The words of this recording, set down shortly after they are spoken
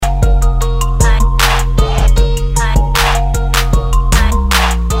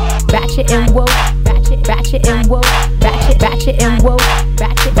ratchet and woke,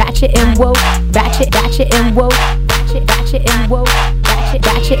 ratchet and woke, ratchet and woke, ratchet and woke,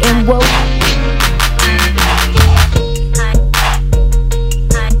 ratchet and woke.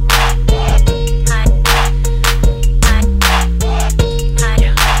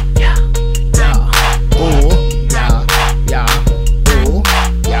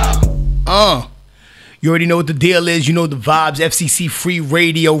 You already know what the deal is. You know the vibes. FCC Free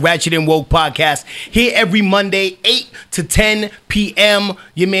Radio, Ratchet and Woke Podcast. Here every Monday, 8 to 10 p.m.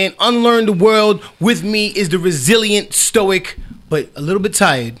 Your man Unlearn the World. With me is the resilient, stoic, but a little bit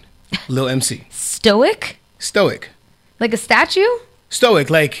tired, Lil MC. Stoic? Stoic. Like a statue?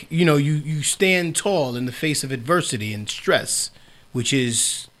 Stoic, like, you know, you stand tall in the face of adversity and stress, which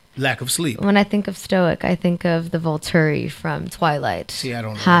is lack of sleep. When I think of stoic, I think of the Volturi from Twilight. See, I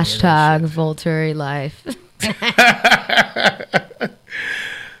don't know. Hashtag Volturi life.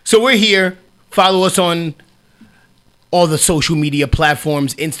 So we're here. Follow us on all the social media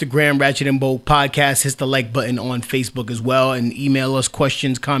platforms, Instagram, Ratchet and Woke Podcast. Hit the like button on Facebook as well. And email us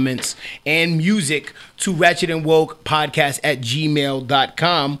questions, comments, and music to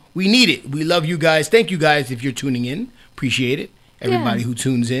ratchetandwokepodcast@gmail.com. We need it. We love you guys. Thank you guys if you're tuning in. Appreciate it. Everybody who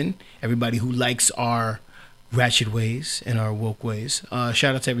tunes in, everybody who likes our ratchet ways and our woke ways.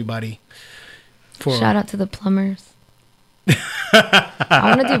 Shout out to everybody. Shout out to the plumbers.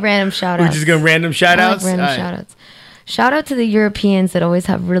 I want to do random shout outs. We're just going to random shout outs? Like random shout outs. Shout out to the Europeans that always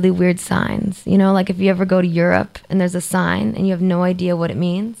have really weird signs. You know, like if you ever go to Europe and there's a sign and you have no idea what it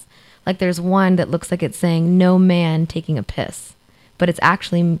means. Like there's one that looks like it's saying no man taking a piss. But it's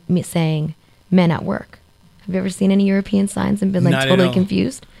actually saying men at work. Have you ever seen any European signs and been like totally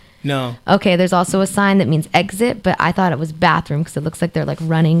confused? No. Okay, there's also a sign that means exit, but I thought it was bathroom because it looks like they're like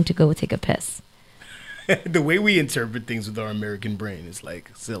running to go take a piss. The way we interpret things with our American brain is like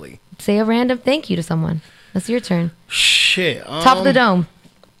silly. Say a random thank you to someone. That's your turn. Shit. Top of the dome.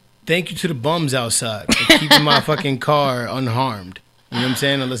 Thank you to the bums outside for keeping my fucking car unharmed. You know what I'm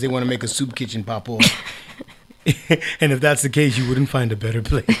saying? Unless they want to make a soup kitchen pop off. And if that's the case, you wouldn't find a better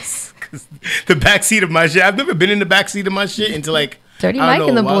place. The backseat of my shit. I've never been in the backseat of my shit until like Dirty Mike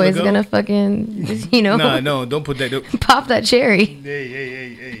and the boys are gonna fucking, you know. No, don't put that. Pop that cherry.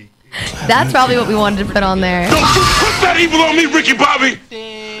 Hey. That's probably what we wanted to put on there. Don't you put that evil on me, Ricky Bobby.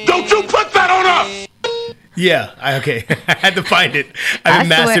 Don't you put that on us. Yeah, okay. I had to find it. I haven't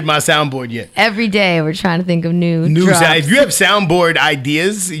mastered my soundboard yet. Every day we're trying to think of new drops. If you have soundboard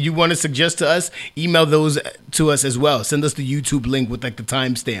ideas you want to suggest to us, email those to us as well. Send us the YouTube link with like the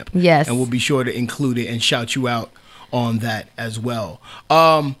timestamp. Yes. And we'll be sure to include it and shout you out on that as well.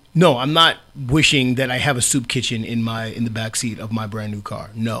 No, I'm not wishing that I have a soup kitchen in the backseat of my brand new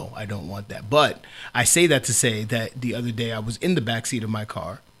car. No, I don't want that. But I say that to say that the other day I was in the backseat of my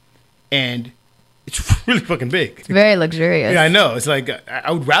car and it's really fucking big. It's very luxurious. Yeah, I know. It's like I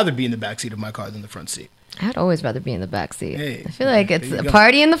would rather be in the backseat of my car than the front seat. I'd always rather be in the back seat. Hey, I feel like it's a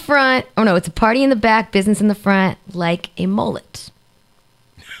party in the front. Oh, no, it's a party in the back, business in the front, like a mullet.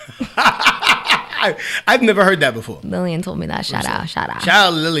 I've never heard that before. Lillian told me that. Shout out. Shout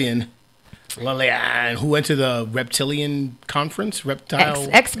out Lillian, who went to the reptilian conference,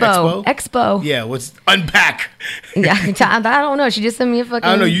 Expo. Yeah, what's unpack? Yeah, I don't know. She just sent me a fucking.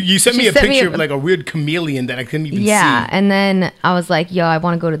 I don't know. You sent me a picture of like a weird chameleon that I couldn't even see. Yeah, and then I was like, yo, I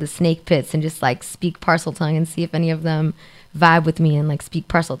want to go to the snake pits and just like speak parcel tongue and see if any of them vibe with me and like speak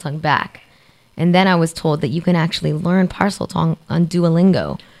parcel tongue back. And then I was told that you can actually learn parcel tongue on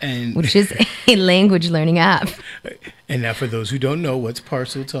Duolingo, which is a language learning app. And now for those who don't know, what's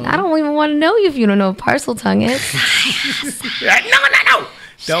parcel tongue? I don't even want to know you if you don't know what parcel tongue is. No.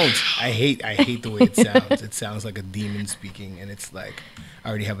 Don't. I hate the way it sounds. It sounds like a demon speaking, and it's like I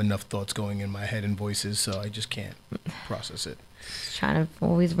already have enough thoughts going in my head and voices, so I just can't process it. Just trying to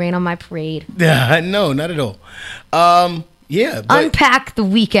always rain on my parade. No, not at all. Yeah. Unpack the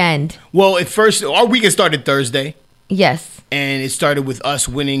weekend. Well, at first, our weekend started Thursday. Yes. And it started with us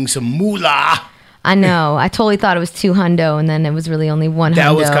winning some moolah. I know. I totally thought it was $200, and then it was really only $100.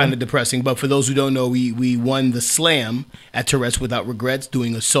 That was kind of depressing. But for those who don't know, we won the slam at Tourette's Without Regrets,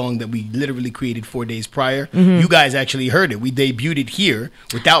 doing a song that we literally created 4 days prior. Mm-hmm. You guys actually heard it. We debuted it here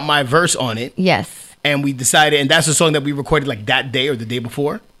without my verse on it. Yes. And we decided, and that's the song that we recorded like that day or the day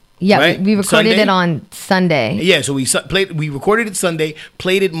before. Yeah, right? we recorded it on Sunday. Yeah, so we recorded it Sunday,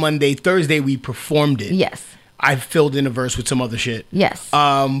 played it Monday, Thursday we performed it. Yes. I filled in a verse with some other shit. Yes.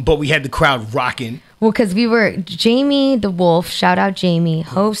 But we had the crowd rocking. Well, because we were Jamie the Wolf, shout out Jamie,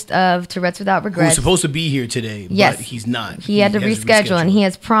 host of Tourette's Without Who's Regrets. supposed to be here today, Yes. but he's not. He had to reschedule, and he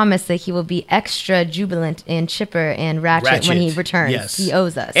has promised that he will be extra jubilant and chipper and ratchet when he returns. Yes. He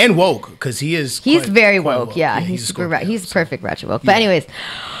owes us. And woke, because he is. He's very quite woke. Yeah, he's a super. Scorpio, He's so. perfect ratchet woke. But anyways,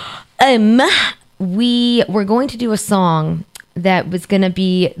 we were going to do a song that was going to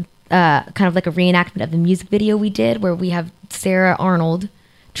be kind of like a reenactment of the music video we did, where we have Sarah Arnold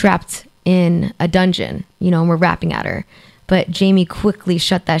trapped in a dungeon, and we're rapping at her. But Jamie quickly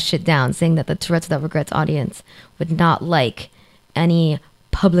shut that shit down, saying that the Tourette's Without Regrets audience would not like any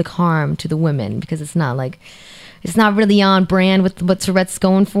public harm to the women, because it's not really on brand with what Tourette's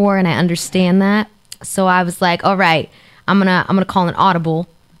going for, and I understand that. So I was like, all right, I'm gonna call an audible.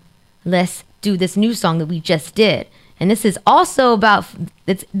 Let's do this new song that we just did. And this is also about,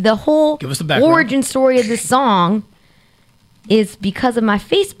 it's the whole Give us the background. origin story of this song is because of my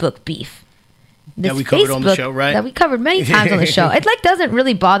Facebook beef. That we covered on the show, right? That we covered many times on the show. It doesn't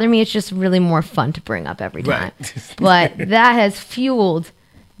really bother me. It's just really more fun to bring up every time. Right. But that has fueled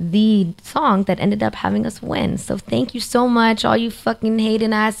the song that ended up having us win. So thank you so much, all you fucking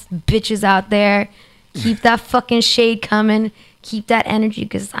hating ass bitches out there. Keep that fucking shade coming. Keep that energy,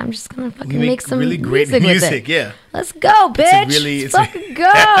 because I'm just gonna fucking make some really great music with it. Yeah. Let's go, bitch. Let's fucking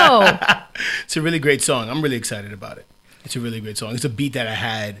go. It's a really great song. I'm really excited about it. It's a really great song. It's a beat that I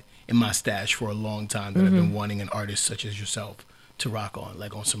had in my stash for a long time that I've been wanting an artist such as yourself to rock on,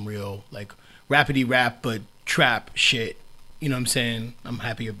 like on some real like rapidy rap but trap shit. You know what I'm saying? I'm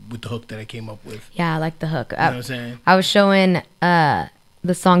happy with the hook that I came up with. Yeah, I like the hook. You know what I'm saying? I was showing the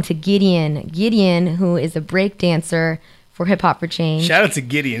song to Gideon, who is a break dancer for Hip Hop for Change. Shout out to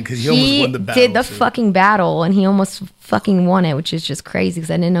Gideon, because he almost won the battle. He did the fucking battle, and he almost fucking won it, which is just crazy,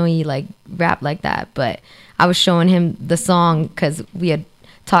 because I didn't know he like rapped like that. But I was showing him the song because we had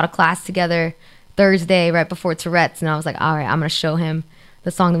taught a class together Thursday right before Tourette's, and I was like, all right, I'm gonna show him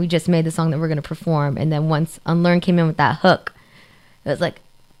the song that we just made, the song that we're gonna perform. And then once Unlearn came in with that hook, it was like,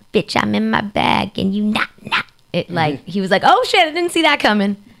 bitch, I'm in my bag and you not. It like, he was like, oh shit, I didn't see that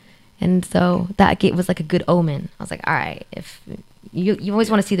coming. And so that was like a good omen. I was like, all right, if you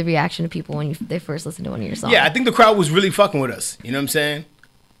always want to see the reaction of people when they first listen to one of your songs. Yeah, I think the crowd was really fucking with us. You know what I'm saying?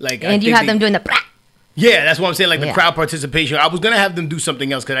 Like, and you had them doing the brah. Yeah, that's what I'm saying. Like the crowd participation. I was gonna have them do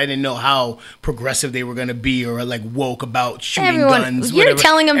something else because I didn't know how progressive they were gonna be or like woke about shooting guns. You're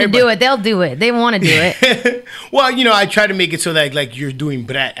telling them to do it. They'll do it. They want to do it. Well, I try to make it so that like you're doing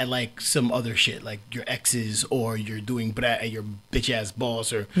brat at like some other shit, like your exes, or you're doing brat at your bitch ass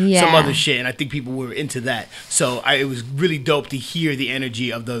boss or some other shit. And I think people were into that. So it was really dope to hear the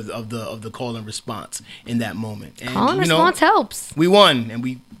energy of the call and response in that moment. And, call and response helps. We won and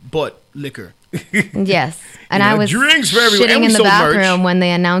we bought liquor. Yes, and I was drinks for everyone. shitting in the bathroom when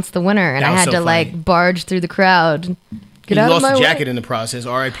they announced the winner, and I had to like barge through the crowd. Get out of my way. You lost the jacket in the process.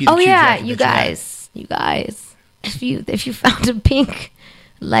 R.I.P. Oh yeah, you guys. If you found a pink,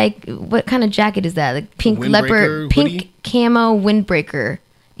 like what kind of jacket is that? Like pink leopard, pink camo windbreaker,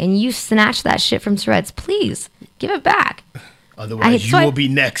 and you snatched that shit from Tourette's, please give it back. Otherwise, you will be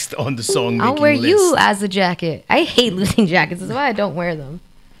next on the song making list. I'll wear you as the jacket. I hate losing jackets. That's why I don't wear them.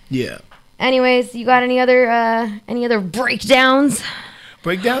 Yeah. Anyways, you got any other breakdowns?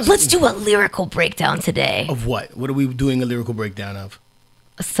 Breakdowns? Let's do a lyrical breakdown today. Of what? What are we doing a lyrical breakdown of?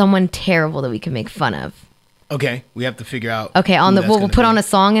 Someone terrible that we can make fun of. Okay, we have to figure out. Okay, we'll put on a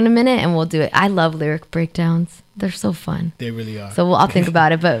song in a minute and we'll do it. I love lyric breakdowns. They're so fun. They really are. So I'll think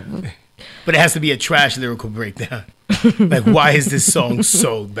about it, but it has to be a trash lyrical breakdown. Like, why is this song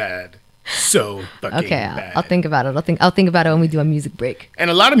so bad? So fucking bad. I'll think about it. I'll think about it when we do a music break. And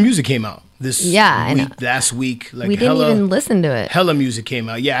a lot of music came out this week, last week. Like we didn't even listen to it. Hella music came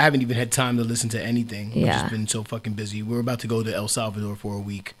out. Yeah, I haven't even had time to listen to anything. Yeah. I've just been so fucking busy. We're about to go to El Salvador for a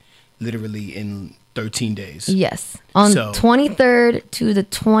week, literally in 13 days. Yes. On 23rd to the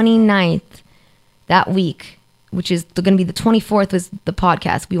 29th that week, which is going to be the 24th was the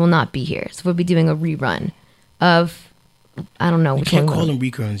podcast. We will not be here. So we'll be doing a rerun of, I don't know. You can't call them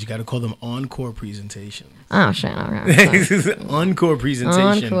reruns. You got to call them encore presentations. Oh, shit. All right. Encore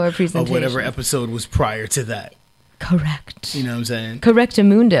presentation of whatever episode was prior to that. Correct. You know what I'm saying?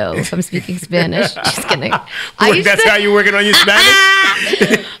 Correctamundo, if I'm speaking Spanish. Just kidding. That's how you're working on your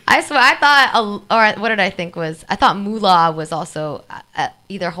Spanish? I swear, I thought, or what did I think was, I thought moolah was also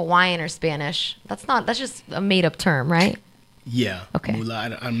either Hawaiian or Spanish. That's just a made up term, right? Yeah. Okay.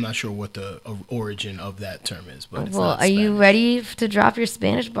 Moolah, I'm not sure what the origin of that term is, but it's Well, not are you Spanish. ready to drop your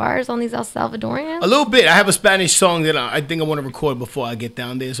Spanish bars on these El Salvadorians? A little bit. I have a Spanish song that I think I want to record before I get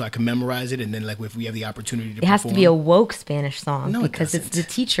down there so I can memorize it. And then, like, if we have the opportunity to It has to be a woke Spanish song No, it because it's the doesn't.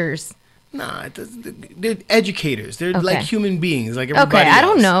 teachers. Nah, it doesn't. They're educators. They're like Okay. human beings, like everybody Okay, I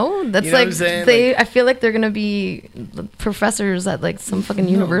don't else. know. That's You know what like I'm saying? they. I feel like they're gonna be professors at like some fucking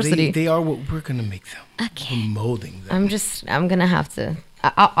university. They are what we're gonna make them. Okay. We're molding them. I'm gonna have to.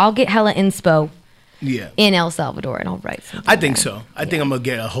 I'll get hella inspo Yeah. in El Salvador and I'll write something. I think there. so. I think I'm gonna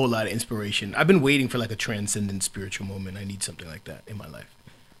get a whole lot of inspiration. I've been waiting for like a transcendent spiritual moment. I need something like that in my life.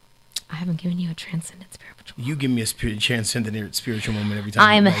 I haven't given you a transcendent spiritual. You give me a transcendent spiritual moment every time.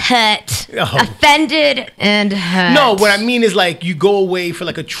 I'm like, hurt, Oh. offended, and hurt. No, what I mean is like you go away for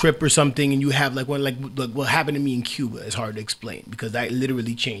like a trip or something, and you have like what happened to me in Cuba is hard to explain because that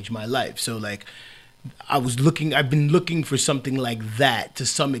literally changed my life. So like, I've been looking for something like that to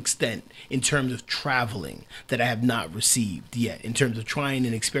some extent in terms of traveling that I have not received yet. In terms of trying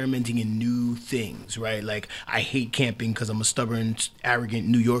and experimenting in new things, right? Like I hate camping because I'm a stubborn, arrogant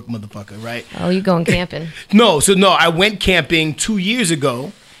New York motherfucker, right? Oh, you going camping? No, I went camping 2 years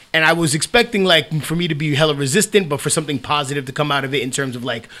ago, and I was expecting like for me to be hella resistant, but for something positive to come out of it in terms of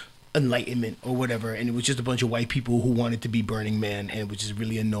like enlightenment or whatever. And it was just a bunch of white people who wanted to be Burning Man, and which is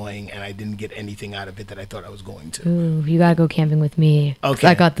really annoying. And I didn't get anything out of it that I thought I was going to. Ooh, you gotta go camping with me. 'Cause Okay.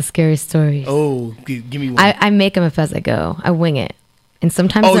 I got the scary stories. Oh, give me one. I make them as I go. I wing it, and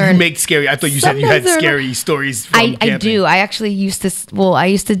sometimes Oh, they're you make scary. I thought you said you had Sometimes they're- scary stories from I camping. do. I actually used to. Well, I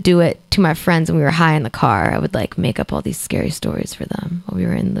used to do it to my friends when we were high in the car. I would like make up all these scary stories for them while we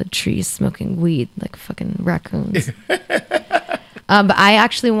were in the trees smoking weed like fucking raccoons. But I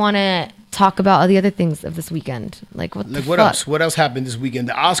actually want to talk about all the other things of this weekend. Like what? Like the what fuck? else? What else happened this weekend?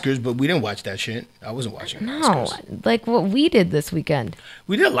 The Oscars, but we didn't watch that shit. I wasn't watching the No, Oscars. like what we did this weekend.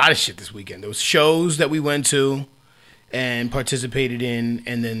 We did a lot of shit this weekend. There was shows that we went to and participated in,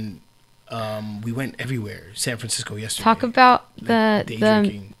 and then we went everywhere. San Francisco yesterday. Talk about day the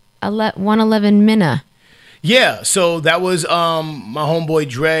drinking. 111 Minna. Yeah, so that was my homeboy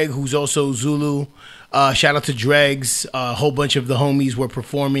Dreg, who's also Zulu. Shout out to Dregs. A whole bunch of the homies were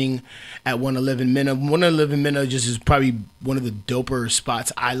performing at 111 Minna. 111 Minna just is probably one of the doper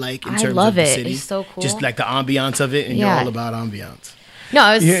spots I like in I terms love of the it. city. It's so cool. Just like the ambiance of it, and Yeah. you're all about ambiance.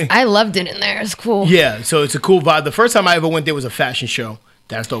 No, Yeah. I loved it in there. It's cool. Yeah, so it's a cool vibe. The first time I ever went there was a fashion show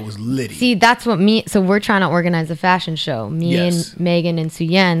that I thought was litty. See, that's what me. So we're trying to organize a fashion show. Me Yes. and Megan and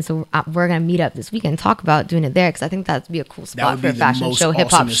Suyen. So we're gonna meet up this weekend, and talk about doing it there because I think that'd be a cool that spot would for be a the fashion most show, hip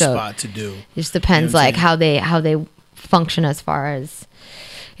hop awesomest show. spot to do. It just depends You know what like I'm how they function as far as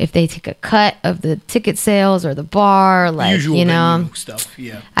if they take a cut of the ticket sales or the bar, like Usual you know. venue stuff,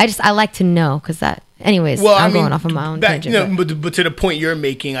 yeah. I like to know because that. Anyways, Well, I'm I mean, going off on my own back, tangent. you know, but- but to the point you're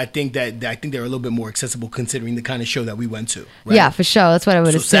making, I think they're a little bit more accessible considering the kind of show that we went to. Right? Yeah, for sure. That's what I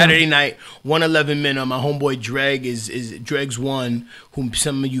would So assume. Saturday night, 111 Minna, my homeboy Dreg is Dreg's one, whom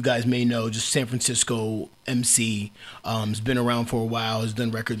some of you guys may know, just San Francisco MC. Has been around for a while, has done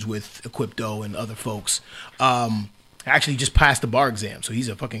records with Equipto and other folks. Actually just passed the bar exam, so he's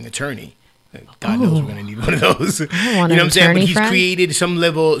a fucking attorney. God knows we're gonna need one of those. You know want what an I'm saying? But attorney he's friend. created some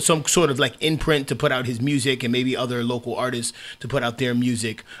sort of like imprint to put out his music, and maybe other local artists to put out their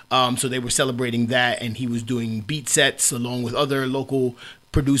music. So they were celebrating that, and he was doing beat sets along with other local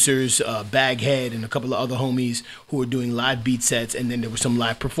producers, Baghead and a couple of other homies who were doing live beat sets, and then there were some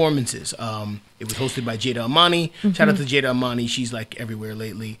live performances. It was hosted by Jada Amani. Shout out to Jada Amani. She's like everywhere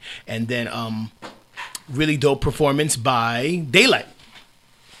lately. And then really dope performance by Daylight.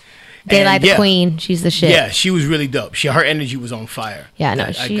 Daylight And the yeah. Queen. She's the shit. Yeah, she was really dope. Her energy was on fire. Yeah, no,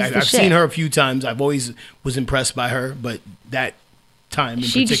 I, she's the I've shit. seen her a few times. I've always was impressed by her, but that time in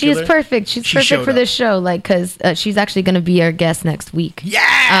She's particular, perfect. She's she perfect showed for this up. show, like, because she's actually going to be our guest next week.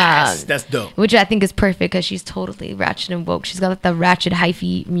 Yes, that's dope. Which I think is perfect because she's totally ratchet and woke. She's got like the ratchet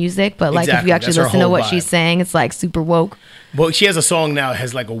hyphy music, but like if Exactly. you actually That's her listen to whole what vibe. she's saying, it's like super woke. Well, she has a song now. It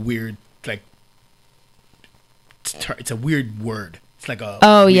has like a weird, like it's a weird word. It's like a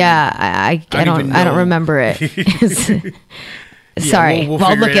Oh weird- yeah, I even don't know. remember it. Yeah, Sorry, we'll I'll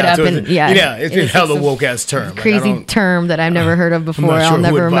figure look it out. up So and yeah, it's a hella some woke ass term. Like, I crazy don't- term that I've never heard of I'm before. not sure I'll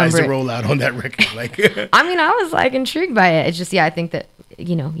never who advised remember the it. rollout on that record. Like, I mean, I was like intrigued by it. It's just I think that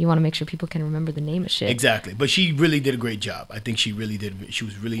you want to make sure people can remember the name of shit. exactly. But she really did a great job. I think she really did. She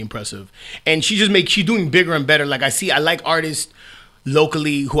was really impressive, and she's doing bigger and better. Like I like artists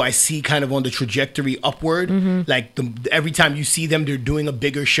locally who I see kind of on the trajectory upward. Mm-hmm. Like every time you see them, they're doing a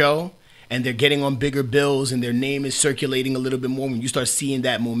bigger show. and they're getting on bigger bills and their name is circulating a little bit more, when you start seeing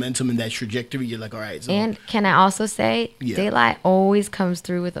that momentum and that trajectory, you're like, all right. So, and can I also say, Daylight always comes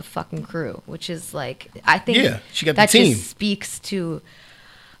through with a fucking crew, which is like, I think she got that the team. Just speaks to,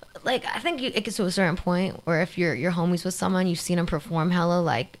 like, I think it gets to a certain point where if you're homies with someone, you've seen them perform hella,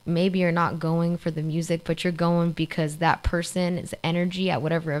 like, maybe you're not going for the music, but you're going because that person's energy at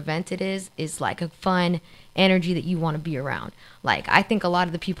whatever event it is like a fun energy that you want to be around. Like, I think a lot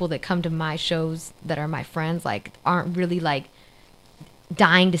of the people that come to my shows that are my friends, like, aren't really, like,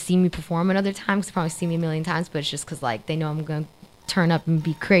 dying to see me perform another time, because they probably see me a million times, but it's just because, like, they know I'm going to turn up and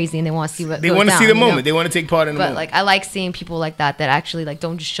be crazy, and they want to see what they goes want to down, see the you moment. know? They want to take part in the But moment. like, I like seeing people like that actually, like,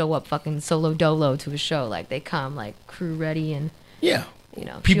 don't just show up fucking solo dolo to a show. Like, they come like crew ready, and you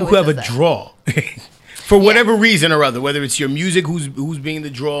know, people who have a draw for whatever reason or other, whether it's your music who's being the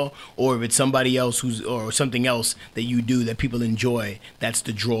draw, or if it's somebody else or something else that you do that people enjoy. That's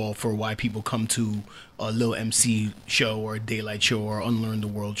the draw for why people come to a Lil MC show or a Daylight show or Unlearn the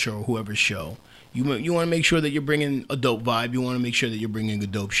World show or whoever's show. You want to make sure that you're bringing a dope vibe. You want to make sure that you're bringing a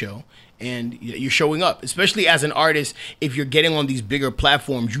dope show. And you're showing up. Especially as an artist, if you're getting on these bigger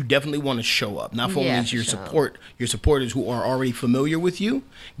platforms, you definitely want to show up. Not for only your supporters who are already familiar with you,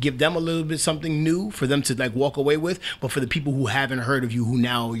 give them a little bit something new for them to, like, walk away with. But for the people who haven't heard of you, who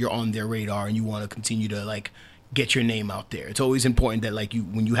now you're on their radar and you want to continue to, like, get your name out there. It's always important that, like,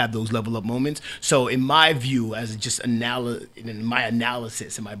 when you have those level up moments. So in my view, as just in my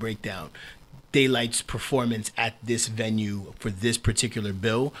analysis and my breakdown, Daylight's performance at this venue for this particular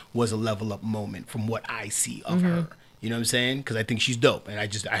bill was a level up moment from what I see of her. You know what I'm saying? Because I think she's dope, and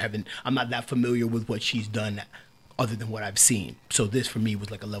I'm not that familiar with what she's done other than what I've seen. So this for me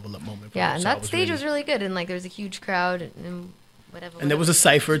was like a level up moment. For her. and so that stage was really good, and like there was a huge crowd and whatever. And there was a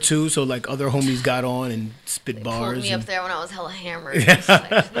cipher too, so like other homies got on and spit bars. Pulled me up there when I was hella hammered. I was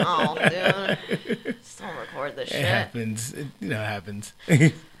like, no, dude, just don't record this shit. It happens. It happens.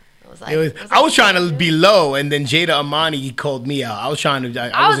 I was trying to be low, and then Jada Amani called me out. I was trying to.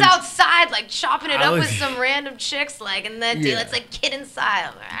 I was outside, like, chopping it up with some random chicks, like, and then Daylight's like, kid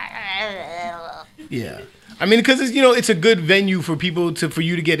inside. Yeah, I mean, because it's a good venue for people for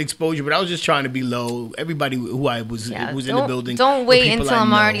you to get exposure. But I was just trying to be low. Everybody who I was in the building. Don't wait until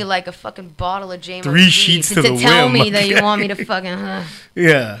I'm already like a fucking bottle of James. 3 sheets to the tell whim. me that you want me to fucking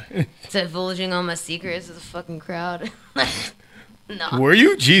divulging all my secrets to the fucking crowd. No. Were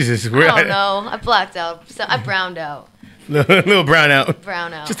you? Jesus. I don't know. I blacked out. So I browned out. Little brown out.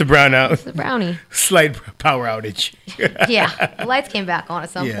 Brown out. Just a brown out. Just a brownie. Slight power outage. The lights came back on at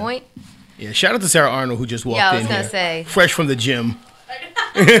some point. Yeah, shout out to Sarah Arnold who just walked in. I was going to say. Fresh from the gym.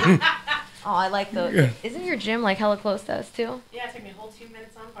 I like the... Isn't your gym like hella close to us too? Yeah, it took me a whole 2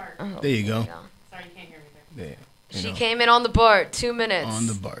 minutes on BART. Oh, there you go. Sorry, you can't hear me there. She came in on the BART, 2 minutes. On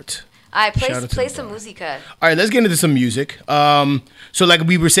the BART. All right, play some musica. All right, let's get into some music. So like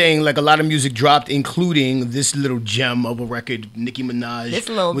we were saying, like a lot of music dropped, including this little gem of a record, Nicki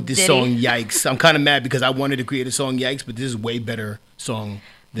Minaj with this song Yikes. I'm kind of mad because I wanted to create a song Yikes, but this is a way better song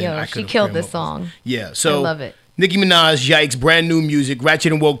than I could have. She killed this song. Yeah, so I love it. Nicki Minaj, Yikes, brand new music,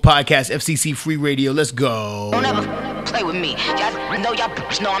 Ratchet and Woke podcast, FCC Free Radio. Let's go. Don't ever play with me. Y'all know I'm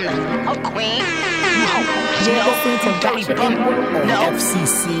the queen. You listening to Ratchet and Woke,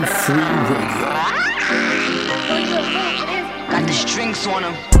 FCC Free Radio. Got the strings on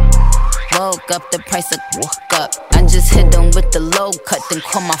them. Woke up, the price of woke up. I just hit them with the low cut, then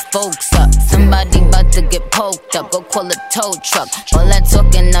call my folks up. Somebody about to get poked up, go call a tow truck. All that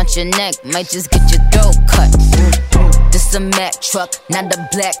talking out your neck might just get your throat cut. This a Mack truck, not a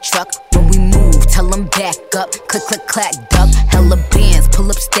black truck. When we move, tell them back up. Click, click, clack, duck. Hella bands, pull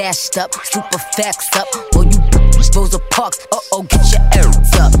up, stashed up. Super facts up. Or you Rosa Parks, get your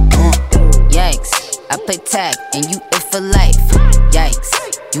errands up. Yikes, I play tag and you it for life. Yikes,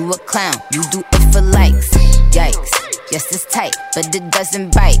 you a clown, you do it for likes. Yikes, yes it's tight, but it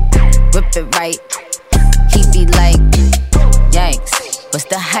doesn't bite. Rip it right, he be like, yikes, what's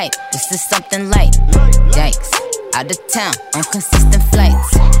the hype? This is something light. Yikes, out of town on consistent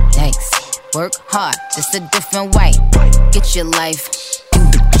flights. Yikes, work hard, just a different way. Get your life,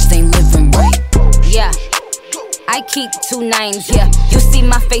 you just ain't living right. Yeah, I keep 2 9s, yeah. You see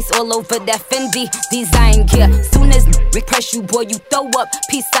my face all over that Fendi design, yeah. Soon as we press you, boy, you throw up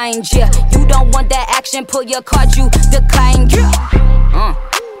peace signs, yeah. You don't want that action, pull your card, you decline, yeah.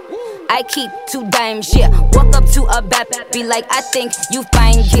 I keep 2 dimes, yeah. Walk up to a bad be like, I think you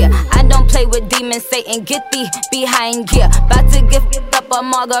fine, yeah. I don't play with demons, Satan, get thee behind, yeah. About to give up a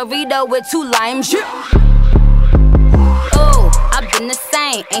margarita with 2 limes, yeah. Oh, I've been been the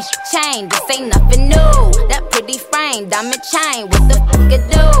same, ain't she changed? This ain't nothing new. That pretty frame, diamond chain, what the fuck it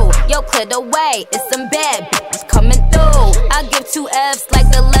do? Yo, clear the way, it's some bad bitches coming through. I give 2 F's like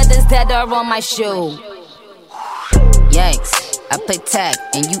the letters that are on my shoe. Yikes, I play tag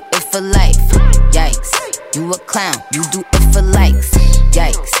and you it for life. Yikes, you a clown, you do it for likes.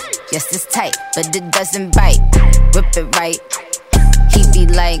 Yikes, yes it's tight, but it doesn't bite. Rip it right, he be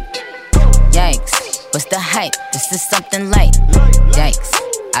like, yikes, what's the hype? This is something light. Yikes,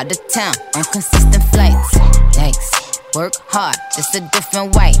 out of town on consistent flights. Yikes, work hard, just a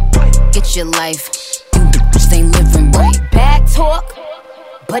different way. Get your life, you just ain't living right. Bag talk,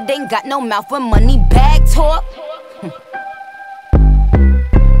 but ain't got no mouth when money bag talk.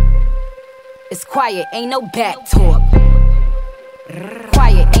 It's quiet, ain't no back talk.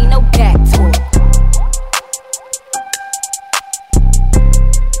 Quiet, ain't no back talk.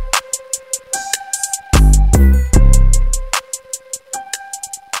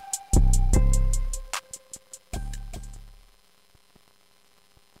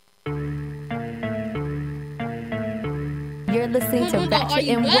 You're listening to Ratchet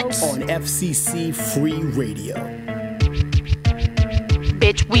and Woke on FCC Free Radio.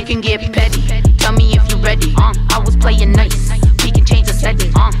 Bitch, we can get petty. Tell me if you ready. I was playing nice. We can change the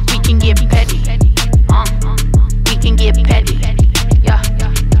setting. We can get petty. We can get petty. Yeah,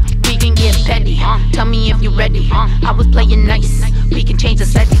 we can get petty. Tell me if you ready. I was playing nice. We can change the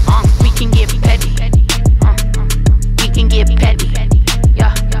setting. We can get petty. We can get petty.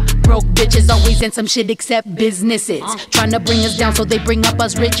 Yeah. Broke bitches always in some shit except businesses. Trying to bring us down so they bring up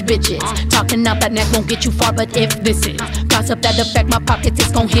us rich bitches. Talking out that neck won't get you far, but if this is gossip that affect my pockets,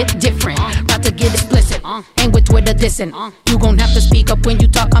 it's gon' hit different. About to get explicit, ain't with Twitter dissing. You gon' have to speak up when you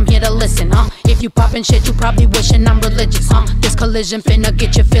talk, I'm here to listen. If you poppin' shit, you probably wishing I'm religious. This collision finna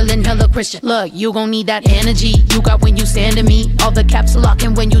get you feeling hella Christian. Look, you gon' need that energy you got when you stand to me. All the caps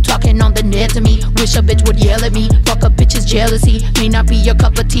locking when you talking on the net to me. Wish a bitch would yell at me, fuck a bitch's jealousy. May not be your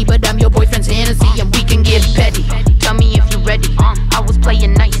cup of tea, but I'm your boyfriend's fantasy. And we can get petty. Tell me if you ready. I was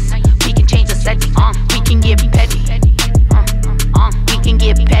playing nice. We can change the setting. We can get petty. We can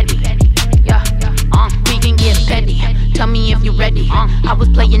get petty. Yeah, we can get petty. Tell me if you ready. I was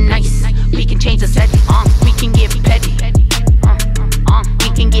playing nice. We can change the setting. We can get petty. We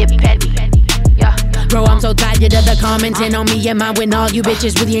can get petty. Yeah. Bro, I'm so tired of the commenting on me and mine when all you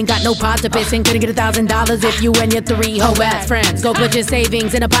bitches really ain't got no pot to piss and couldn't get $1,000 if you and your 3 hoe-ass friends go put your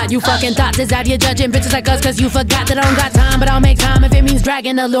savings in a pot. You fucking thoughts is out here judging bitches like us cause you forgot that I don't got time, but I'll make time if it means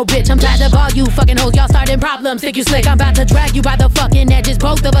dragging a little bitch. I'm tired of all you fucking hoes, y'all starting problems, think you slick. I'm about to drag you by the fucking edges.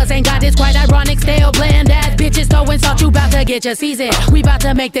 Both of us ain't got this quite ironic, stale, bland ass bitches throwing salt. You about to get your season, we about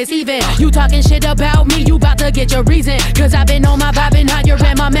to make this even. You talking shit about me, you about to get your reason. Cause I've been on my vibing higher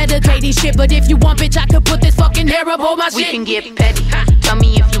and my meditating shit. But if you want bitch, I could put this fucking hair up on my shit. We can get petty. Tell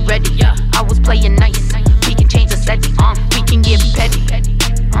me if you ready. I was playing nice. We can change the setting. We can get petty.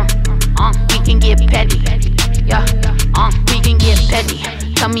 We can get petty. Yeah. We can get petty.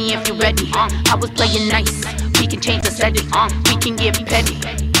 Tell me if you ready. I was playing nice. We can change the setting. We can get petty.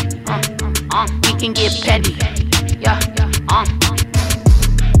 We can get petty. Yeah.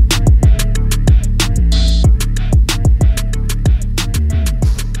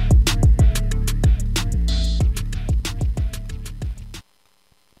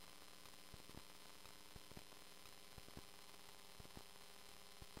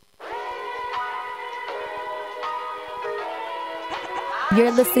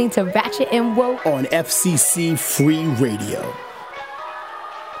 You're listening to Ratchet and Woke on FCC Free Radio.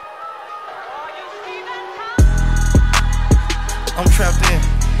 I'm trapped in,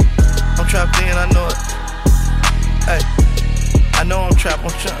 I know it. Hey, I know I'm trapped,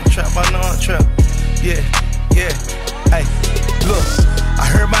 I know I'm trapped. Yeah, hey, look, I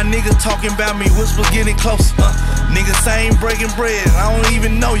heard my niggas talking about me, whispers getting closer. Niggas say I ain't breaking bread, I don't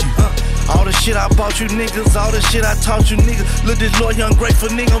even know you. All the shit I bought you niggas, all the shit I taught you niggas. Look this loyal, ungrateful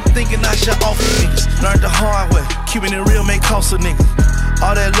nigga, I'm thinking I should offer niggas. Learned the hard way, keeping it real may cost a nigga.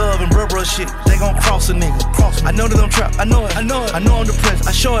 All that love and bro shit, they gon' cross a nigga. I know that I'm trapped, I know I'm depressed,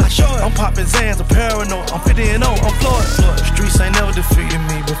 I show it. I'm popping Zans, I'm paranoid, I'm 50 and 0, I'm Floyd. Streets ain't never defeated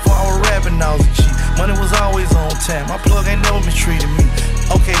me, before I was rapping I was a G. Money was always on time, my plug ain't never mistreated me.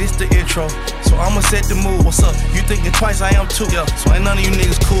 Okay, this the intro, so I'ma set the mood. What's up? You thinking twice, I am too. Yeah. So ain't none of you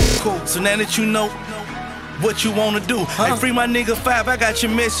niggas cool. So now that you know what you wanna do, hey, free my nigga 5, I got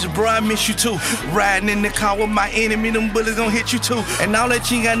your message, bro, I miss you too. Riding in the car with my enemy, them bullets gon' hit you too. And all that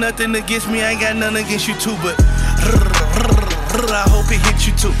you ain't got nothing against me, I ain't got nothing against you too, but I hope it hit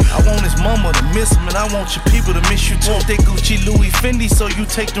you too. I want his mama to miss him, and I want your people to miss you too. Want that Gucci, Louis, Fendi, so you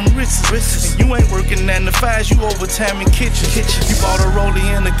take them risks. And you ain't working 9 to 5, you overtime in kitchen. You bought a rollie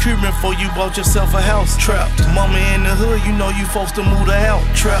and a Cuban before you bought yourself a house. Trap. Mama in the hood, you know you supposed to move her out.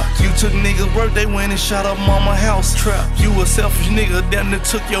 Trap. You took niggas' work, they went and shot up mama house. Trap. You a selfish nigga, damn that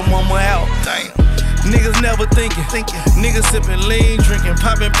took your mama out. Damn. Niggas never thinking. Niggas sipping lean, drinking,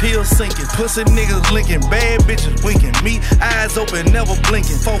 popping pills, sinking. Pussy niggas linking, bad bitches winking. Me, eyes open, never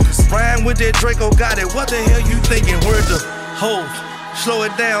blinking. Focus. Ryan with that Draco, got it. What the hell you thinking? Word the hove. Slow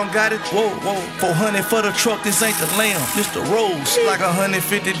it down, got it. Whoa. 400 for the truck, this ain't the lamb. This the rose. Like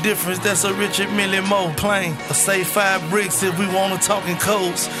 150 difference, that's a Richard Millie Mo plane. Or say 5 bricks if we wanna talk in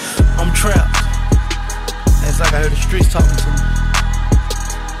codes. I'm trapped. It's like I heard the streets talking to me.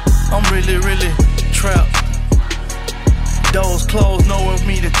 I'm really trapped. Doors closed, knowing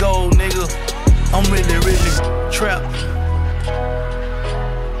me to go, nigga. I'm really trapped.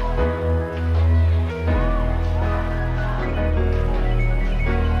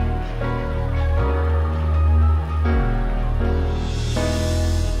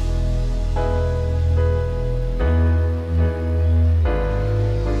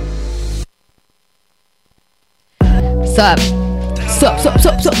 Sup?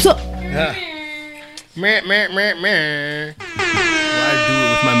 Meh. Why do it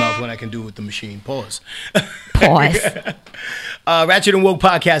with my mouth when I can do it with the machine? Pause. Ratchet and Woke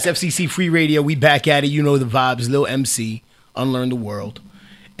Podcast, FCC Free Radio. We back at it. You know the vibes. Lil MC, Unlearn the World.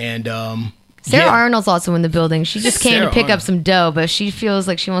 And Sarah Arnold's also in the building. She just came to pick up some dough, but she feels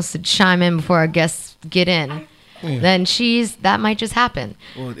like she wants to chime in before our guests get in. Then that might just happen.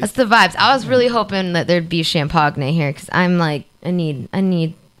 Well, that's the vibes. I was really hoping that there'd be champagne here because I'm like, I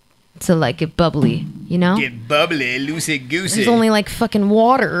need to like get bubbly, you know? Get bubbly, loosey goosey. There's only like fucking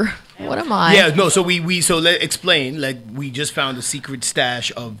water. What am I? Yeah, no. So let's explain. Like we just found a secret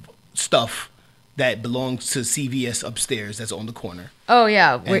stash of stuff that belongs to CVS upstairs. That's on the corner. Oh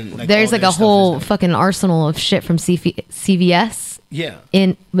yeah, there's like a whole fucking arsenal of shit from CVS. Yeah.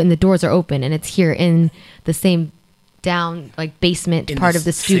 In when the doors are open and it's here in the same down like basement in part of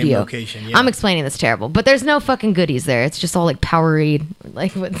the studio. Same location, yeah. I'm explaining this terrible, but there's no fucking goodies there. It's just all like Powerade.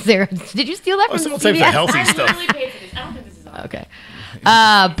 Like what Sarah? Did you steal that from some CVS? types of healthy stuff. I really paid for this. I don't think this is all. Okay.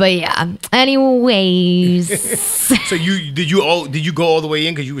 But yeah. Anyways. So did you go all the way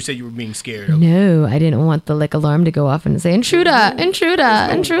in because you said you were being scared? No, I didn't want the like alarm to go off and say intruder. Alarm. You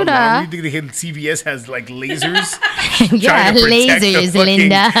think CVS has like lasers? Yeah, lasers,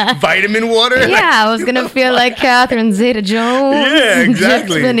 Linda. Vitamin water. Yeah, I was gonna feel like Catherine Zeta-Jones. Yeah,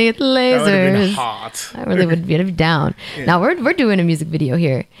 exactly. Just beneath lasers. That would have been hot. I really would be down. Yeah. Now we're doing a music video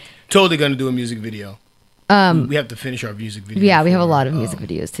here. Totally gonna do a music video. We have to finish our music video. Yeah, we have a lot of music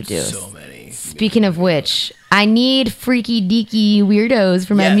videos to do. So many. Speaking of which, I need freaky deaky weirdos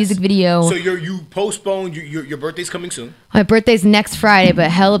for my music video. So you postponed your birthday's coming soon. My birthday's next Friday, but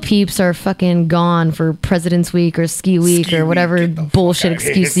hella peeps are fucking gone for President's Week or Ski Week or whatever bullshit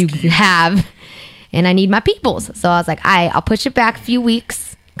excuse you have. And I need my peoples. So I was like, I'll push it back a few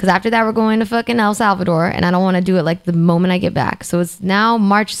weeks. Because after that, we're going to fucking El Salvador. And I don't want to do it like the moment I get back. So it's now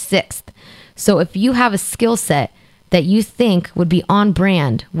March 6th. So if you have a skill set that you think would be on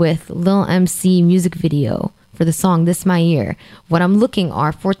brand with Lil MC music video for the song This My Year, what I'm looking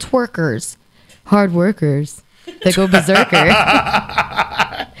are for twerkers, hard workers that go berserker,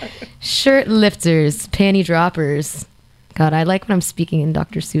 shirt lifters, panty droppers. God, I like when I'm speaking in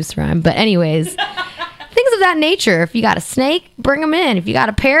Dr. Seuss rhyme. But anyways, things of that nature. If you got a snake, bring them in. If you got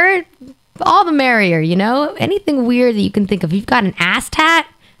a parrot, all the merrier, you know? Anything weird that you can think of. If you've got an ass tat,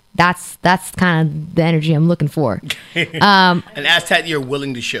 that's kind of the energy I'm looking for. An ass tat you're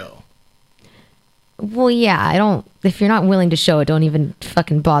willing to show. Well, yeah, if you're not willing to show it, don't even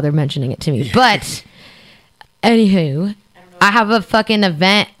fucking bother mentioning it to me. Yeah. But, anywho, I have a fucking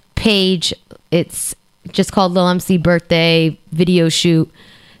event page. It's just called Lil MC Birthday Video Shoot.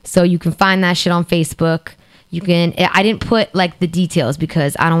 So you can find that shit on Facebook. I didn't put like the details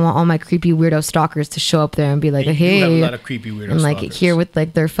because I don't want all my creepy weirdo stalkers to show up there and be like, hey, you have a lot of creepy weirdo and like stalkers. Here with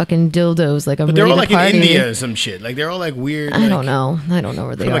like their fucking dildos, like I'm but they're ready all to like party. in India or some shit. Like they're all like weird. I don't know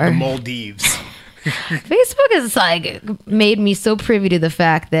where they are. Like the Maldives. Facebook has like made me so privy to the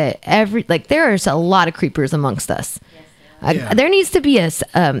fact that there's a lot of creepers amongst us. Yes, there needs to be a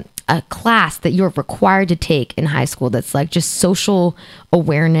a class that you're required to take in high school that's like just social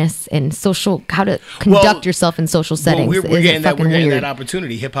awareness and social how to conduct yourself in social settings. We're getting that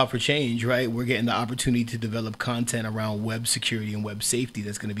opportunity. Hip Hop for Change, right? We're getting the opportunity to develop content around web security and web safety.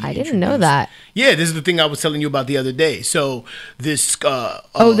 That's going to be. I didn't know that. Yeah, this is the thing I was telling you about the other day. So this this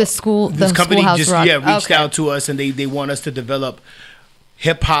company just reached okay. out to us and they want us to develop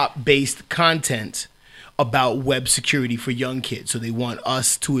hip hop based content about web security for young kids. So they want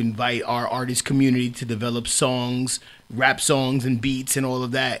us to invite our artist community to develop songs, rap songs and beats and all of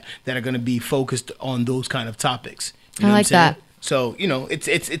that are going to be focused on those kind of topics. You know I like that. So, it's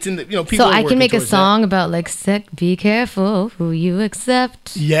in the, people so are I can make a towards song about like be careful who you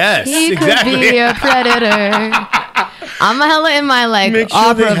accept. Yes, he exactly. could be a predator. I'm hella in my like make sure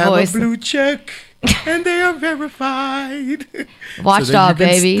opera they have voice. a blue check. And they are verified. Watchdog, so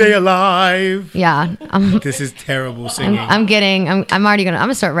baby. Stay alive. Yeah, this is terrible singing. I'm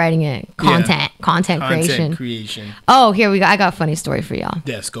gonna start writing it. Content creation. Oh, here we go. I got a funny story for y'all.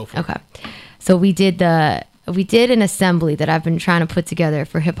 Yes, go for it. Okay, so we did an assembly that I've been trying to put together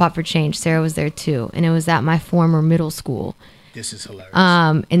for Hip Hop for Change. Sarah was there too, and it was at my former middle school. This is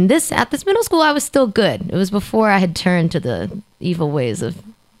hilarious. At this middle school, I was still good. It was before I had turned to the evil ways of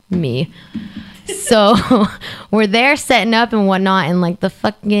me. So we're there setting up and whatnot, and like the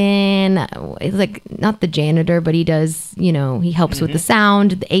fucking, it's like not the janitor, but he does, he helps with the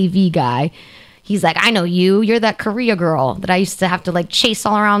sound, the AV guy. He's like, I know you. You're that Korea girl that I used to have to like chase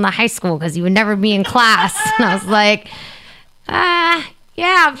all around the high school because you would never be in class. And I was like, yeah,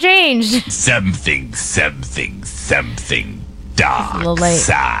 I've changed. Something dark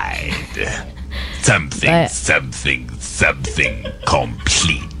side. Something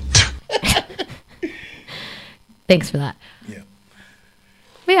complete. Thanks for that. Yeah.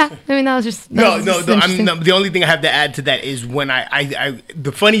 But yeah, I mean, that was just... The only thing I have to add to that is when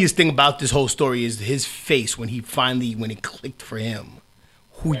the funniest thing about this whole story is his face when it clicked for him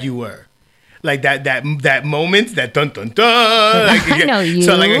who you were. Like that moment, that dun dun dun. Like, I know you.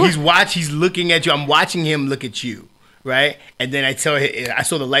 So like he's looking at you. I'm watching him look at you, right? And then I saw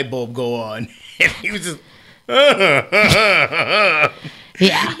the light bulb go on, and he was just...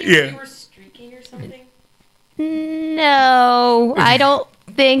 Yeah. You were streaking or something? No, I don't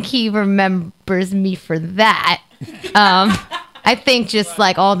think he remembers me for that. I think just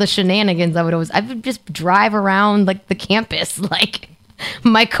like all the shenanigans I would just drive around like the campus. Like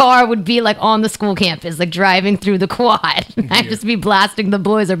my car would be like on the school campus, like driving through the quad. I'd just be blasting "The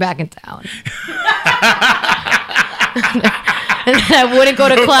Boys Are Back in Town." And then I wouldn't go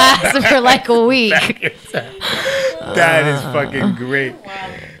to class for like a week. That is fucking great. Wow.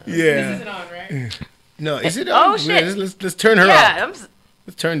 Yeah. This isn't on, right? No, is it on? Oh, shit. Let's turn her up.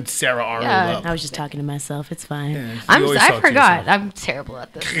 Let's turn Sarah Arnold up. I was just talking to myself. It's fine. Yeah, I forgot. I'm terrible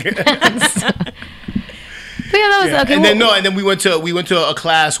at this. But yeah, that was okay. And then we went to a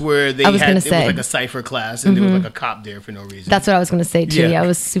class where it was like a cipher class, and there was like a cop there for no reason. That's what I was gonna say too. Yeah. Yeah, I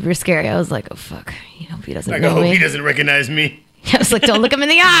was super scary. I was like, oh fuck, I hope he doesn't like, know I hope me. he doesn't recognize me. I was like, don't look him in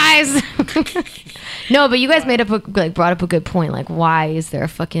the eyes. No, but you guys brought up a good point. Like, why is there a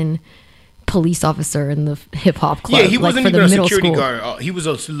fucking police officer in the hip hop club? Yeah, he wasn't even a security school guard. He was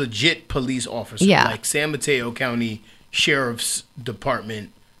a legit police officer. Yeah, like San Mateo County Sheriff's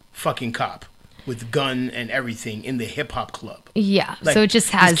Department, fucking cop with gun and everything in the hip hop club. Yeah, like, so it just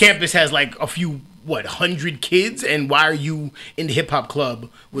has. This campus has like a few 100 kids, and why are you in the hip hop club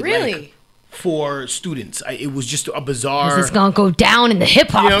with like 4 students? It was just a bizarre. This is gonna go down in the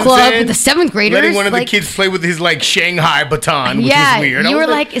hip hop club with the 7th graders. Letting one of the kids play with his like Shanghai baton, which was weird. You were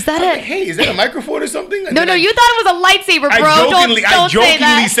like, "Is that hey, is that a microphone or something?" No, you thought it was a lightsaber, bro. I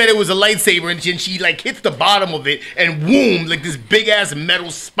jokingly said it was a lightsaber, and she like hits the bottom of it, and boom, like this big ass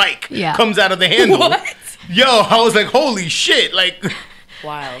metal spike comes out of the handle. What? Yo, I was like, holy shit, like.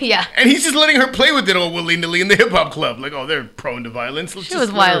 Wow. Yeah. And he's just letting her play with it all willy-nilly in the hip-hop club. Like, oh, they're prone to violence. She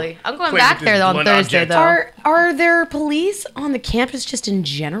was wily. I'm going back there on Thursday, though. Are there police on the campus just in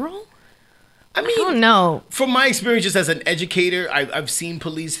general? I mean, I don't know. From my experience just as an educator, I've seen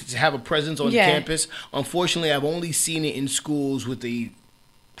police have a presence on campus. Unfortunately, I've only seen it in schools with a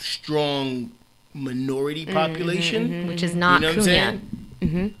strong minority population. Which is not Cunha.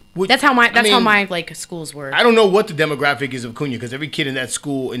 That's how my like schools were. I don't know what the demographic is of Cunha because every kid in that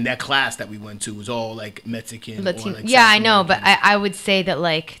school, in that class that we went to, was all like Mexican. Latino. Or, like, I know, but I would say that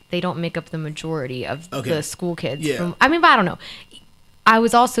like they don't make up the majority of the school kids. Yeah. But I don't know. I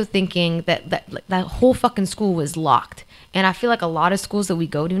was also thinking that whole fucking school was locked, and I feel like a lot of schools that we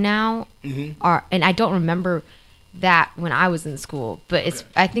go to now are, and I don't remember that when I was in school, but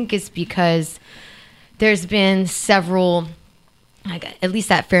I think it's because there's been several like at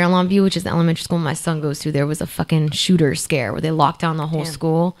least at Fairlawn View, which is the elementary school my son goes to, there was a fucking shooter scare where they locked down the whole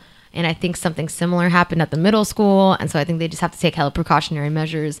school. And I think something similar happened at the middle school. And so I think they just have to take hella precautionary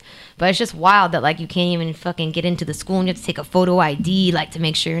measures. But it's just wild that, like, you can't even fucking get into the school and you have to take a photo ID, like, to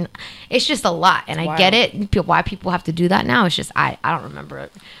make sure. It's just a lot. And I get it, why people have to do that now. It's just, I don't remember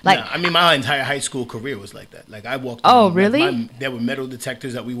it. Like, I mean, my entire high school career was like that. Like, I walked in. Oh, really? There were metal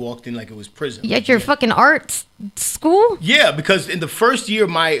detectors that we walked in like it was prison. Yet your fucking art school? Yeah, because in the first year of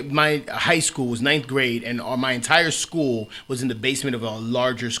my high school was 9th grade, and my entire school was in the basement of a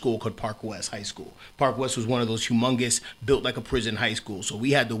larger school called Park West High School. Park West was one of those humongous, built like a prison high school. So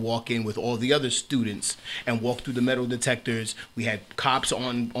we had to walk in with all the other students and walk through the metal detectors. We had cops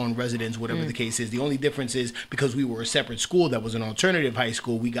on residence, whatever the case is. The only difference is because we were a separate school that was an alternative high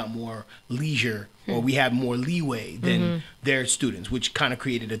school, we got more leisure, or we had more leeway than their students, which kind of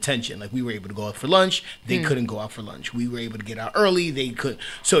created a tension. Like, we were able to go out for lunch, they couldn't go out for lunch. We were able to get out early, they could.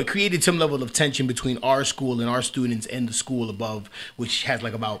 So it created some level of tension between our school and our students and the school above, which has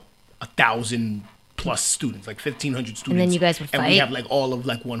like about 1,000 plus students, like 1,500 students. And then you guys would fight? And we have like all of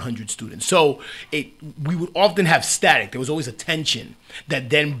like 100 students. So we would often have static. There was always a tension that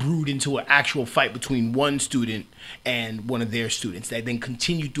then brewed into an actual fight between one student and one of their students that then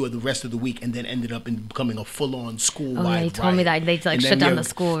continued through the rest of the week and then ended up in becoming a full-on school-wide riot. You told me that. They like shut down the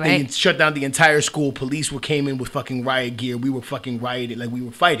school, right? They shut down the entire school. Police came in with fucking riot gear. We were fucking rioted. Like, we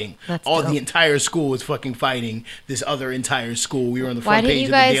were fighting. That's dope. The entire school was fucking fighting this other entire school. We were on the Why front didn't page you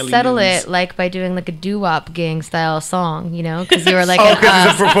of the guys Daily settle News. it like by doing like a doo-wop gang style song, you know? Because you were like,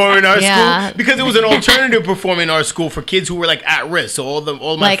 because it's a performing arts yeah. school. Because it was an alternative performing arts school for kids who were like at risk. So all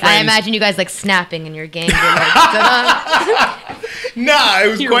my like, friends. I imagine you guys like snapping in your gang. You're like, ta-da. Nah, it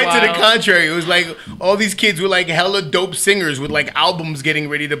was You're quite to the wild. contrary. It was like all these kids were like hella dope singers with like albums getting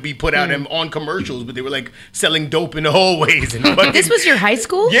ready to be put out and on commercials, but they were like selling dope in the hallways and fucking, This was your high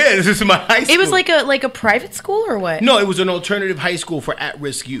school? Yeah, this was my high school. It was like a private school or what? No, it was an alternative high school for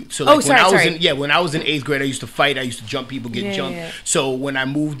at-risk youth. So like when I was when I was in 8th grade, I used to fight. I used to jump people, get jumped. Yeah. So when I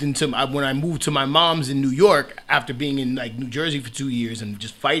moved to my mom's in New York after being in like New Jersey for 2 years and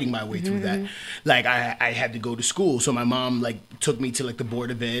just fighting my way through that, like I had to go to school. So my mom like took me to like the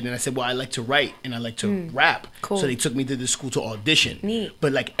board of ed, and I said, well, I like to write and I like to rap. Cool. So they took me to the school to audition. Neat.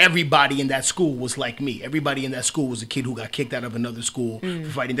 But like everybody in that school was like me. Everybody in that school was a kid who got kicked out of another school for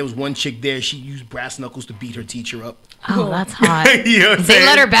fighting. There was one chick there. She used brass knuckles to beat her teacher up. Oh, that's hot. You know what I'm They saying?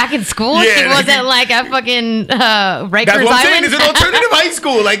 let her back in school? Yeah, She like- wasn't like a fucking Rikers That's what I'm saying. Island? It's an alternative high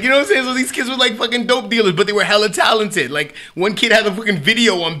school. Like, you know what I'm saying? So these kids were like fucking dope dealers, but they were hella talented. Like, one kid had a fucking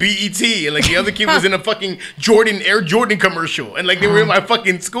video on BET, and like the other kid was in a fucking Air Jordan commercial, and like they were in my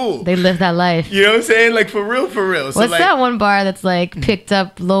fucking school. They live that life. You know what I'm saying? Like, for real, for real. So What's like, that one bar that's like picked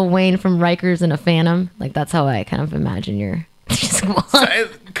up Lil Wayne from Rikers in a Phantom? Like, that's how I kind of imagine your school.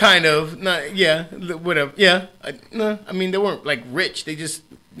 Kind of. Not, yeah, whatever. Yeah. No, I mean, they weren't like rich. They just,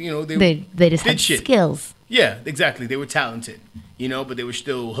 you know, They just did had shit. skills. Yeah, exactly. They were talented, you know, but they were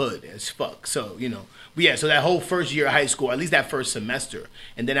still hood as fuck. So, you know. But yeah, so that whole first year of high school, at least that first semester,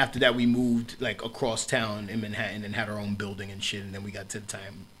 and then after that we moved like across town in Manhattan and had our own building and shit, and then we got to the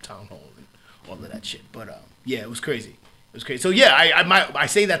town hall and all of that shit. But yeah, it was crazy. It was crazy. So yeah, I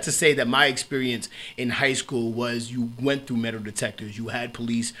say that to say that my experience in high school was you went through metal detectors, you had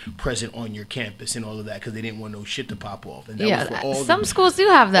police present on your campus and all of that because they didn't want no shit to pop off. And that was for all some schools do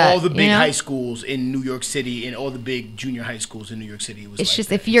have that. all the big you know? high schools in New York City and all the big junior high schools in New York City. It was It's like just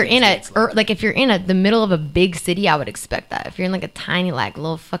that. if you're in It's if you're in the middle of a big city, I would expect that. If you're in like a tiny like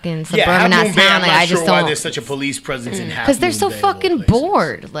little fucking yeah, suburban Half ass Moon Bay, town, I'm like not I sure just why don't there's such a police presence in Half because they're Moon so Bay of all fucking places.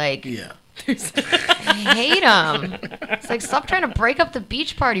 bored. Like Yeah. I hate them. It's like stop trying to break up the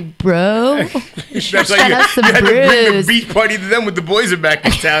beach party, bro. That's Send like us you some had to bring the brews. beach party to them when the boys are back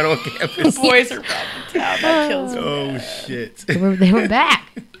in town on campus. Boys are from town. That kills me. Oh shit. They were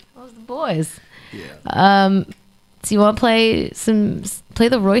back. That was the boys. Yeah. So you want to play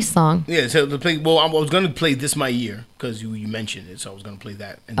the Royce song? Yeah, so to play. Well, I was gonna play "This My Year" because you mentioned it, so I was gonna play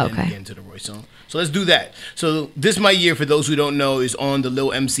that and then Okay. get into the Royce song. So let's do that. So "This My Year," for those who don't know, is on the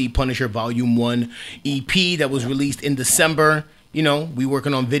Lil MC Punisher Volume 1 EP that was released in December. You know, we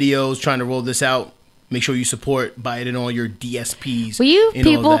working on videos, trying to roll this out. Make sure you support, buy it in all your DSPs. Will you and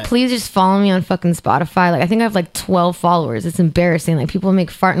all people that. please just follow me on fucking Spotify? Like I think I have like 12 followers. It's embarrassing. Like people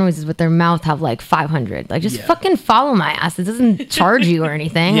make fart noises with their mouth have like 500. Like just Yeah. fucking follow my ass. It doesn't charge you or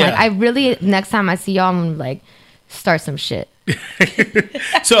anything. Yeah. Like I really next time I see y'all, I'm gonna like start some shit.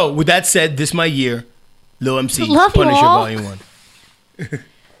 So with that said, "This My Year," Lil MC Love you Punisher all. Volume 1.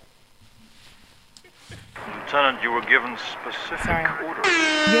 Lieutenant, you were given specific orders.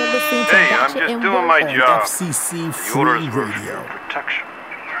 You're listening to Hey, I'm just doing my job. FCC The Free orders were for Radio. your protection.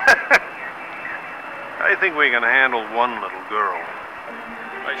 I think we can handle one little girl.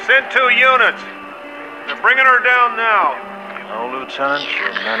 I sent 2 units. They're bringing her down now. No, Lieutenant,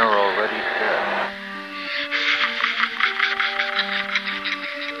 your men are already dead.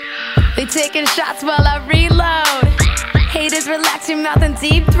 They taking shots while I reload. Haters, relax your mouth and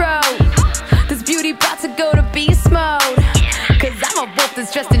deep throat. This beauty about to go to beast mode. Cause I'm a wolf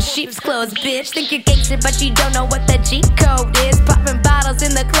that's dressed in sheep's clothes, bitch. Think you're gangster, but you don't know what the G code is. Popping bottles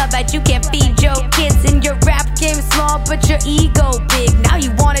in the club that you can't feed your kids. And your rap game small, but your ego big. Now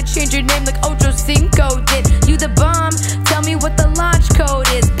you wanna change your name like Ocho Cinco did. You the bomb, tell me what the launch code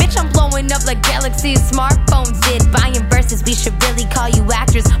is. Bitch, I'm blowing up like Galaxy smartphones did. Buying verses, we should really call you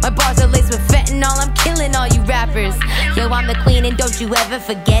actors. My bars are laced with fentanyl, I'm killing all you rappers. Yo, I'm the queen and don't you ever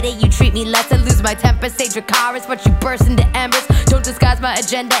forget it. You treat me less, I lose my temper. Say Dracarys, but you burst into embers. Don't disguise my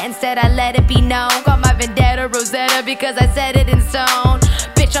agenda, instead I let it be known. Call my vendetta Rosetta because I said it in stone.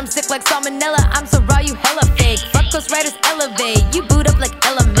 Bitch, I'm sick like salmonella, I'm so raw, you hella fake. Fuck Ghost Riders, elevate, you boot up like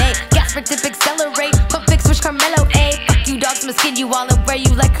LMA. Gas for tip, accelerate, pump fix, switch Carmelo, A. Fuck you dogs, I'ma skin you all and wear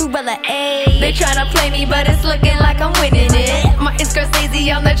you like Cruella, A. They tryna play me, but it's looking like I'm winning it. Martin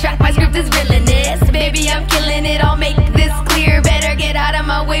Scorsese on the track, my script is villainous. Baby, I'm killing it, I'll make this clear. Better get out of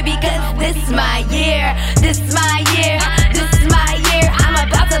my way because this is my year. This is my year, this is my year. I'm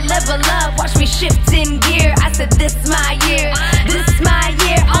about to level up, watch me shift in gear. I said this is my year, this is my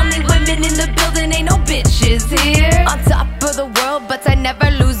year. Only women in the building, ain't no bitches here. On top of the world, but I never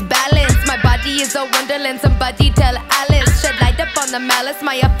lose balance. My body is a wonderland, somebody tell Alice. Shed light up on the malice,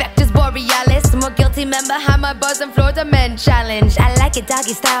 my effect is borealis. More guilty men behind my bars and Florida men challenge. I like it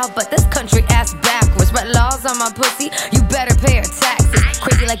doggy style, but this country ass backwards. Red laws on my pussy, you better pay your taxes.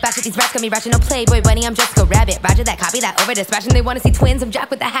 Crazy like Basket, these rats got me rational. Playboy bunny, I'm Jessica Rabbit. Roger that, copy that, over dispatching. They wanna see twins, I'm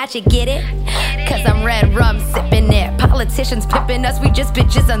Jack with the hatchet, get it? Cause I'm red rum sipping it. Politicians pipping us, we just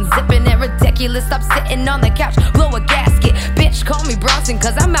bitches unzipping it. Ridiculous, stop sitting on the couch, blow a gasket. Bitch, call me Bronson,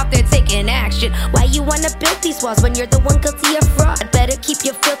 cause I'm out there taking action. Why you wanna build these walls when you're the one guilty of fraud? Better keep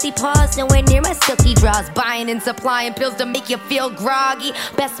your filthy paws nowhere near my silky draws. Buying and supplying pills to make you feel groggy.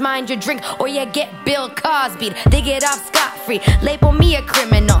 Best mind your drink or you get Bill Cosby'd. They get off scot-free, label me a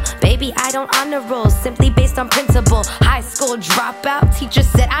criminal. Baby, I don't honor rolls, simply based on principle. High school dropout, teacher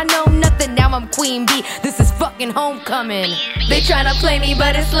said I know nothing, now I'm Queen Bee. This is fucking homecoming. They tryna play me,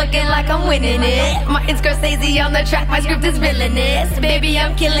 but it's looking like I'm winning it. Martin Scorsese on the track, my script is villainous. Baby,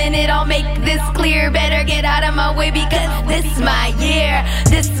 I'm killing it, I'll make this clear. Better get out of my way because this is my year.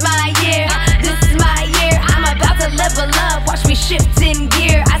 This is my year, this is my year. I'm about to level up, watch me shift in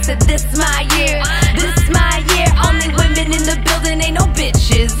gear. I said this is my year, this is my year. Only women in the building, ain't no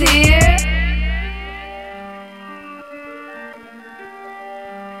bitches here.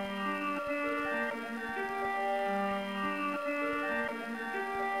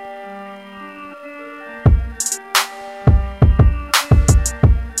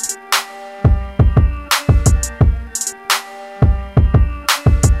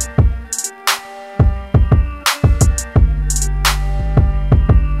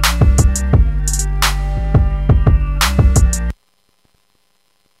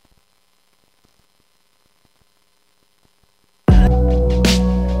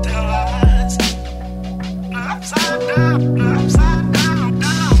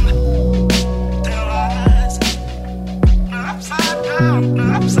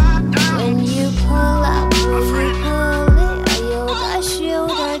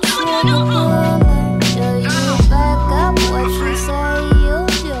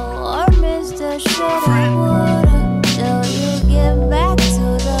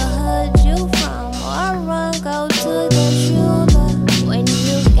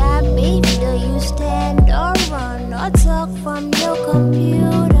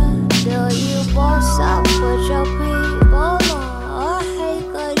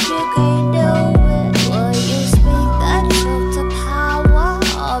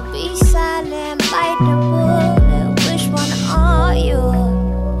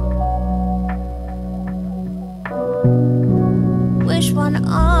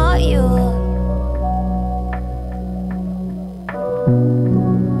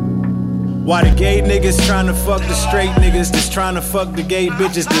 Why the gay niggas tryna fuck the straight niggas that's tryna fuck the gay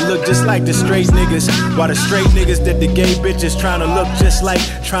bitches that look just like the straight niggas? Why the straight niggas that the gay bitches tryna look just like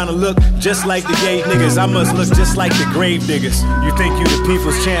the gay niggas? I must look just like the grave diggers. You think you the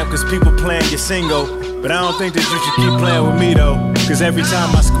people's champ cause people playing your single. But I don't think that you should keep playing with me though. Cause every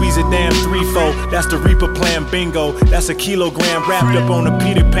time I squeeze a damn 3-4, that's the Reaper playing bingo. That's a kilogram wrapped up on a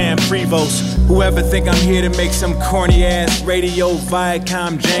Peter Pan Prevost. Whoever think I'm here to make some corny ass radio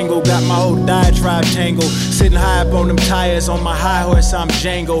Viacom jangle. Got my whole diatribe tangle. Sitting high up on them tires, on my high horse I'm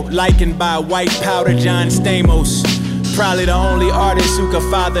Django. Likened by white powder John Stamos. Probably the only artist who could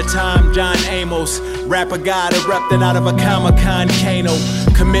father time, John Amos. Rapper god erupting out of a Comic-Con Kano.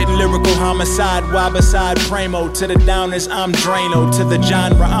 Committing lyrical homicide while beside Primo. To the downers, I'm Drano. To the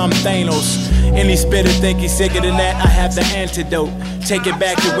genre, I'm Thanos. Any spitter think he's sicker than that, I have the antidote. Take it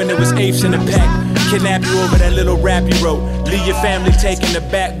back to when there was apes in the pack. Kidnap you over that little rap you wrote. Leave your family taken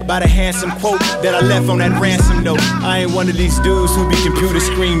aback by the handsome quote that I left on that ransom note. I ain't one of these dudes who be computer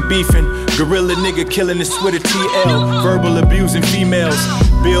screen beefing. Gorilla nigga killing his Twitter TL. Verbal abusing females.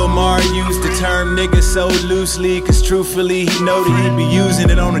 Bill Maher used the term nigga so loosely, cause truthfully he know that he be using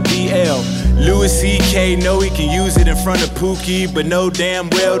it on a DL. Louis C.K. know he can use it in front of Pookie, but know damn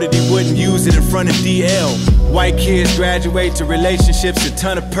well that he wouldn't use it in front of DL. White kids graduate to relationships, a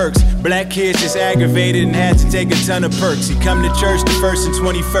ton of perks. Black kids just aggravated and had to take a ton of perks. He come to church the 1st and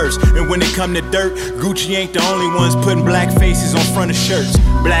 21st, and when it come to dirt, Gucci ain't the only ones putting black faces on front of shirts.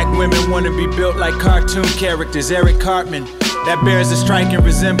 Black women wanna be built like cartoon characters, Eric Cartman. That bears a striking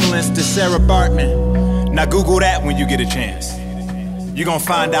resemblance to Sarah Bartman. Now Google that when you get a chance. You're gonna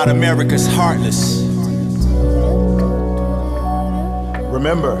find out America's heartless.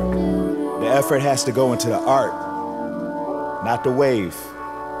 Remember, the effort has to go into the art, not the wave.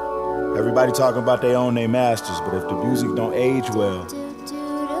 Everybody talking about they own their masters, but if the music don't age well,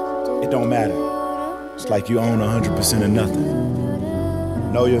 it don't matter. It's like you own 100% of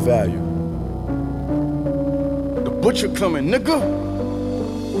nothing. Know your value. The butcher coming, nigga.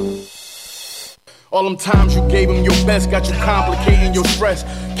 All them times you gave him your best got you complicating your stress.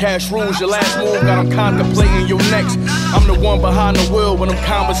 Cash rules, your last move got him contemplating your next. I'm the one behind the wheel when them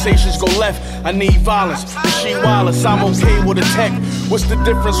conversations go left. I need violence, but she wireless, I'm okay with a tech. What's the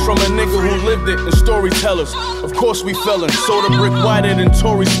difference from a nigga who lived it and storytellers? Of course we fellin', soda brick whiter than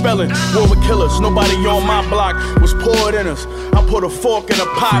Tory spelling. War with killers, nobody on my block was poured in us. I put a fork in a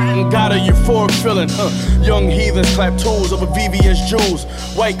pot and got a euphoric feeling. Young heathens clap tools over VVS jewels.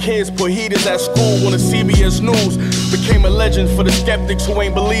 White kids put heaters at school on the CBS News. Became a legend for the skeptics who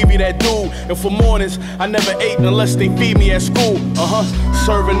ain't believe me, that dude. And for mornings, I never ate unless they feed me at school.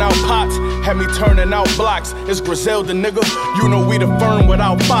 Serving out pots, had me turning out blocks. It's Griselda, nigga, you know we the firm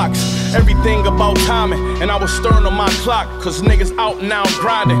without Fox. Everything about timing, and I was stern on my clock. Cause niggas out now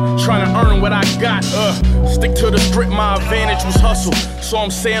grinding, trying to earn what I got. Stick to the script, my advantage was hustle. So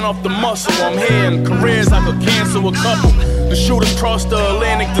I'm saying off the muscle, I'm here and careers I could cancel a couple. The shooters cross the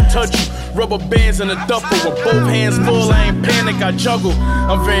Atlantic to touch you. Rubber bands in a duffel with both hands full, I ain't panic, I juggle.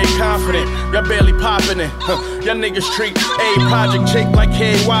 I'm very confident, y'all barely popping it. Y'all niggas treat A Project Jake like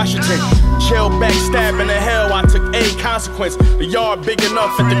K. Washington. Chill backstabbing the hell, I took A consequence. The yard big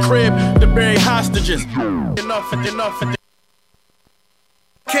enough at the crib to bury hostages. Enough at the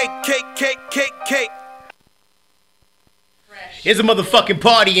cake. Here's a motherfucking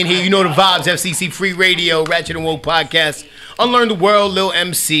party in here. You know the vibes. FCC Free Radio, Ratchet and Woke Podcast, Unlearn the World, Lil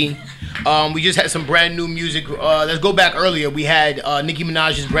MC. We just had some brand new music. Let's go back earlier. We had Nicki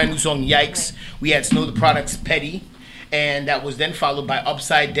Minaj's brand new song, Yikes. We had Snow the Product's Petty. And that was then followed by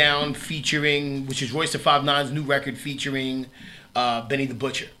Upside Down featuring, which is Royce the 5'9's new record featuring Benny the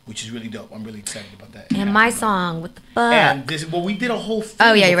Butcher, which is really dope. I'm really excited about that. And my song, what the fuck? And this, well, we did a whole thing.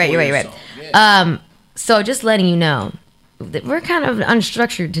 Oh, yeah, you're right. Yeah. So just letting you know, we're kind of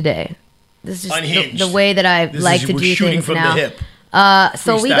unstructured today. This is just the way that I like to do things from now. The hip.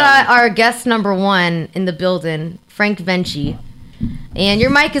 So we got our guest number one in the building, Frank Vencci. And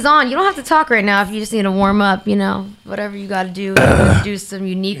your mic is on. You don't have to talk right now if you just need to warm up, you know, whatever you got to do. Do some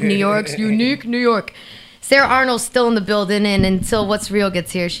unique New York. Sarah Arnold's still in the building, and until Watzreal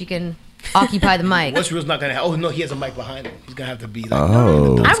gets here, she can occupy the mic. Watzreal's not going to have... Oh, no, he has a mic behind him. He's going to have to be like... I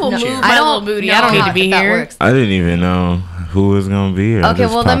will move my little booty. I don't need to be here. I didn't even know who was going to be here. Okay,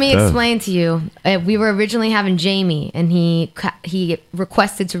 well, let me explain to you. We were originally having Jamie, and he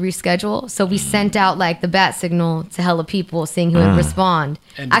requested to reschedule, so we sent out, like, the bat signal to hella people, seeing who would respond.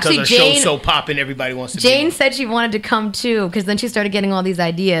 And because our show's so popping, everybody wants to Jane said she wanted to come, too, because then she started getting all these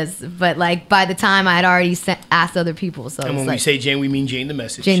ideas, but, like, by the time I had already asked other people, so and when we say Jane, we mean Jane the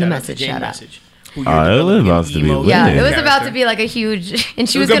Message. Jane the Message, shout out. who it was about to be lit. Yeah, it was about to be like a huge, and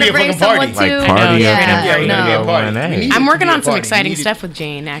she was gonna bring someone like too. Party I'm working on some exciting stuff with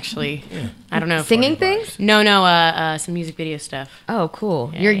Jane. Actually, I don't know. Singing things? No, some music video stuff. Oh,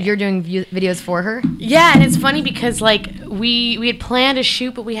 cool. You're doing videos for her? Yeah, and it's funny because like we had planned a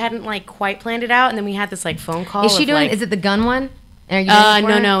shoot, but we hadn't like quite planned it out, and then we had this like phone call. Is she doing? Like, is it the gun one? Are you doing it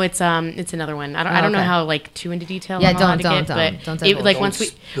for her? No, it's another one. I don't know how like too into detail. Yeah, don't. Don't it, like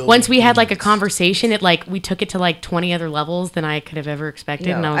once we had like a conversation, it like we took it to like 20 other levels than I could have ever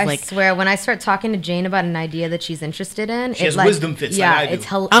expected, and I was like, swear, when I start talking to Jane about an idea that she's interested in, she has like, wisdom fits. Yeah, like I do. it's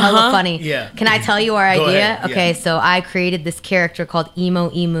hella funny. Yeah. Can I tell you our idea? Ahead. Okay, Yeah. so I created this character called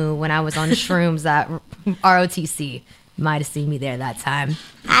Emo Emu when I was on shrooms at ROTC. Might have seen me there that time.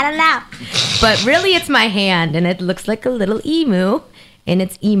 I don't know. But really, it's my hand, and it looks like a little emu. And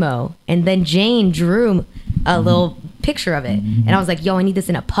it's emo. And then Jane drew a little picture of it. And I was like, yo, I need this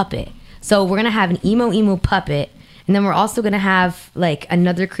in a puppet. So we're going to have an emo puppet. And then we're also going to have like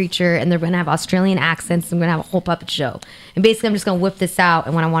another creature. And they're going to have Australian accents. And we're going to have a whole puppet show. And basically, I'm just going to whip this out.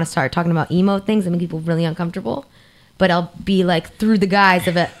 And when I want to start talking about emo things, I make people really uncomfortable. But I'll be like through the guise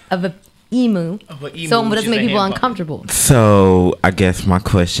of a emu. So it doesn't make people uncomfortable. So I guess my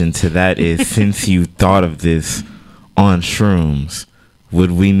question to that is, since you thought of this on shrooms,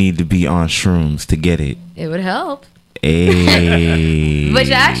 would we need to be on shrooms to get it? It would help. Hey.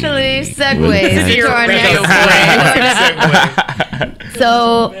 Which actually segues into our next.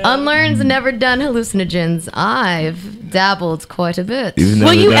 So, Unlearn's never done hallucinogens. I've dabbled quite a bit.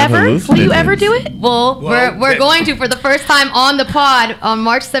 Will you ever do it? Well, we're going to for the first time on the pod on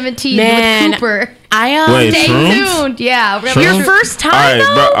March 17th with Cooper. Wait, stay shrooms? tuned. Yeah, we're gonna your first time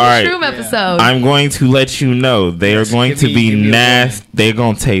all right. Shroom episode. I'm going to let you know they are going to be nasty. They're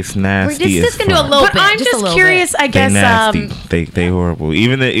going to taste nasty. We're just gonna do a little but bit. I'm just curious. I guess they horrible.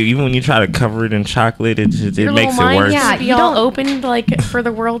 Even when you try to cover it in chocolate, it makes it worse. Yeah, be all open like for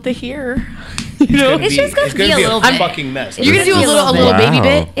the world to hear. It's just gonna be a little bit. Fucking mess. You're gonna do a little baby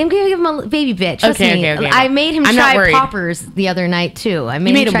bit. I'm gonna give him a baby bit. Trust me. I made him try poppers the other night too. I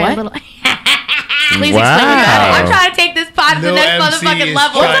made him try a little. Please explain that. I'm trying to take this pod to the next motherfucking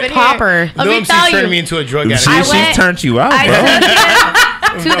level. What's a popper? Let me tell you. Turning me into a drug addict. She's turned you out, bro.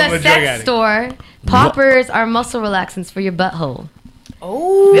 I took to the sex store. Poppers are muscle relaxants for your butthole.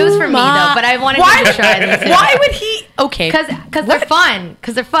 Oh, it was for me though, but I wanted him to try them too. Why would he? Okay, because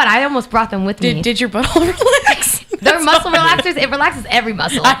they're fun. I almost brought them with me. Did your butthole relax? They're muscle relaxers. It relaxes every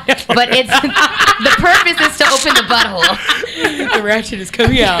muscle, but the purpose is to open the butthole. The ratchet is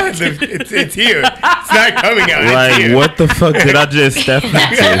coming out. It's here. It's not coming out. Like, what the fuck did I just step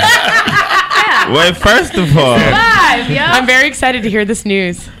into? Wait, first of all, I'm very excited to hear this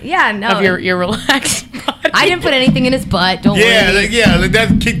news. Yeah, no. Of your relaxed body. I didn't put anything in his butt. Don't worry. Thank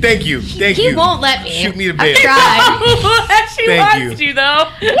you. He won't let me. Shoot me the bed. I've tried. She wants you though.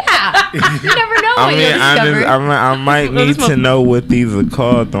 Yeah. You never know. I might need to know what these are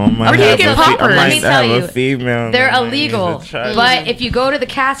called though. Where do you get poppers? Let me tell you, female. they're illegal. But if you go to the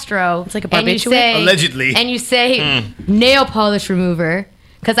Castro, it's like a barbiturate, allegedly, and you say nail polish remover.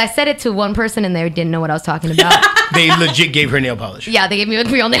 Because I said it to one person and they didn't know what I was talking about. They legit gave her nail polish. Yeah, they gave me a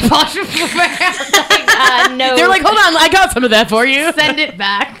real nail polish. No. They're like, hold on, I got some of that for you. Send it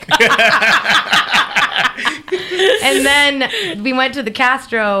back. And then we went to the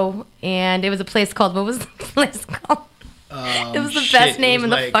Castro and it was a place called, what was the place called? It was the best name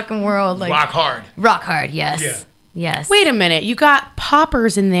in the fucking world. Like, Rock Hard. Rock Hard, yes. Yeah. Yes. Wait a minute, you got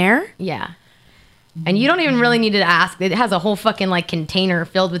poppers in there? Yeah. And you don't even really need to ask. It has a whole fucking like container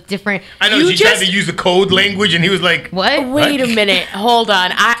filled with different. I know she tried to use the code language, and he was like, "What? Wait a minute, hold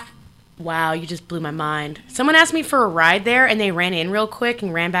on. Wow, you just blew my mind. Someone asked me for a ride there, and they ran in real quick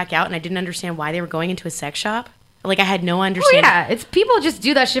and ran back out, and I didn't understand why they were going into a sex shop. Like I had no understanding. Oh yeah, it's people just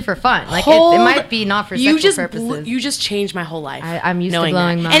do that shit for fun. Like it might be not for sexual purposes. You just changed my whole life. I'm used to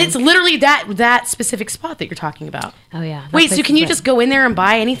blowing minds. And it's literally that specific spot that you're talking about. Oh yeah. Wait, so can you just go in there and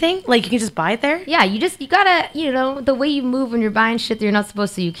buy anything? Like you can just buy it there? Yeah, you gotta, the way you move when you're buying shit that you're not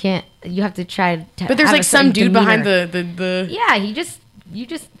supposed to, you have to try to. But there's like some dude behind the. Yeah, you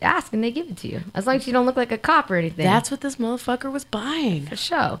just ask and they give it to you. As long as you don't look like a cop or anything. That's what this motherfucker was buying. For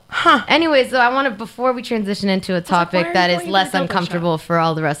sure. Huh. Anyways, though, I want to, before we transition into a topic that is less uncomfortable for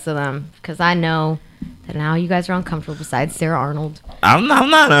all the rest of them, because I know that now you guys are uncomfortable besides Sarah Arnold. I'm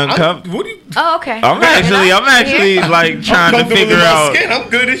not uncomfortable. Oh, okay. I'm actually like trying to figure out. I'm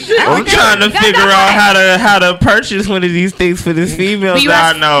good as shit. I'm trying to figure out how to purchase one of these things for this female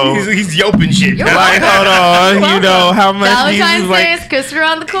that I know. He's yelping shit. Like, hold on, how much Valentine's Day is kissed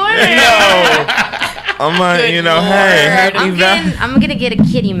around the corner. No. I'm like, you know, hey, happy I'm gonna get a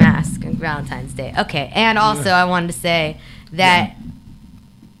kitty mask on Valentine's Day. Okay, and also I wanted to say that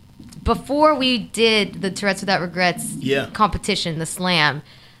before we did the Tourette's Without Regrets competition, the slam,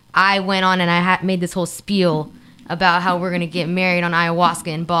 I went on and I made this whole spiel about how we're gonna get married on ayahuasca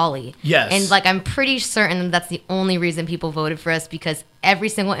in Bali. Yes. And like I'm pretty certain that's the only reason people voted for us, because every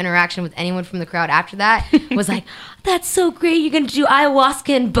single interaction with anyone from the crowd after that was like, "That's so great! You're gonna do ayahuasca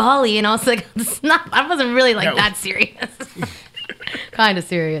in Bali." And I was like, "It's not." I wasn't really like that serious. Kind of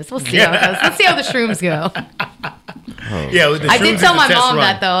serious. We'll see how it goes. Let's see how the shrooms go. Yeah, with the I shrooms did tell is my the test mom run.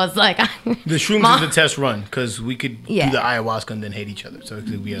 that though. I was like, the shrooms Mom. is the test run because we could do the ayahuasca and then hate each other. So it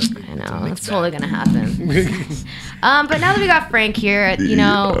could be I know it's totally gonna happen. But now that we got Frank here, you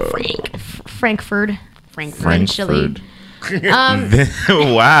know, Frankfurt. Frankfurt.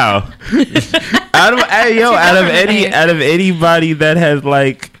 Wow. out of anybody that has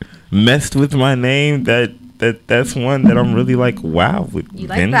like messed with my name, that's one that I'm really like, wow. You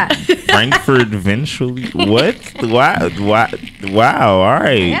like that? Frankfurt eventually. What? Wow. All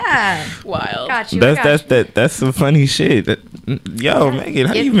right. Yeah. Wild. Got you. That's some funny shit. Yo, Megan,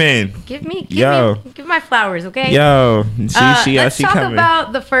 how you been? Give me my flowers, okay? Yo, let's she talk coming.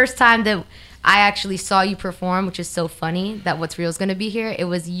 about the first time that I actually saw you perform, which is so funny that What's Real's gonna be here. It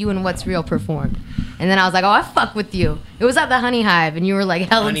was you and What's Real performed, and then I was like, "Oh, I fuck with you." It was at the Honey Hive, and you were like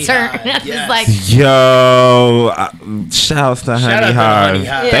hella turned. I was like, yo, shouts to Honey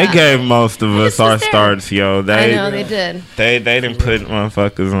Hive. They gave most of us our starts, yo. I know they did. They didn't put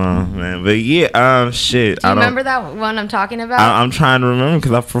motherfuckers on, man. But yeah, shit. Do you remember that one I'm talking about? I'm trying to remember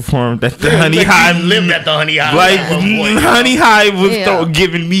because I performed at the Honey Hive. Lived at the Honey Hive. Like Honey Hive was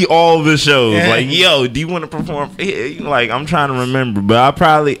giving me all the shows. Like, yo, do you want to perform for here? Like, I'm trying to remember, but I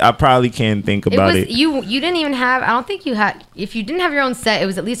probably can't think about it. You didn't even have. I don't think you had. If you didn't have your own set, it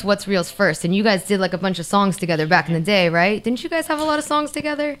was at least What's Real's first, and you guys did like a bunch of songs together back in the day, right? Didn't you guys have a lot of songs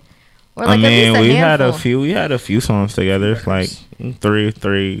together? Or like I mean, at least we handful? had a few songs together, like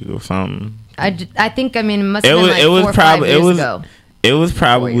three or something. I think it must have been like 4 or 5 years ago. It was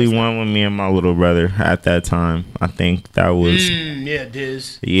probably one with me and my little brother at that time. I think that was. Yeah,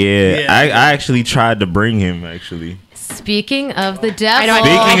 Diz. Yeah, I actually tried to bring him, actually. Speaking of the devil.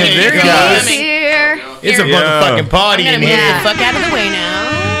 Speaking of this guy. Here. It's a motherfucking party in here. Get the fuck out of the way now.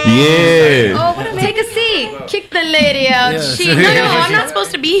 Yeah. Oh, take a seat. Kick the lady out. Yes. No, I'm not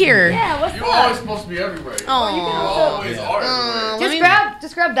supposed to be here. Yeah, what's You're up? always supposed to be everywhere. Oh, You always are everywhere.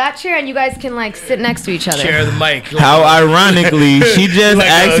 just grab that chair and you guys can like sit next to each other. Share the mic. How ironically, she just Like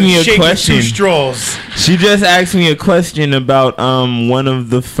asked me a shake with question. 2 straws. She just asked me a question about one of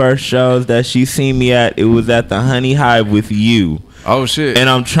the first shows that she seen me at. It was at the Honey Hive with you. Oh shit. And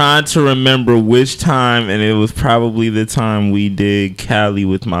I'm trying to remember which time, and it was probably the time we did Cali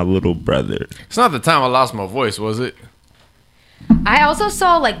with my little brother. It's not the time I lost my voice, was it? I also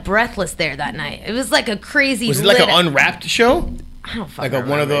saw like Breathless there that night. It was like a crazy. Was it like an Unwrapped show? I don't Like fucking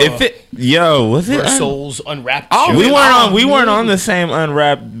one of the was it Souls Unwrapped? Oh, show? we weren't on the same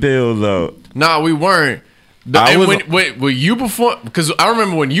Unwrapped bill though. Nah, we weren't. When you performed, because I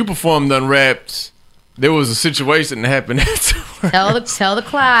remember when you performed Unwrapped, there was a situation that happened afterwards. Tell the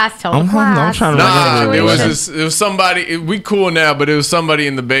class. I'm trying to remember. It was somebody. We cool now, but it was somebody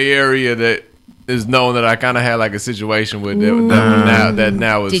in the Bay Area that is known that I kind of had like a situation with that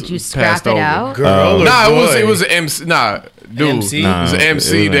now is Did you scrap passed it over. out? It was an MC. Nah, dude, MC? it was an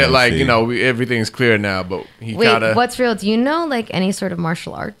MC it was that an like MC. everything's clear now, but he Wait, kind of. What's Real? Do you know like any sort of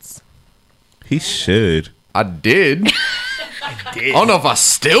martial arts? He should. I did. I don't know if I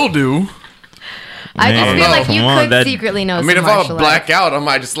still do. I just feel like you on, could secretly know. I mean, some if I martial black arts. out, I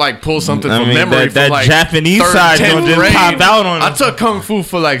might just like pull something I from mean, memory. that from, like, Japanese 3rd, side 10th don't just grade. pop out on I us. took kung fu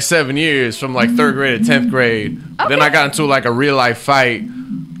for like 7 years, from like 3rd grade to 10th grade. Then I got into like a real life fight.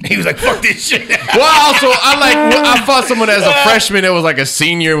 He was like, "Fuck this shit." Well, also I fought someone as a freshman that was like a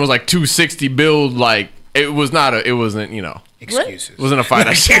senior and was like 260 build. Like it wasn't excuses. It wasn't a fight.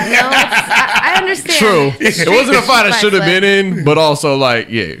 I understand. True. It wasn't a fight I should have been in, but also like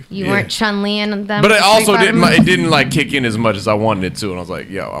You weren't Chun-Li and them. But it also Street didn't. Fighter It didn't like kick in as much as I wanted it to, and I was like,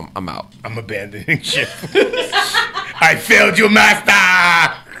 "Yo, I'm out. I'm abandoning shit." I failed you, master.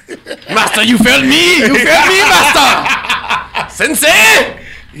 Master, you failed me. You failed me, master. Sensei.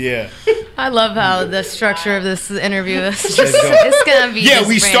 Yeah. I love how the structure of this interview is just, it's gonna be. Yeah,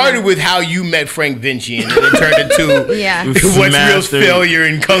 we random. started with how you met Frank Vencci, and then it turned into Watzreal's Mastered. failure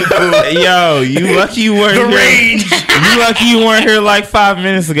in Kung Fu. Yo, you lucky you weren't The here. range. You lucky you weren't here like 5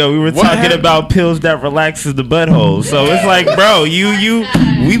 minutes ago. We were What talking happened? about pills that relaxes the butthole. So it's like, bro,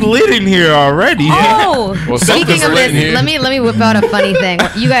 we lit in here already. Oh, Well, speaking something's of lit in this, here. let me whip out a funny thing.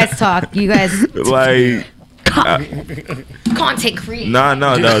 You guys talk. You guys Like, content create. no.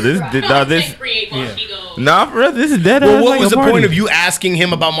 This, nah, bro, this is dead. Well, what was the point of you asking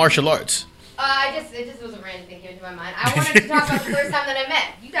him about martial arts? It just was a random thing came into my mind. I wanted to talk about the first time that I met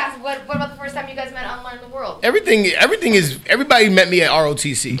you guys. What about the first time you guys met Unlearn the World? Everybody met me at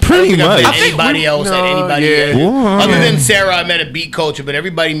ROTC. Pretty I don't think much. I've met anybody else at anybody yeah. else. Other than Sarah, I met at Beat Culture, but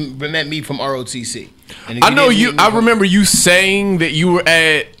everybody met me from ROTC. And if I know didn't you. meet me I from- remember you saying that you were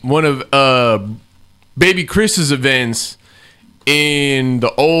at one of Baby Chris's events in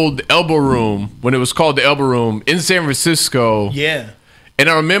the old Elbow Room when it was called the Elbow Room in San Francisco. Yeah. And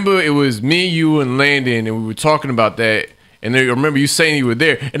I remember it was me, you, and Landon, and we were talking about that. And I remember you saying you were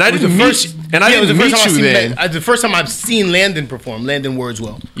there, and I It was didn't the meet first- you. And I yeah, it was didn't the first meet time you I've seen then. the first time I've seen Landon perform, Landon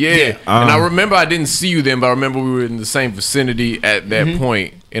Wordswell. Yeah. And I remember I didn't see you then, but I remember we were in the same vicinity at that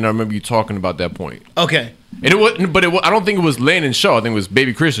point, and I remember you talking about that point. Okay. And it wasn't, but I don't think it was Landon's show. I think it was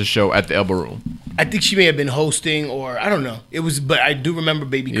Baby Chris's show at the Elbow Room. I think she may have been hosting, or I don't know. It was, but I do remember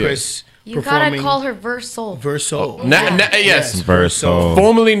Baby Chris You performing. gotta call her Versoul. Versoul. Yes, Versoul.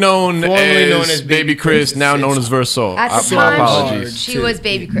 Formerly known Formerly known as as Baby Chris, now known as Versoul. At the My time, apologies. she was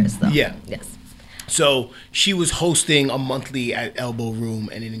Baby Chris, though. Yeah. Yes. So she was hosting a monthly at Elbow Room,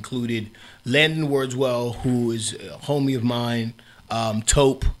 and it included Landon Wordswell, who is a homie of mine,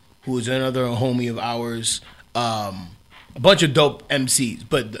 Taupe, who is another homie of ours, a bunch of dope MCs.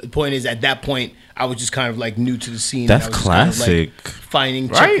 But the point is, at that point, I was just kind of like new to the scene. That's and I was just kind of, classic.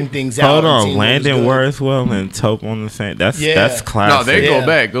 like, checking things out. Hold and on, seeing what was Landon good. Wordswell and Taupe on the same. That's classic. No, they go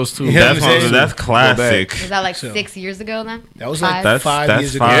back. Those two. You know what I'm saying? That's classic. Was that like 6 years ago then? That was Five? like 5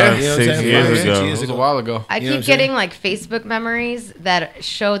 years ago. five, You know what I'm 6 saying? years 5, 6 ago. years It was a while ago. I You know what keep I'm saying? getting like Facebook memories that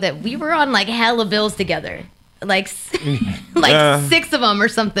show that we were on like hella bills together. Like 6 of them or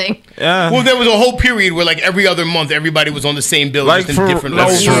something. Yeah. Well, there was a whole period where like every other month everybody was on the same bill, Like just in for- different no,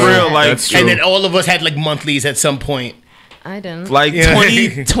 levels. for real, like- That's true. And then all of us had like monthlies at some point. I didn't. Like Yeah.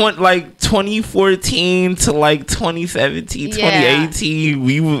 2014 to like 2017, Yeah. 2018,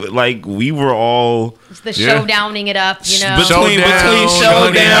 we were all It's the showdowning it up, you know. between Showdown,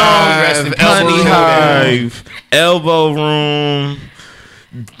 Showdown, Rest in peace. Honey Elbow Hive, Elbow Room,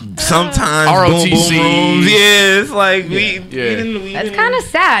 sometimes Boom Boom ROTC. Rooms. Yeah, it's like we Yeah. didn't. That's kind of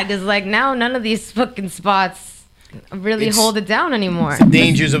sad because like now none of these fucking spots really It's- hold it down anymore.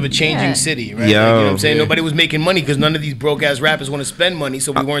 Dangers of a changing Yeah. city, right? Yo. Like, you know what I'm saying? Yeah. Nobody was making money because none of these broke ass rappers want to spend money,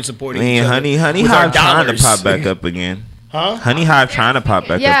 so we weren't supporting each Man, other. Honey with our Hive trying to dollars. pop back up again. Huh? Honey Hive trying to pop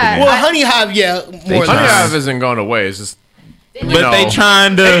back Yeah. up again. Well, Honey Hive, yeah, more or trying. Honey less. Hive isn't going away. It's just, But they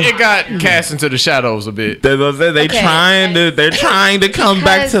trying to. It got cast into the shadows a bit. They're Okay. they're trying to come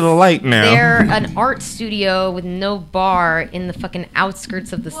back to the light now. They're an art studio with no bar in the fucking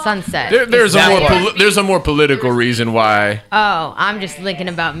outskirts of the sunset. There's Is that what- there's a more political reason why. Oh, I'm just thinking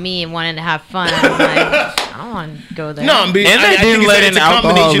about me and wanting to have fun. I'm like, I don't want to go there. No, I mean, And they I didn't think let it's in a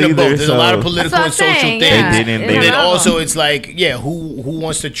combination alcohol of both. either, There's a lot of so- political That's and what I'm social saying, things. yeah. They didn't- And then didn't. also it's like, yeah, who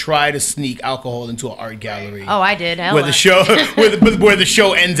wants to try to sneak alcohol into an art gallery? Oh, I did. Where the show where the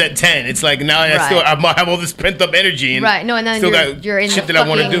show ends at 10. It's like now I have all this pent up energy and Right. No, and then still you're, got you're in shit the that I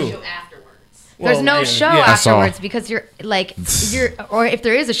want to fucking- do. There's Well, no yeah, show yeah. I saw. afterwards because you're like or if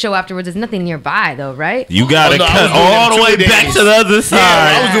there is a show afterwards, there's nothing nearby though, right? You gotta Oh, no, I cut was doing all them the way 2 back days. to the other side.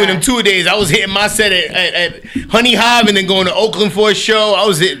 Yeah, I was doing them 2 days. I was hitting my set at Honey Hive and then going to Oakland for a show. I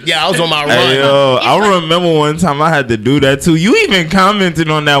was on my run. Hey, yo, I remember one time I had to do that too. You even commented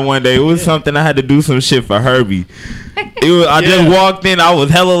on that one day. It was something I had to do some shit for Herbie. I just walked in. I was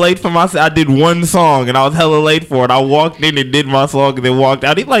hella late for my. I did one song and I was hella late for it. I walked in and did my song and then walked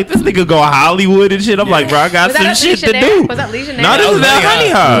out. He's like, "This nigga go Hollywood and shit." I'm like, "Bro, I got Was some that shit to Legionnaire? do." Was that Legionnaire? No, this was at Honey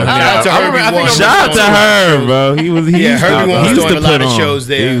Hive. Shout out to Herbie Wong. Shout out to her, bro. He was. He Yeah, used to, Herbie Wong he was used doing to a lot put of on. shows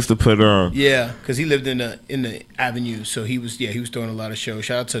there. He used to put on. Yeah, because he lived in the Avenue, so he was throwing a lot of shows.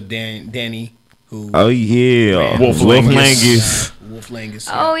 Shout out to Danny, who Oh yeah, Wolf Langus. Wolf Langus.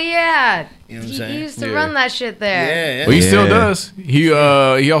 Oh yeah. You know what I'm He saying? used to Yeah. run that shit there. Yeah, Well, he still Yeah. does.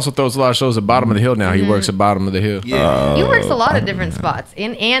 He also throws a lot of shows at Bottom of the Hill now. He works at Bottom of the Hill. Yeah. He works a lot of different spots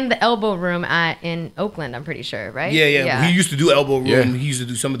and the Elbow Room in Oakland. I'm pretty sure, right? Yeah. He used to do Elbow Room. Yeah. He used to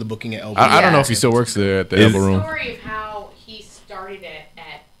do some of the booking at Elbow. I don't know Yeah. if he still works there at the Is- Elbow Room. Story of how he started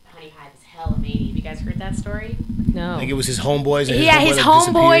at when he had this hella mania. Have you guys heard that story? No. I think it was his homeboys. And His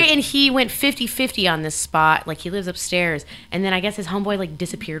homeboy, disappeared. and he went 50-50 on this spot. Like, he lives upstairs. And then I guess his homeboy, like,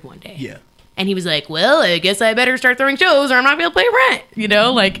 disappeared one day. Yeah. And he was like, well, I guess I better start throwing shows or I'm not going to pay rent. You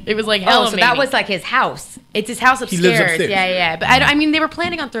know? Like, it was like hella so that was like his house. It's his house upstairs. He lives upstairs. Yeah. But I mean, they were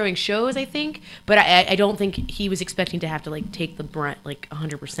planning on throwing shows, I think. But I don't think he was expecting to have to, like, take the brunt, like,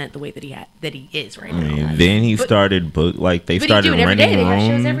 100% the way that he is right now. And then he started they started renting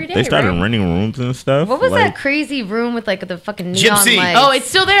rooms. They started renting rooms and stuff. What was that crazy room with like the fucking neon Gypsy. lights? Oh, it's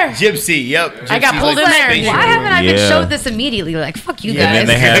still there. Gypsy, yep. I got pulled in there. Why haven't I been Yeah. showed this immediately? Like, fuck you guys. And then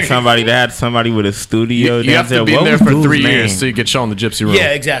they had somebody with a studio. You have to be there for 3 years so you get shown the gypsy room.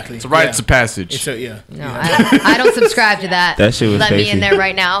 Yeah, exactly. It's a rites of passage. No, I don't subscribe to that. That shit was Let me tasty. in there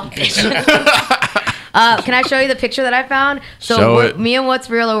right now. Can I show you the picture that I found? Show So it. me and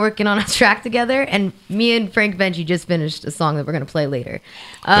Watzreal are working on a track together, and me and Frank Vencci just finished a song that we're gonna play later.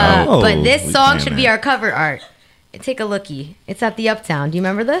 But this song should be our cover art. Take a lookie. It's at the Uptown. Do you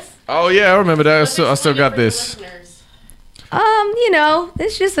remember this? Oh yeah, I remember that. I still got this.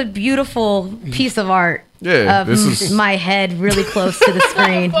 It's just a beautiful piece of art. Yeah, of this is- my head really close to the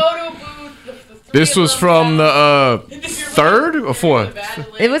screen. This was from the third or fourth.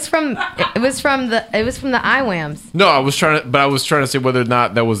 It was from the IWAMs. No, I was trying to say whether or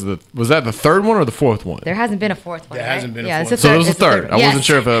not that was that the third one or the fourth one. There hasn't been a fourth one. There right? hasn't been a yeah, fourth. it's So it was the it's a third. I wasn't Yes.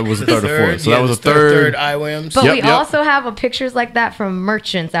 sure if it was the third or fourth. So that was the third third. IWAMs. But we also have pictures like that from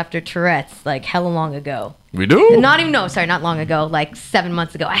merchants after Tourette's, like hella long ago. We do? Not long ago, like 7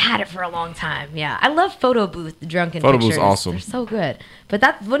 months ago. I had it for a long time. Yeah, I love photo booth drunken Photo pictures. booth's awesome. They're so good. But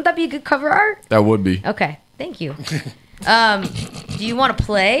wouldn't that be a good cover art? That would be. Okay, thank you. Do you want to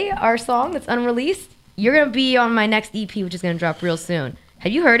play our song that's unreleased? You're gonna be on my next EP, which is gonna drop real soon.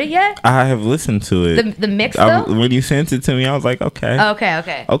 Have you heard it yet? I have listened to it. The mix though? When you sent it to me, I was like, okay.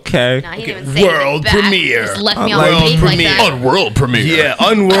 Okay. Okay. Nah, he didn't even say World anything back. premiere. Just left me on the page like that. World premiere. Yeah,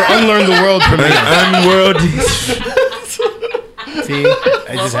 unlearn the world premiere. Unworld. See,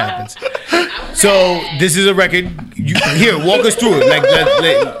 it just happens. So this is a record. Here, walk us through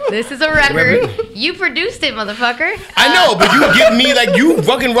it. This is a record. You produced it, motherfucker. I know, but you give me you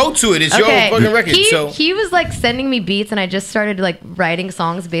fucking wrote to it. It's your fucking record. He was like sending me beats, and I just started like writing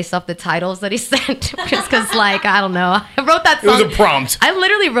songs based off the titles that he sent. Just because, like, I don't know, I wrote that song. It was a prompt. I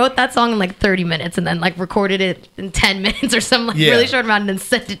literally wrote that song in like 30 minutes, and then like recorded it in 10 minutes or something really short amount, and then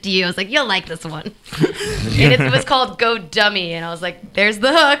sent it to you. I was like, you'll like this one. And it was called "Go Dummy," and I was like, there's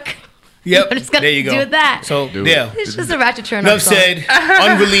the hook. Yep. I'm just gonna there you go. do that. So yeah, It's just a ratchet turn. Enough said.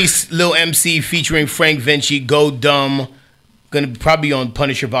 Unreleased Lil MC featuring Frank Vencci. Go Dumb. Gonna probably be on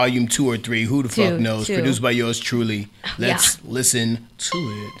Punisher Volume 2 or 3. Who the fuck knows? Two. Produced by yours truly. Let's listen to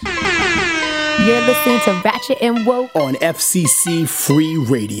it. You're listening to Ratchet and Woke on FCC Free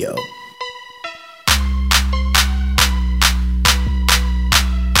Radio.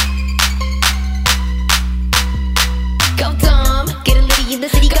 Go dumb, get a litty in the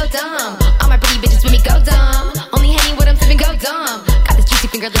city, go dumb. All my pretty bitches with me, go dumb. Only hanging with them, sipping, go dumb. Got this juicy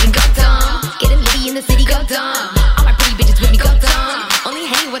finger licking, go dumb. Get a litty in the city, go dumb. All my pretty bitches with me, go dumb. Only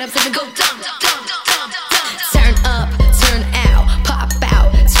hanging with them, sipping, go dumb. Turn up, turn out, pop out,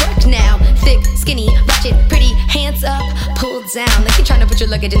 twerk now. Thick, skinny, ratchet, pretty, hands up, pull down. Like you're trying to put your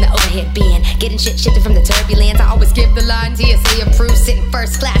luggage in the overhead bin. Getting shit shifted from the turbulence. I always give the line, TSA approved. Sitting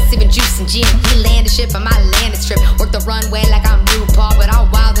first class, sipping juice and gin. We land a ship on my land strip. Work the runway like I'm RuPaul, but I'm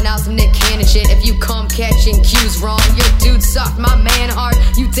wildin' out some Nick Cannon shit. If you come catching cues wrong, your dude soft, my man hard.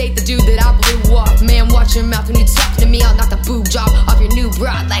 You date the dude that I blew off. Man, watch your mouth when you talk to me. I'll knock the boob job off your new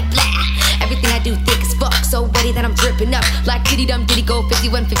broad like blah. Everything I do thick as fuck, so wetty that I'm dripping up. Like diddy dum diddy go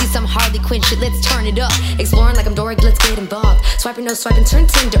 5150 some Harley Quinn shit. Let's turn it up. Exploring like I'm Dory, let's get involved. Swiping no swiping, turn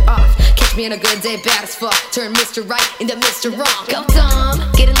Tinder off. Catch me on a good day, bad as fuck. Turn Mr. Right into Mr. Wrong. Go dumb,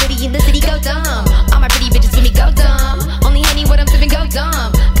 get a litty in the city, go dumb. All my pretty bitches with me, go dumb. Only honey what I'm sipping, go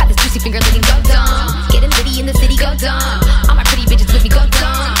dumb. Got this juicy finger licking, go dumb. Get a litty in the city, go dumb. All my pretty bitches with me, go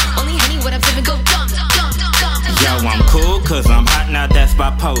dumb. Only honey what I'm sipping, go dumb. Yo, I'm cool cause I'm hot now, that's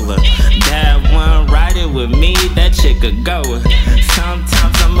bipolar. That one riding with me, that chick a goer.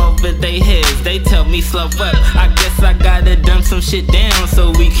 Sometimes I'm over they heads, they tell me slow up. I guess I gotta dumb some shit down so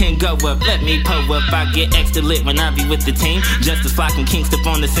we can go up. Let me pull up, I get extra lit when I be with the team. Justice Flock and King step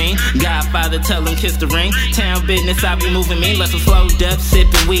on the scene. Godfather tell him kiss the ring. Town business, I be moving mean. Less of slow up,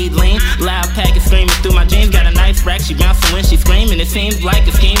 sipping weed lean. Loud package screaming through my jeans. Got a nice rack, she bouncing when she screaming. It seems like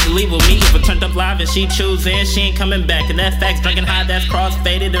a scheme to leave with me. If it turned up live and she choosing, she ain't coming back. And that facts, drinking high, that's cross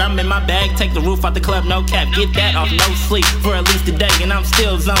faded. And I'm in my bag, take the roof out the club, no cap. Get that off, no sleep for at least a day. day and I'm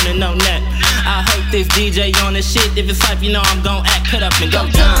still zoning on that. I hope this DJ on the shit. If it's hype, you know I'm gon' act, cut up and go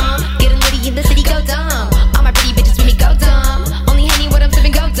dumb. Getting litty in the city, go dumb. All my pretty bitches with me, go dumb. Only Henny, what I'm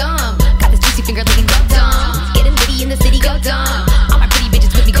sipping, go dumb. Got this juicy finger licking, go dumb. Getting litty in the city, go dumb. All my pretty bitches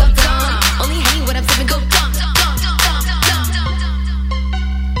with me, go dumb. Only Henny, what I'm sipping, go dumb.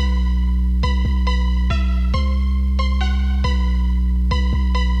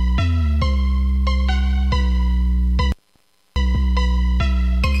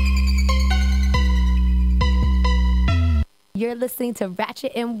 You're listening to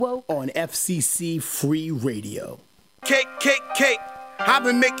Ratchet and Woke on FCC Free Radio. Cake, cake, cake. I've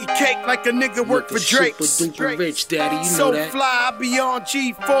been making cake like a nigga work for Drake. Super rich, daddy, you so know that. fly, I be on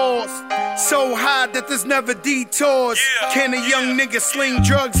G-Force. So high that there's never detours. Can a young nigga sling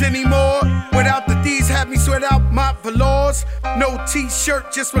drugs anymore? Without the D's, have me sweat out my velours. No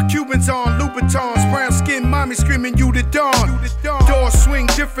t-shirt, just with Cubans on, Louboutins. Brown skin mommy screaming, you the dawn. Door swing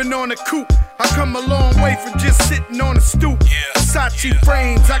different on a coupe. I come a long way from just sitting on a stoop. Versace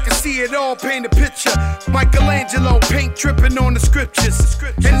frames, I can see it all, paint a picture. Michelangelo, paint dripping on the scriptures.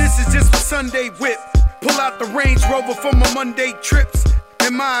 And this is just for Sunday whip. Pull out the Range Rover for my Monday trips.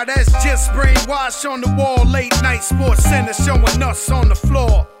 And my, that's just brainwash on the wall. Late night sports center showing us on the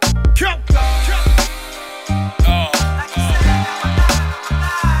floor.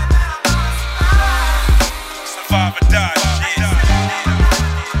 Survive or die.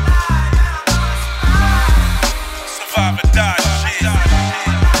 Survive or die.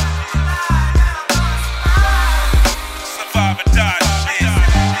 Survive or die.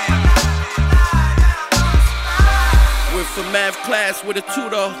 Went from math class with a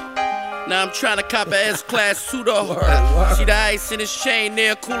tutor. Now I'm trying to cop a S-class pseudo. See the ice in his chain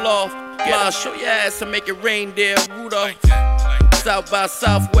there, cool off. Ma, show your ass and make it rain there, Rudolph. South by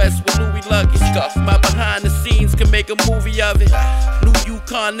Southwest with Louis luggage. My behind the scenes can make a movie of it. New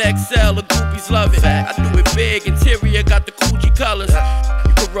Yukon XL, the groupies love it. I do it big, interior got the Coogee colors.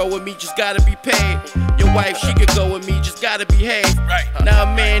 You can roll with me, just gotta be paid. Your wife, she could go with me, just gotta behave. Now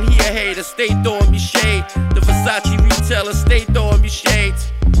a man, he a hater, stay throwing me shade. The Versace retailer, stay throwing me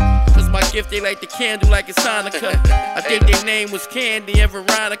shades. Cause my gift, they light the candle like it's Hanukkah. I think their name was Candy and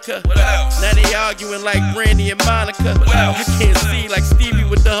Veronica. Now they arguing like Brandy and Monica. I can't see like Stevie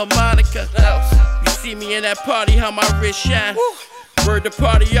with the harmonica. You see me in that party, how my wrist shine. Word the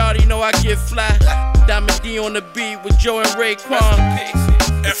party, you already know I get fly. Diamond D on the beat with Joe and Raekwon.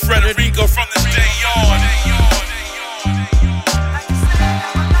 And Frederico from this day on.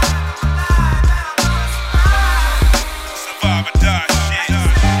 Survive or die.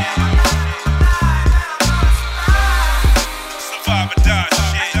 Survive or die.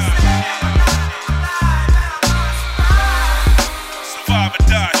 Survive or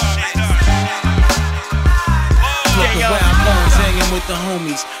die. With the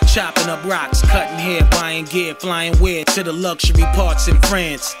homies, chopping up rocks, cutting hair, buying gear, flying weird to the luxury parts in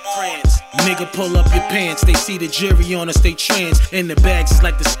France. Nigga, pull up your pants, they see the jury on us, they trans. In the bags, it's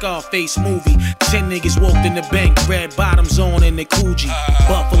like the Scarface movie. 10 niggas walked in the bank, red bottoms on in the Coogee.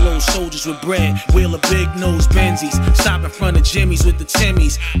 Buffalo soldiers with bread, wheel of big nose Benzies. Stop in front of Jimmy's with the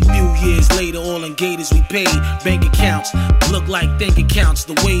Timmys. Few years later, all in Gators we paid. Bank accounts look like think accounts,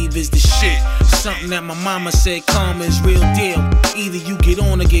 the wave is the shit. Something that my mama said karma is real deal. Either you get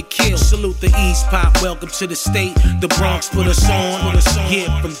on or get killed. Salute the East Pop, welcome to the state. The Bronx put us on.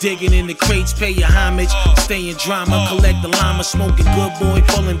 Yeah, from digging in the crates, pay your homage. Stay in drama, collect the llama, smoking good boy,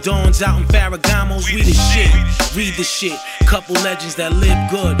 pulling dawns out in Ferragamos. We the shit, read the shit. Couple legends that live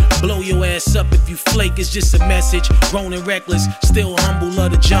good. Blow your ass up if you flake, it's just a message. Grown and reckless, still humble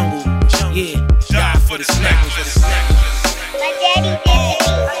of the jungle. Yeah, die for the necklace. My daddy did it.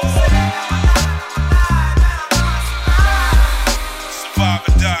 Survive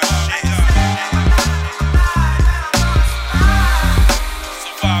or die.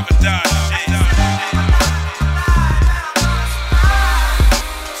 Survive or die.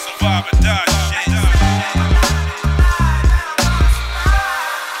 Survive or die.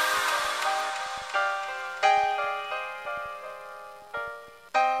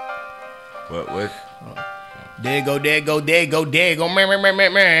 What? There go.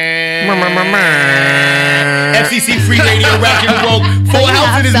 FCC Free Radio, Rock and Roll. Full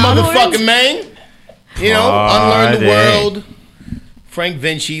house in this motherfucking, man. You know, Unlearn the World. Frank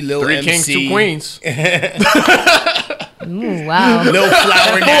Vencci, Lil 3 MC. Kings, 2 Queens. Ooh, wow. Lil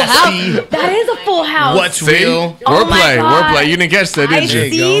Flower Nasty. That is a full house. Watzreal. Oh my Wordplay, God. wordplay. You didn't catch that, did you? I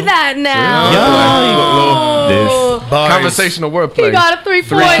see that now. Little conversational wordplay. He got a 3-pointer.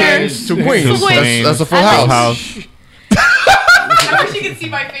 3 Kings, 2 Queens. That's a full house. I wish you could see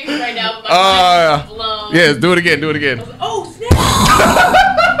my face right now. My mind is blown. Yeah, do it again. Oh, snap.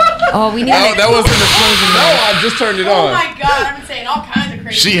 Oh, we need. That wasn't the closing. No, I just turned it Oh on. my god, I've been saying all kinds of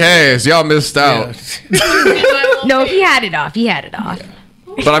crazy. She has. Y'all missed out. No, he had it off. He had it off.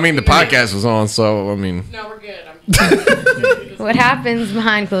 But I mean, the podcast was on, so I mean. No, we're good. What happens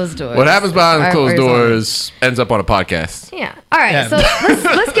behind closed doors? What happens behind Or- closed or something. doors ends up on a podcast. Yeah. All right. Yeah. So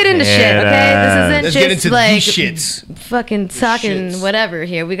let's get into shit. Okay. This isn't Let's just get into like these shits. fucking talking whatever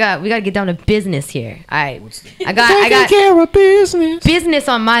here. We got to get down to business here. All right. I got Taking care of business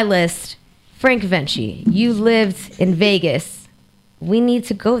on my list. Frank Vencci, you lived in Vegas. We need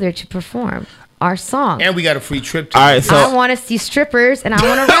to go there to perform our song. And we got a free trip to All right, so I want to see strippers and I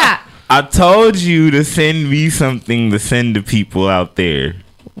want to rap. I told you to send me something to send to people out there.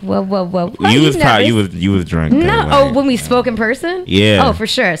 Whoa. You was nervous? you was drunk. No. though, like- Oh, when we spoke in person? Yeah. Oh, for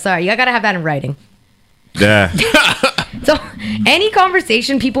sure. Sorry. You gotta have that in writing. Yeah. So, any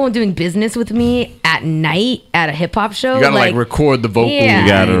conversation, people doing business with me at night at a hip hop show, You gotta like record the vocal. Yeah. You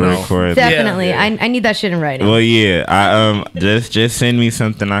gotta record. Definitely. I need that shit in writing. Well, yeah. I just send me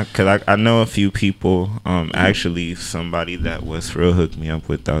something. Cause I know a few people. Actually, somebody that Watzreal hooked me up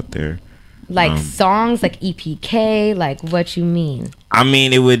with out there. Like songs, like EPK, like what you mean? I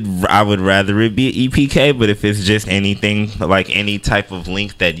mean, I would rather it be EPK, but if it's just anything, like any type of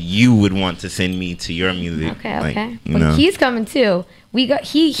link that you would want to send me to your music, Okay. like, you Well, know. he's coming too. We got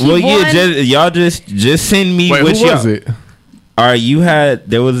he Well, won. yeah, y'all just send me. Wait, what who was it? All right,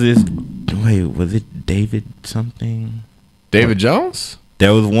 there was this. Wait, was it David something? David Jones?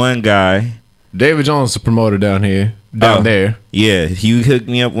 There was one guy. David Jones, the promoter down here, down there. Yeah, he hooked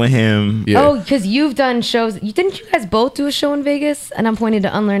me up with him. Oh, because you've done shows. Didn't you guys both do a show in Vegas? And I'm pointing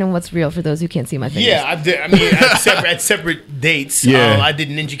to Unlearn and Watzreal for those who can't see my fingers. Yeah, I did. I mean, at separate dates. Yeah. I did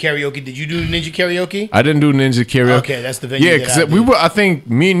Ninja Karaoke. Did you do Ninja Karaoke? I didn't do Ninja Karaoke. Okay, that's the venue Yeah, that because I we were. I think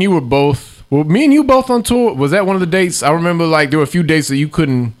me and you were both. Well, me and you both on tour. Was that one of the dates? I remember like there were a few dates that you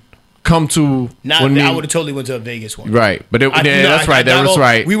couldn't come to. Not, when I me- would have totally went to a Vegas one. Right, but I that's right. got That was on-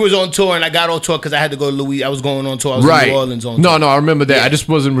 right. We was on tour, and I got on tour because I had to go to Louis. I was going on tour. I was Right. in New Orleans on tour. No, I remember that. I just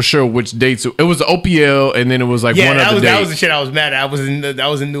wasn't sure which dates. It was the OPL, and then it was like Yeah, one that other was date. that was the shit I was mad at. I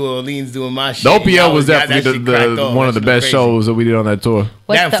was in New Orleans doing my shit. The OPL was That definitely shit cracked the off. one of That the shit was best crazy. shows that we did on that tour.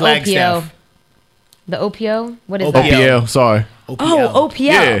 What's That the Flagstaff. OPO? The OPO? What is OPL, sorry. Oh, OPL.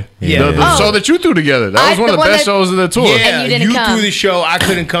 Yeah, Yeah. The show that you threw together. That was one of the best shows of the tour. Yeah, And you didn't come. threw the show. I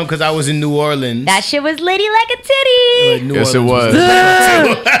couldn't come because I was in New Orleans. That shit was litty like a titty. New Yes, it Orleans was.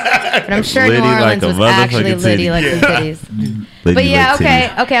 But I'm sure Litty New like Orleans a was motherfucking actually litty titty. like some titties. Litty But yeah, like okay.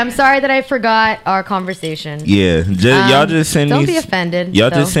 titties. Okay, I'm sorry that I forgot our conversation. Yeah, y'all just send don't me. be offended, Y'all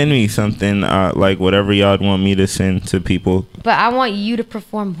though. just send me something, like whatever y'all want me to send to people. But I want you to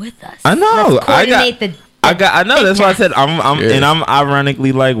perform with us. I know. Let's coordinate I know. That's why I said I'm Yeah. and I'm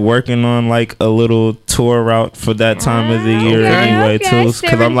ironically like working on like a little tour route for that time of the year anyway too.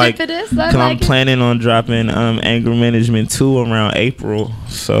 Because I'm like, serendipitous. I I'm like it. planning on dropping Anger Management 2 around April.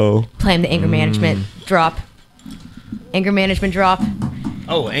 So Plan the anger management drop. Anger management drop.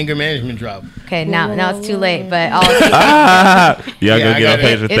 Oh, anger management drop. Okay, now it's too late, but I'll y'all Yeah, go get on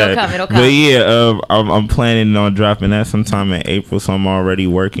page with It'll that. come, it'll come. But yeah, I'm planning on dropping that sometime in April. So I'm already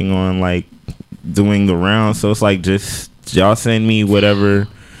working on like doing the round. So it's like just y'all send me whatever.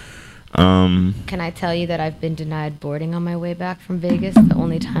 Can I tell you that I've been denied boarding on my way back from Vegas? The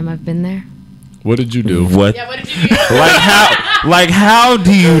only time I've been there. What did you do? What? Yeah, what did you do? Like how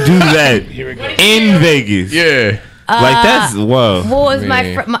do you do that in Vegas? Yeah. Like that's whoa. Well, it was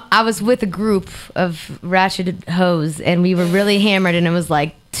Man. I was with a group of ratchet hoes, and we were really hammered, and it was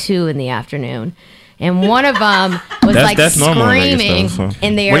like 2 p.m. And one of them was That's normal in Vegas, screaming though, so.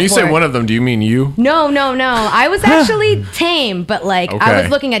 in the airport. When you say one of them, do you mean you? No. I was actually tame, but like I Okay. was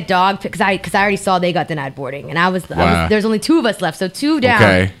looking at dog because I already saw they got denied boarding, and I was Wow. there's only 2 of us left, so 2 down,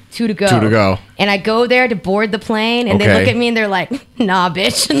 Okay. 2 to go. 2 to go. And I go there to board the plane, and they Okay. look at me and they're like, "Nah,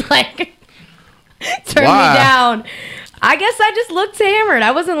 bitch," and like turn Why? me down. I guess I just looked hammered.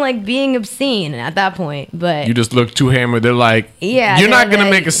 I wasn't like being obscene at that point, but You just look too hammered. They're like, Yeah, you're not they're gonna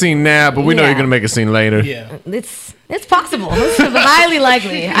like- make a scene now, but we know Yeah. you're gonna make a scene later. Yeah. it's possible. It's highly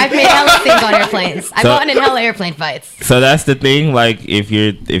likely. I've made hella things on airplanes. I've So- gotten in hella airplane fights. So that's the thing. Like if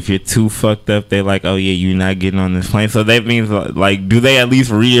you're too fucked up, they're like, oh yeah, you're not getting on this plane. So that means like, do they at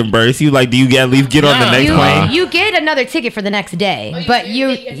least reimburse you? Like, do you at least get on the next plane? You get another ticket for the next day, but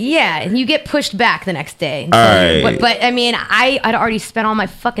you get pushed back the next day. So, All right. but I mean, I'd already spent all my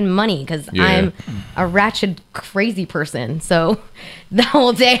fucking money because Yeah. I'm a ratchet crazy person. So the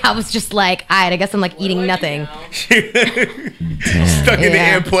whole day I was just like, I guess I'm like eating nothing. Stuck in the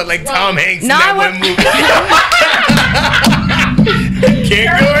Yeah. airport like Tom Hanks No, in that I one movie.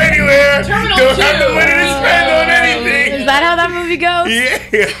 Can't go anywhere. Terminal Don't have the 2. money to spend on anything. Is that how that movie goes?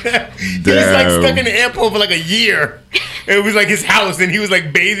 Yeah. He was like stuck in the airport for like a year. It was like his house, and he was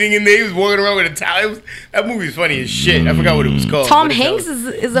like bathing in there. He was walking around with a towel. That movie's funny as shit. I forgot what it was called. Tom Hanks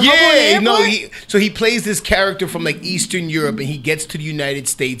is a hobo in the airport? So he plays this character from like Eastern Europe, and he gets to the United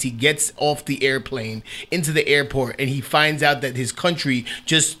States. He gets off the airplane into the airport, and he finds out that his country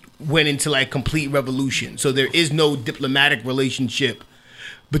just went into like complete revolution. So there is no diplomatic relationship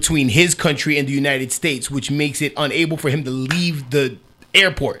between his country and the United States, which makes it unable for him to leave the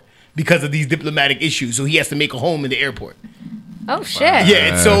airport because of these diplomatic issues. So he has to make a home in the airport. Oh shit!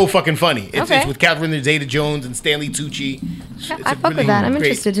 Yeah, it's so fucking funny. It's Okay. with Catherine Zeta-Jones and Stanley Tucci. I fuck with that. I'm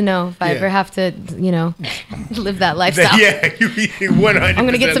interested to know if I ever have to, live that lifestyle. Yeah, 100%. I'm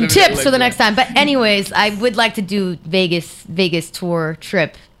gonna get some tips for the next time. But anyways, I would like to do Vegas tour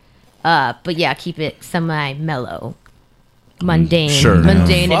trip. But yeah, keep it semi mellow, mundane, Sure.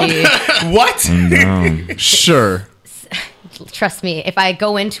 mundanity. What? Sure. Trust me, if I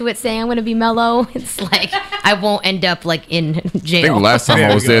go into it saying I'm gonna be mellow, it's like I won't end up like in jail. I think the last time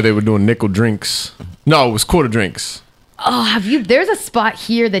I was there, they were doing nickel drinks. No, it was quarter drinks. Oh, have you? There's a spot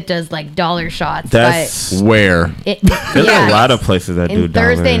here that does like dollar shots. That's where. There's a lot of places that do in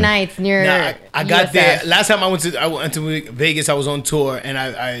Thursday dollar. nights near. I got USF. there last time I went to Vegas. I was on tour and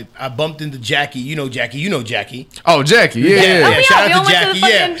I bumped into Jackie. You know Jackie. Oh, Jackie. Yeah. Oh, yeah, Shout we out all to went to the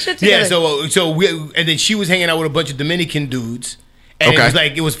Jackie. fucking shit Yeah. together. So we and then she was hanging out with a bunch of Dominican dudes. And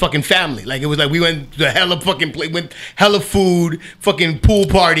Okay. it was fucking family. Like it was like we went to hella fucking went hella food, fucking pool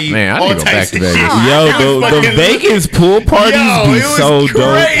party. Man, I all need to go back types to of Vegas. shit. Yo, It was the fucking- Vegas pool parties Yo, be it was so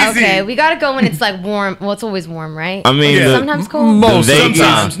dope. crazy. Okay, we gotta go when it's like warm. Well, it's always warm, right? I mean, Is it the- sometimes cold. Most The Vegas-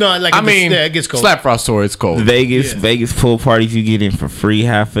 sometimes. No, like it gets cold. Slap Frost tour, it's cold. Vegas pool parties you get in for free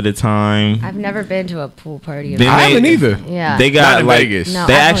half of the time. I've never been to a pool party. Then I haven't either. Yeah. They got Not in like Vegas. No,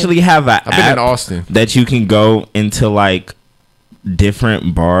 they I've actually have an I've been app in Austin. that you can go into like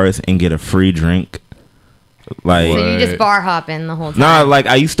different bars and get a free drink. Like So you just bar hopping the whole time. nah, like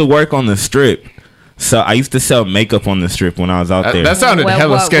I used to work on the strip. So I used to sell makeup on the strip when I was out there. That sounded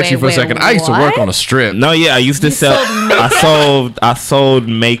hella sketchy for a second. I used to work on a strip. No, yeah, I used to sell. I sold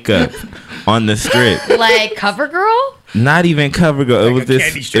makeup on the strip. Like CoverGirl? Not even CoverGirl. It was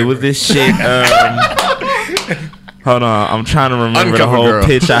this. It was this shit. Hold on, I'm trying to remember the Uncover whole girl.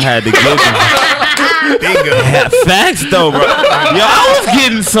 pitch I had to give you. Yeah, facts though, bro. Yo, I was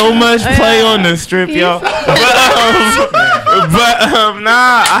getting so much play on the strip, yo. But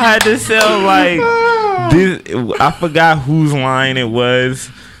nah, I had to sell like this. I forgot whose line it was,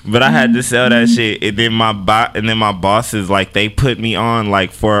 but I had to sell that shit. And then my bosses like they put me on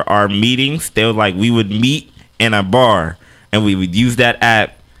like for our meetings. They were like we would meet in a bar and we would use that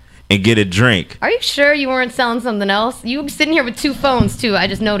app and get a drink. Are you sure you weren't selling something else? You were sitting here with 2 phones too. I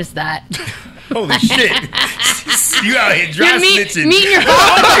just noticed that. Holy shit. You out here dry snitching. Meeting your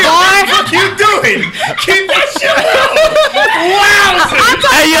boss at the bar? What you doing? Keep that shit out. Wow.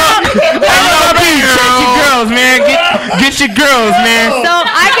 Hey yo, B, check your girls, man. Get your girls, man. So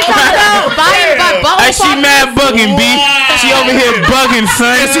I can talk about buying bubble Hey, she mad bugging, B. She over here bugging,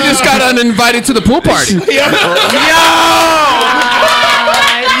 son. She just got uninvited to the pool party. Yo.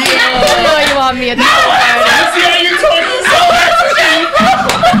 I know you want me at the bar. I see how you talking so much.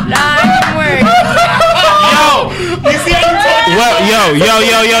 Nah, it didn't work. You see how you talking? Well,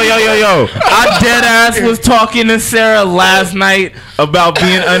 yo. I dead ass was talking to Sarah last night about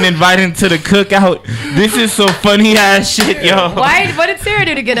being uninvited to the cookout. This is some funny ass shit, yo. Why? What did Sarah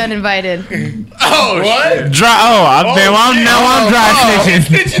do to get uninvited? Oh, what? I'm dry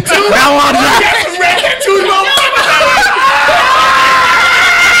snitching. Now I'm dry.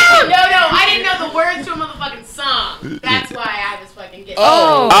 No, I didn't know the words to a motherfucking song. That's why I was fucking getting.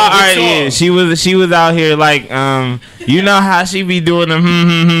 All right, yeah. She was out here like, you know how she be doing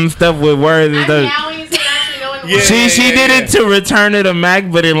the stuff with words and stuff. She did it to Return of the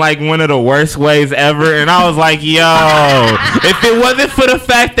Mac, but in like one of the worst ways ever. And I was like, yo, if it wasn't for the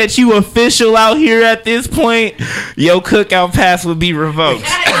fact that you official out here at this point, your cookout pass would be revoked.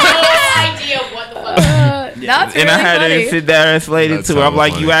 That's And really I had funny. to sit there and explain it to her. I'm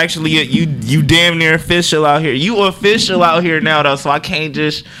like, you actually, you damn near official out here. You official out here now though, so I can't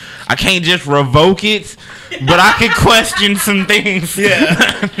just revoke it, but I can question some things. Yeah.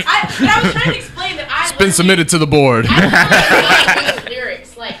 I was trying to explain that It's been submitted to the board.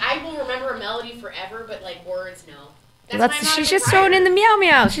 lyrics. Like I will remember a melody forever, but like words, no. She's just throwing in the meow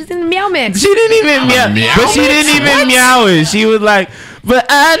meow. She's in the meow mix. She didn't even meow, but she didn't even meow it. She was like, but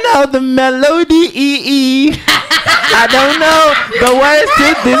I know the melody. I don't know the words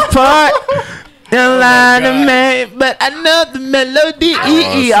to this part. The line of me, but I know the melody.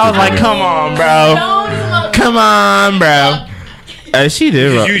 I was like, come on, bro. Come on, bro. She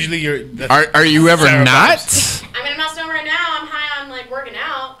did. Usually, are you ever not? I mean, I'm not stoned right now. I'm high on like working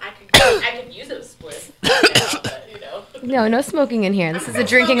out. I could use a split. But, No smoking in here. This is a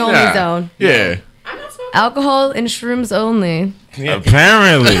drinking only zone. Yeah. Alcohol and shrooms only. Yeah.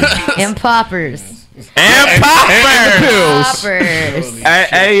 Apparently. And poppers. And poppers.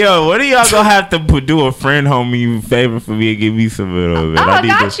 Hey, yo, what are y'all gonna have to do a friend homie favor for me and give me some of those? I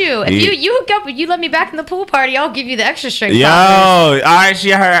got you. If you hook up, you let me back in the pool party, I'll give you the extra strength. Yo, all right,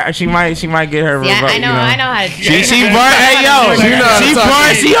 she might get her. Yeah, I know how to do it.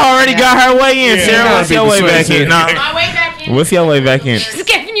 She already got her way in. Sarah, what's your way back in? My way back in. What's your way back in? She's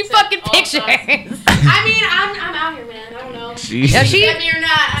giving you fucking pictures. I mean, I'm out here, man. I don't know.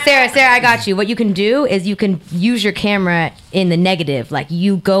 Sarah, I got you. What you can do is you can use your camera in the negative. Like,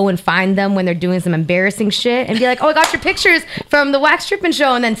 you go and find them when they're doing some embarrassing shit and be like, oh, I got your pictures from the wax stripping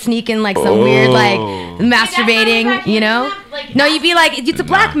show, and then sneak in like some weird like masturbating, you know? No, you'd be like, it's a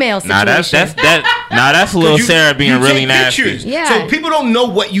blackmail situation. That's a little Sarah being really nasty. Pictures. Yeah. So people don't know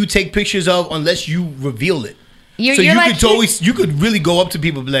what you take pictures of unless you reveal it. You could really go up to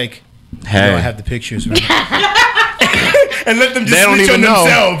people and be like, hey, I have the pictures, right? And let them just they don't snitch even on know.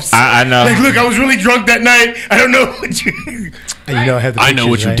 themselves. I know. Like, look, I was really drunk that night. I don't know what you. And I have the pictures, I know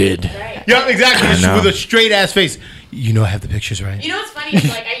what you right? did. Right. Yeah, exactly. Just with a straight ass face. I have the pictures, right? You know what's funny?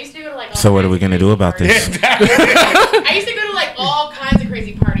 Like, I used to go to like. So what are we gonna do about this? I used to go to like all kinds of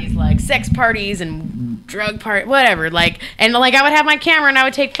crazy parties, like sex parties and drug party, whatever. Like, and like I would have my camera and I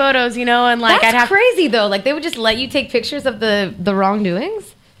would take photos, and like That's crazy though. Like, they would just let you take pictures of the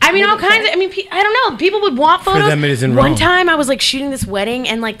wrongdoings. I mean, all kinds of. I mean, I don't know. People would want photos. For them, it isn't One wrong. time, I was like shooting this wedding,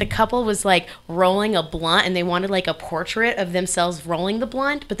 and like the couple was like rolling a blunt, and they wanted like a portrait of themselves rolling the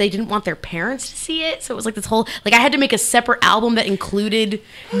blunt, but they didn't want their parents to see it. So it was like this whole like I had to make a separate album that included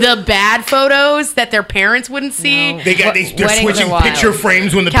the bad photos that their parents wouldn't see. No. They're switching picture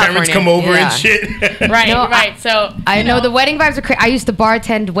frames when the parents come over and shit. Right. So I know the wedding vibes are crazy. I used to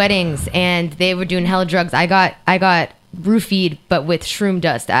bartend weddings, and they were doing hella drugs. I got roofied, but with shroom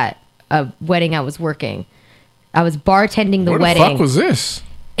dust at a wedding I was working. I was bartending the wedding. Where the fuck was this?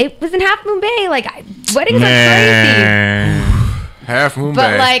 It was in Half Moon Bay. Like, weddings are crazy. Half Moon Bay.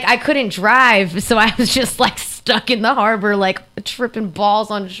 But like, I couldn't drive, so I was just like stuck in the harbor, like tripping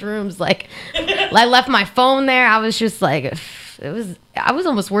balls on shrooms. Like, I left my phone there. I was just like, I was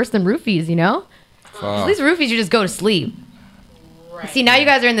almost worse than roofies, At least roofies, you just go to sleep. See, now you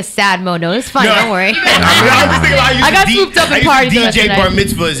guys are in the sad mode. No, it's fine. Don't worry. I got swooped up in parties. I used to DJ bar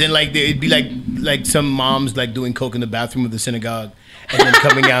mitzvahs, and like it'd be like some moms like doing coke in the bathroom of the synagogue, and then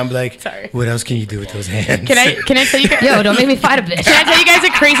coming out and be like, sorry, what else can you do with those hands? Can I tell you guys? Yo, don't make me fight a bitch. Can I tell you guys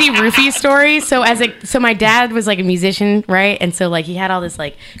a crazy roofie story? So my dad was like a musician, right? And so like he had all this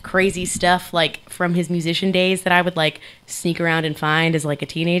like crazy stuff like from his musician days that I would like sneak around and find as like a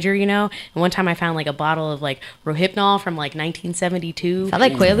teenager, And one time I found like a bottle of like Rohypnol from like 1972. Is that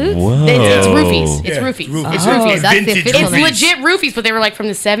like Quaaludes? It's roofies. It's roofies. It's roofies. That's the official It's name. legit roofies, but they were like from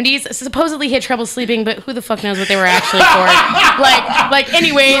the 70s. Supposedly he had trouble sleeping, but who the fuck knows what they were actually for? like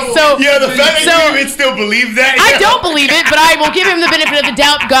anyway. So yeah, the fact that you even still believe that. I don't believe it, but I will give him the benefit of the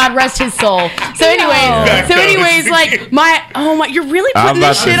doubt. God rest his soul. So anyways, like my you're really putting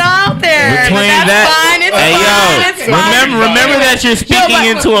this shit out there. Between but that's fine. It's fine. Remember that you're speaking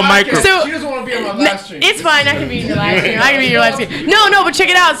into a microphone. So, she doesn't want to be on my live stream. It's fine. I can be in your live stream. No, but check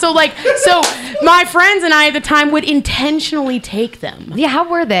it out. So my friends and I at the time would intentionally take them. Yeah, how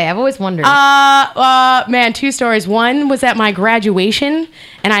were they? I've always wondered. Man, two stories. One was at my graduation,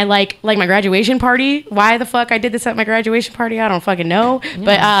 and I like my graduation party. Why the fuck I did this at my graduation party, I don't fucking know. Yeah.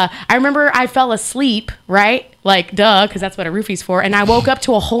 But I remember I fell asleep, right? Like, duh, because that's what a roofie's for. And I woke up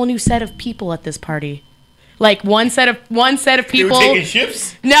to a whole new set of people at this party. Like one set of people. They were taking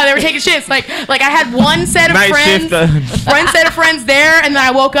shifts? No, they were taking shifts. Like I had one set of friends, one set of friends there, and then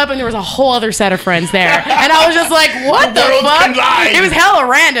I woke up and there was a whole other set of friends there, and I was just like, "What the fuck?" It was hella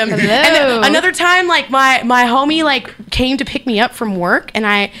random. Hello. And then another time, like my homie like came to pick me up from work,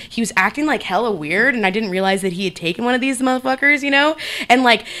 and he was acting like hella weird, and I didn't realize that he had taken one of these motherfuckers, and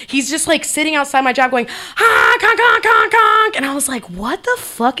like he's just like sitting outside my job going, "Ah, conk, conk, conk, conk," and I was like, "What the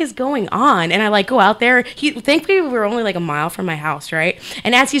fuck is going on?" And I like go out there. Thankfully, we were only like a mile from my house, right?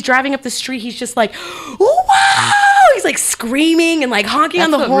 And as he's driving up the street, he's just like, "Wow!" he's like screaming and like honking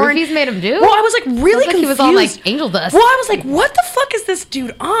on the what horn. Roofies made him do? Well, I was like really Sounds like confused. he was all like angel dust. Well, I was like, what the fuck is this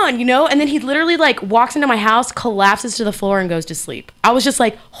dude on? You know? And then he literally like walks into my house, collapses to the floor, and goes to sleep. I was just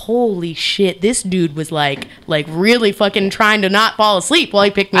like, holy shit, this dude was like really fucking trying to not fall asleep while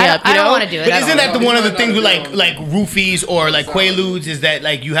he picked me up. You I know? don't want to do it. But isn't that the one of the things with like roofies or like quaaludes is that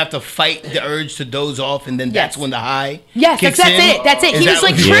like you have to fight the urge to doze off and then that's when the high Yes, kicks that's in? it. That's it. Is He that was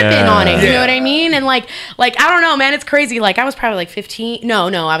like what- tripping on it. You Yeah. know what I mean? And like I don't know, man. It's crazy. Like I was probably like 15. No,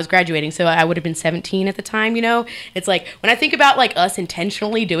 I was graduating, so I would have been 17 at the time. You know, it's like when I think about like us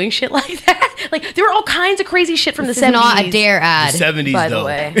intentionally doing shit like that. Like there were all kinds of crazy shit from This the is 70s. not a dare ad. The 70s, by though. the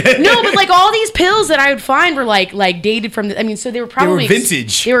way. No, but like all these pills that I would find were like dated from. I mean, so they were probably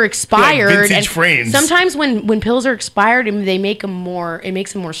vintage. They were expired. Like vintage and frames. Sometimes when pills are expired, I mean, they make them more. It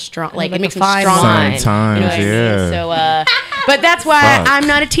makes them more strong. Like like it makes a them fine strong. wine. Sometimes, You know what I mean? yeah. So, but that's why Fuck. I'm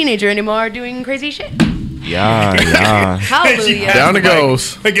not a teenager anymore doing crazy shit. Yeah. Hallelujah. Down it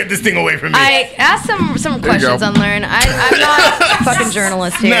goes. Like, get this thing away from me. I asked some There you questions go. on Learn. I'm not a fucking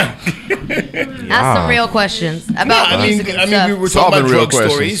journalist here. Ask some real questions about music and stuff. we were Solving talking about real drug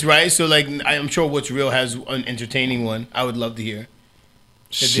questions. stories, right? So, like, I'm sure What's Real has an entertaining one. I would love to hear.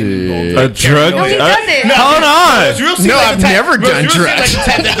 Shit. A drug? No, he doesn't. Hold on. What's Real seems No, like I've the type- never What's done Real seems drugs. Like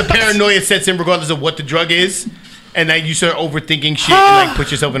the type that the paranoia sets in regardless of what the drug is. And then you start overthinking shit and like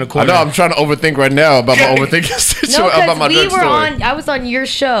put yourself in a I corner. know. I'm trying to overthink right now about my overthinking situation No, about my because we drug were story. on. I was on your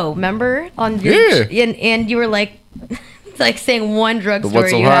show. Remember on your Yeah. and you were like saying one drug The What's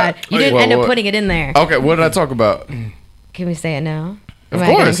story So you Hot? had. You Oh, didn't yeah. end up What? putting it in there. Okay, what did I talk about? Can we say it now? Of Am I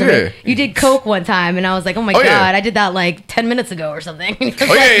getting course, correct? yeah. You did coke one time, and I was like, "Oh my Oh, god, yeah. I did that like 10 minutes ago or something."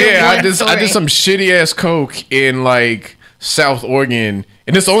 Oh yeah. I did some shitty ass coke in like South Oregon,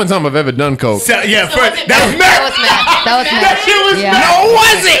 and it's the only time I've ever done coke. So, yeah, that was That mad. was mad. That was mad. That shit was Yeah. mad. No,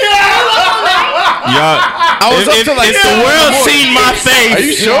 was it? Y'all, I was up to like if the world seen my face. Are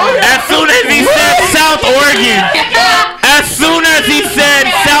you sure? As soon as he said South Oregon. As soon as he said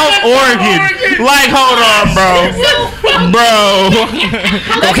South Oregon. Like, hold on, bro. Bro.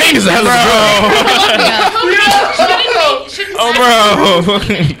 Cocaine is a hell of a Oh, bro.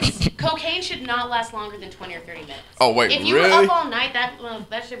 Cocaine should not last longer than 20 or 30 minutes. Oh wait, If you really? were up all night, that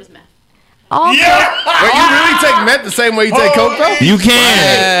shit was meth. All Yeah. Wait, you really take meth the same way you take coke though? You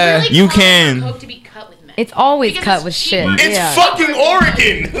can. You can. Coke to be cut with meth. It's always Because cut it's with cheaper. shit. It's Yeah. fucking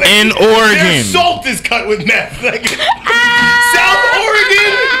Oregon. Like, In their Oregon. salt is cut with meth. Like, South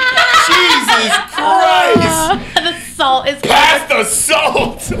Oregon. Jesus Christ. The salt is Pass the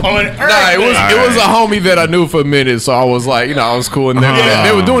salt on Earth. Nah, it was a homie that I knew for a minute, so I was like, you know, I was cool. And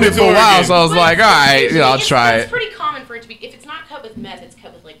they were doing it for a while, so I was like, all right, you know, I'll try It's it. pretty common for it to be. If it's not cut with meth, it's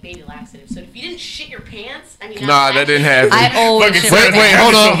cut with like baby laxative. So if you didn't shit your pants, I mean, Nah, that didn't happen. I always Fucking shit Sarah- my Wait, pants.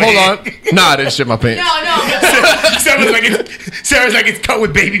 hold on. Nah, I didn't shit my pants. Sarah's like, it's cut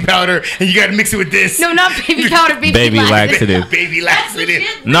with baby powder, and you gotta mix it with this. No, not baby powder, Baby laxative. Baby laxative.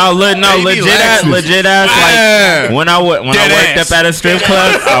 No, Baby legit ass. Like when I worked up at a strip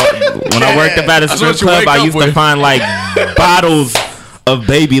club, I used to find like bottles of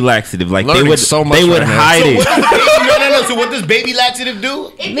baby laxative. Like Learning so much they would right now. hide it. No. So what does baby laxative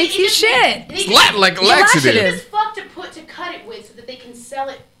do? It makes you shit. It's like It's laxative. fucked to cut it with so that they can sell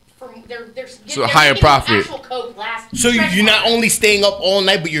it for they're So a higher profit. Actual coke last. So you're not only staying up all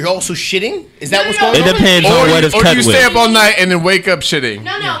night, but you're also shitting? Is that what's going It on? depends on what it's Or cut you stay with. up all night and then wake up shitting.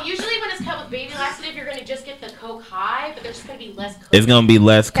 No. Usually when it's cut with baby laxative, you're gonna just get the coke high, but there's just gonna be less coke. It's gonna be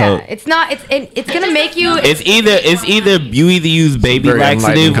less coke. It's not. It's gonna make you. It's either you either use baby Very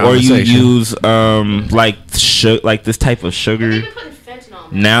laxative enlightening or you conversation. use like this type of sugar. They've been putting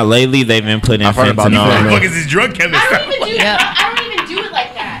fentanyl. Now lately they've been putting I've heard about fentanyl. What the fentanyl. fuck is this drug chemist? I don't even do it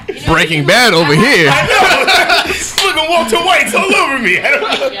like that. You know, Breaking Bad over here. I know. Fucking Walter White's all over me. I don't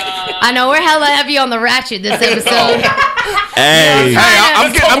know. I know we're hella heavy on the ratchet this episode. Hey,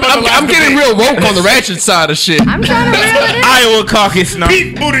 I'm getting real woke on the ratchet side of shit. I'm trying to reel it in. Iowa caucus now.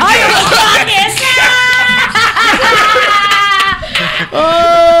 Pete Buttigieg.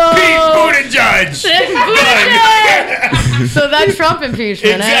 Pete Buttigieg. So that Trump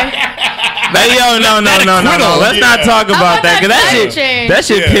impeachment, Hey, yo, no. Let's not talk about that because that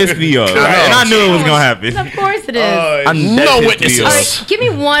shit pissed me off. And I knew it was gonna happen. Of course it is. No witnesses. All right, give me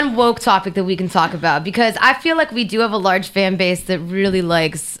one woke topic that we can talk about because I feel like we do have a large fan base that really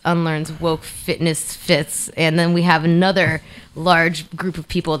likes Unlearn's woke fitness fits, and then we have another large group of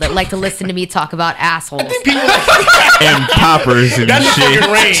people that like to listen to me talk about assholes. And poppers and That's the shit.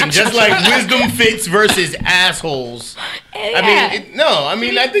 fucking range. Just like wisdom fits versus assholes. I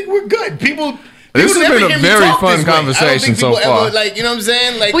mean, I think we're good. People This has been a very fun conversation so far. Like, you know what I'm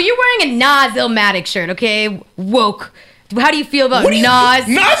saying? Like, well, you're wearing a Nas Illmatic shirt, okay? Woke. How do you feel about Nas?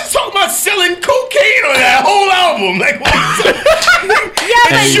 Nas is talking about selling cocaine on that whole album. Like, what?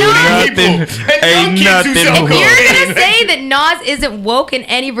 If you're gonna say that Nas isn't woke in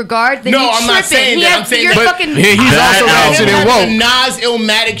any regard, then I'm not saying that. I'm saying he's also ratchet woke. The Nas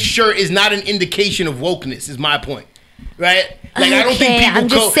Illmatic shirt is not an indication of wokeness. Is my point, right? Like, I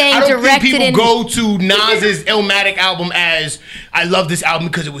don't think people go to Nas's Illmatic album as I love this album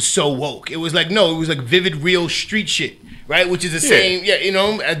because it was so woke. It was like it was like vivid, real street shit, right? Which is the same, you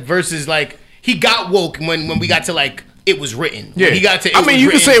know, versus like he got woke when we got to like it was written. Yeah, when he got to. You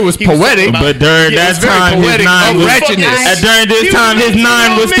can say it was poetic, but during that time, his 9 was during this time his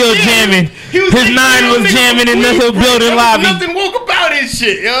 9 was still jamming. His 9 was jamming in the building lobby. Nothing woke about his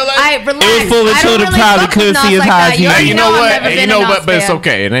shit. You know, like, relax. It was full of children probably couldn't see as high as he did. You know what? You know what? But it's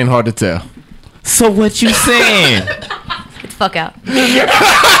okay. It ain't hard to tell. So what you saying? Get the fuck out.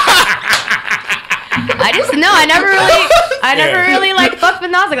 I never really like fucked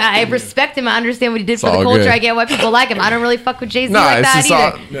with Nas. Like, I respect him. I understand what he did for the culture. I get why people like him. I don't really fuck with Jay-Z like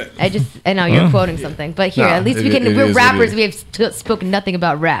that either. I know you're quoting something, but here, at least we're rappers. We have spoken nothing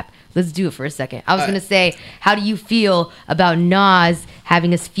about rap. Let's do it for a second. I was gonna say, how do you feel about Nas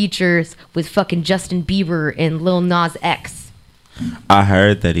having his features with fucking Justin Bieber and Lil Nas X? I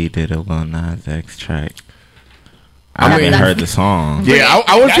heard that he did a Lil Nas X track. I haven't heard the song. Yeah,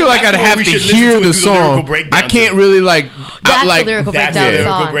 I would feel like I'd have to hear the song. I can't really like. That's the lyrical breakdown.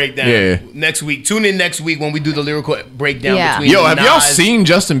 Lyrical breakdown. Yeah. Next week, tune in next week when we do the lyrical breakdown. Yeah. Between have y'all seen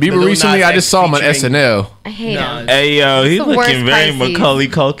Justin Bieber recently? I just saw him on SNL. I hate him. Hey yo, he's looking very Macaulay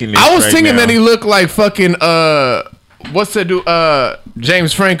Culkin. I was thinking that he looked like fucking what's that dude?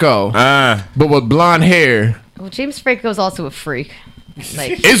 James Franco, but with blonde hair. Well, James Franco's also a freak.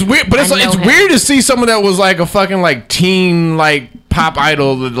 Like, it's weird, but it's weird to see someone that was like a fucking like teen like pop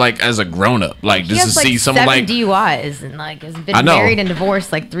idol like as a grown up, like just to see someone like DUIs and like has been married and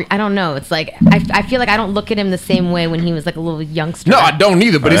divorced like 3. I don't know. It's like I feel like I don't look at him the same way when he was like a little youngster. No, I don't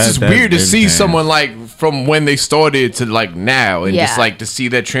either. But it's just weird to see someone like from when they started to like now, and just like to see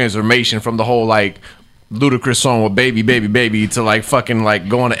that transformation from the whole like ludicrous song with baby to like fucking like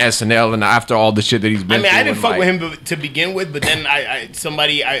going to SNL and after all the shit that he's been through. I didn't fuck with him to begin with, but then I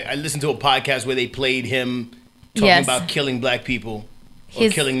listened to a podcast where they played him talking about killing black people or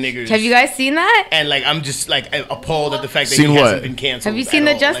killing niggers. Have you guys seen that? And like I'm just like appalled at the fact that he hasn't been canceled. Have you seen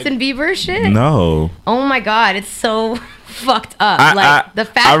the Justin Bieber shit? No. Oh my god, it's so fucked up. The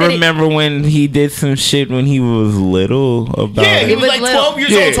fact I remember when he did some shit when he was little about he was like 12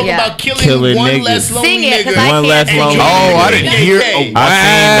 years old talking about killing one niggas. less lonely nigga. One less lonely nigga. Oh, I didn't hear.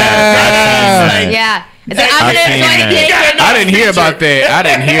 I didn't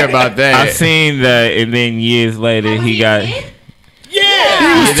hear about that. I seen that, and then years later he got.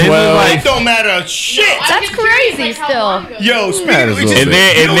 Yeah, he was it don't matter shit. That's crazy. Still, yo, and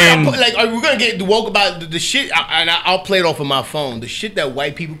then like, are we gonna get woke about the shit? And I'll play it off of my phone. The shit that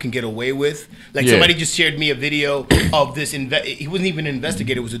white people can get away with. Like somebody just shared me a video of this. He wasn't even an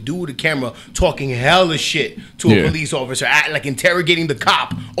investigator. It was a dude with a camera talking hella shit to a police officer, like interrogating the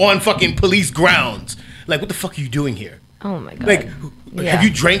cop on fucking police grounds. Like, what the fuck are you doing here? Oh my god. Like, have you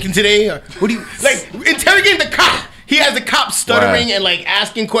drinking today? Or what do you like interrogating the cop? He has the cop stuttering and like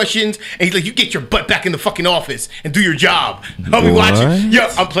asking questions, and he's like, "You get your butt back in the fucking office and do your job." I'll be watching. Yo,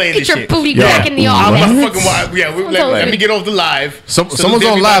 I'm playing this shit. Get your booty back in the office. I'm fucking wild. Yeah, let me get off the live. Someone's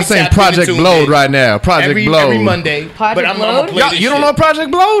on live saying Project Blowed right now. Project Blowed every Monday. Project I'm gonna play this You don't know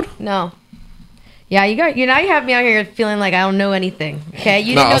Project Blowed? No. Yeah, you have me out here feeling like I don't know anything. Okay,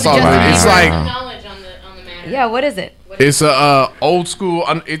 you didn't know the Justin Bieber. It's like knowledge on the matter. Yeah, what is it? It's a old school.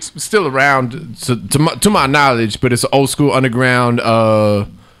 It's still around to my knowledge, but it's an old school underground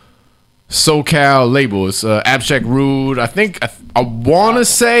SoCal label. It's Abstract Rude. I think I want to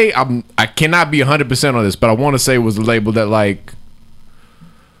say I cannot be 100% on this, but I want to say it was a label that like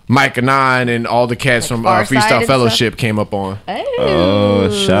Mike and Nine and all the cats from Freestyle Fellowship came up on.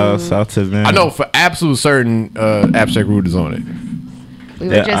 Shouts out to them. I know for absolute certain Abstract Rude is on it. We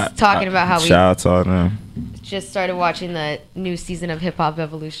were just talking about how we shouts on them. Just started watching the new season of Hip Hop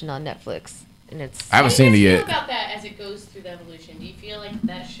Evolution on Netflix, and it's. I haven't seen it yet. How do you feel about that as it goes through the evolution? Do you feel like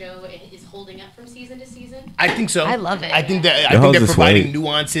that show is holding up from season to season? I think so. I love it. I think they're providing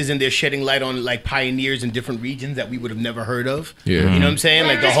nuances and they're shedding light on like pioneers in different regions that we would have never heard of. Yeah, you know what I'm saying?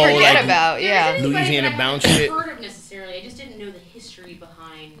 Like the whole Louisiana bounce shit. I haven't heard of necessarily. I just didn't know the history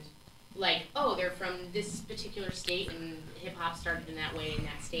behind. Like, oh, they're from this particular state and hip hop started in that way in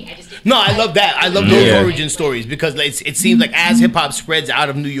that state. I just didn't I love that. I love those origin stories because it seems like as hip hop spreads out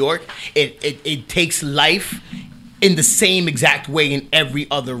of New York, it takes life in the same exact way in every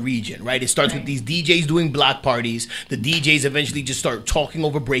other region, right? It starts with these DJs doing block parties. The DJs eventually just start talking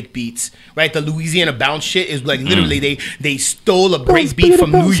over break beats, right? The Louisiana bounce shit is like literally they stole a break beat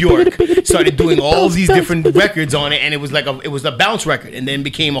from New York, started doing all these different records on it, and it was a bounce record, and then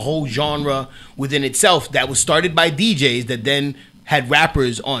became a whole genre within itself that was started by DJs that then had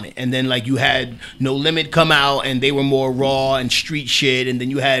rappers on it, and then like you had No Limit come out and they were more raw and street shit, and then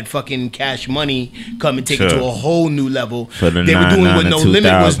you had fucking Cash Money come and take it to a whole new level. They were doing what No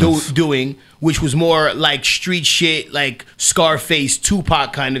Limit was doing, which was more like street shit, like Scarface,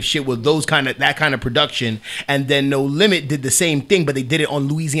 Tupac kind of shit with that kind of production. And then No Limit did the same thing, but they did it on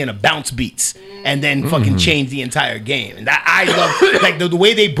Louisiana bounce beats, and then fucking changed the entire game. And that I love, like the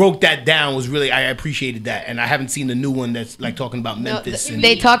way they broke that down was really, I appreciated that. And I haven't seen the new one that's like talking about Memphis.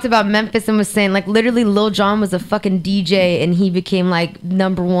 They talked about Memphis and was saying like literally Lil Jon was a fucking DJ and he became like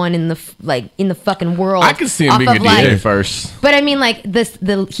number one in the fucking world. I could see him being a DJ first. But I mean like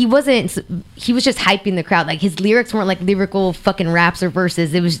he was just hyping the crowd. Like his lyrics weren't like lyrical fucking raps or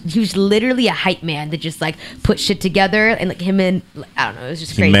verses. He was literally a hype man that just like put shit together, and like him and I don't know, it was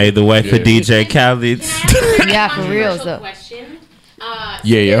just crazy. He made the way for DJ Khaled. Yeah, for real. So. Question.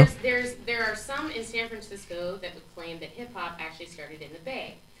 There are some in San Francisco that would claim that hip hop actually started in the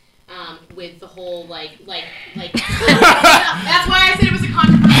Bay. With the whole like that's why I said it was a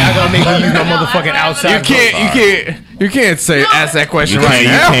controversy. I gotta make you use no motherfucking outside. You can't ask that question right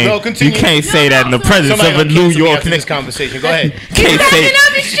now. You can't say that in the presence of a New York nigga. This conversation. Go ahead.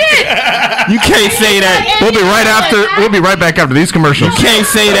 You can't say that. We'll be right back after these commercials. You can't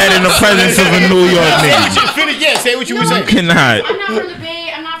say that in the presence of a New York nigga. Yeah, say what you were saying. You cannot. I'm not from the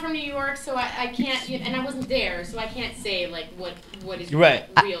Bay. I'm not from New York, so I can't. And I wasn't there, so I can't say like what is right.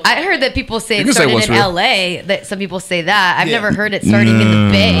 real. I heard that people say it started in LA. That some people say that. I've never heard it starting in the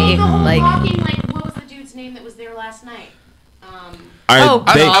Bay. What was the dude's name that was there last night? They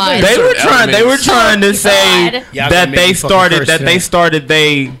were trying to say that they started.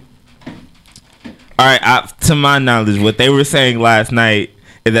 All right, to my knowledge, what they were saying last night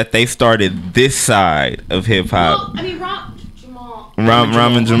is that they started this side of hip hop. Well, I mean, Ram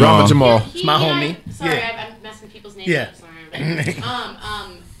and Jamal. It's my homie. Sorry, I'm messing people's names up. Sorry.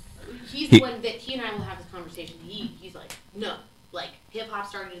 He's the one that he and I will have this conversation. He's like, no, like hip hop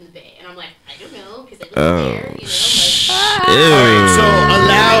started in the Bay, and I'm like, I don't know because I live there, So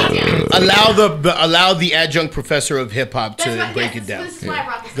allow the adjunct professor of hip hop to break it down. This is why I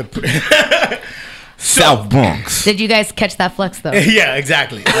brought this up. South Bronx. Did you guys catch that flex though? Yeah,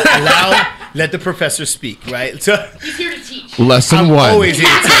 exactly. Let the professor speak, right? So he's here to teach. Lesson one. Always here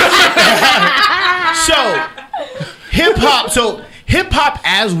to teach. So hip hop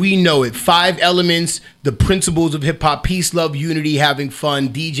as we know it, 5 elements, the principles of hip hop: peace, love, unity, having fun,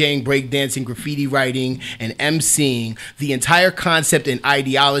 DJing, breakdancing, graffiti writing, and emceeing. The entire concept and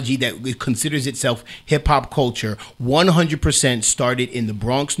ideology that considers itself hip hop culture 100% started in the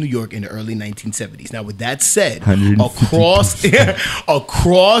Bronx, New York in the early 1970s. Now, with that said,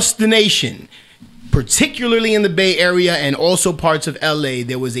 across the nation, particularly in the Bay Area and also parts of LA,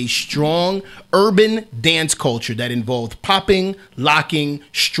 there was a strong urban dance culture that involved popping, locking,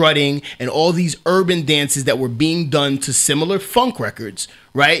 strutting, and all these urban dances that were being done to similar funk records,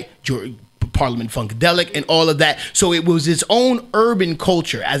 right? Parliament Funkadelic and all of that. So it was its own urban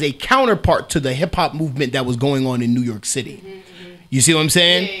culture as a counterpart to the hip hop movement that was going on in New York City. You see what I'm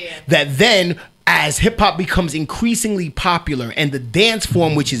saying? Yeah. That then, as hip-hop becomes increasingly popular and the dance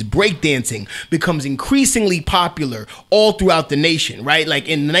form, which is breakdancing, becomes increasingly popular all throughout the nation, right? Like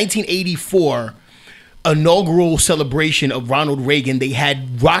in 1984 inaugural celebration of Ronald Reagan, they had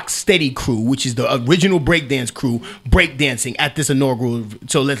Rocksteady Crew, which is the original breakdance crew, breakdancing at this inaugural.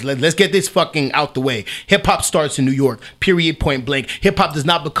 So let's get this fucking out the way. Hip hop starts in New York, period, point blank. Hip hop does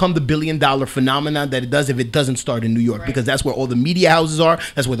not become the $1 billion phenomenon that it does if it doesn't start in New York, because that's where all the media houses are.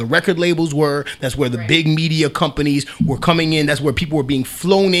 That's where the record labels were. That's where the big media companies were coming in. That's where people were being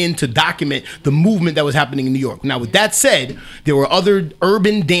flown in to document the movement that was happening in New York. Now, with that said, there were other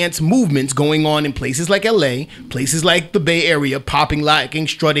urban dance movements going on in places like LA, places like the Bay Area, popping, locking,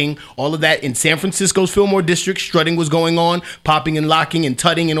 strutting, all of that. In San Francisco's Fillmore District, strutting was going on, popping and locking and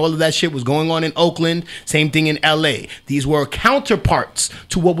tutting and all of that shit was going on in Oakland. Same thing in LA. These were counterparts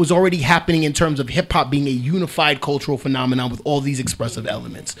to what was already happening in terms of hip hop being a unified cultural phenomenon with all these expressive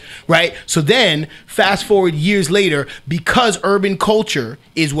elements, right? So then, fast forward years later, because urban culture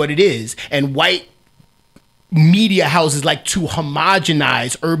is what it is, and white media houses like to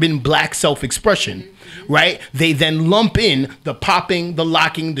homogenize urban black self-expression, right? They then lump in the popping, the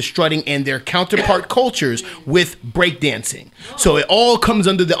locking, the strutting, and their counterpart cultures with breakdancing. So it all comes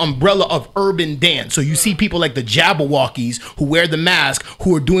under the umbrella of urban dance. So you see people like the Jabberwockies who wear the mask,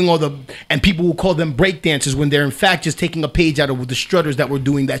 who are doing all the, and people will call them breakdancers when they're in fact just taking a page out of the strutters that were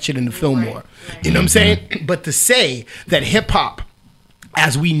doing that shit in the Fillmore. You know what I'm saying? But to say that hip hop,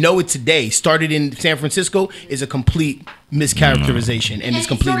 as we know it today, started in San Francisco is a complete mischaracterization and it's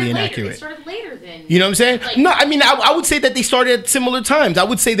completely inaccurate. It started later than. You know what I'm saying? No, I mean, I would say that they started at similar times. I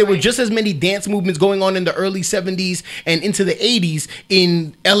would say there were just as many dance movements going on in the early 70s and into the 80s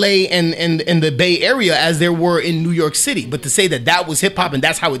in LA and the Bay Area as there were in New York City. But to say that that was hip hop and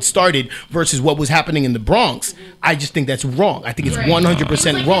that's how it started versus what was happening in the Bronx, I just think that's wrong. I think it's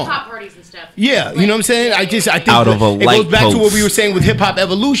 100% wrong. Hip-hop parties and stuff. Yeah, you know what I'm saying? I think Out of a it light goes back to what post. we were saying with hip hop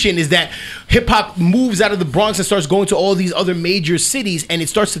evolution is that hip hop moves out of the Bronx and starts going to all these other major cities, and it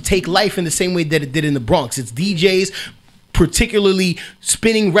starts to take life in the same way that it did in the Bronx. It's DJs particularly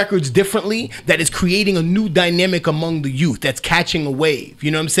spinning records differently that is creating a new dynamic among the youth that's catching a wave.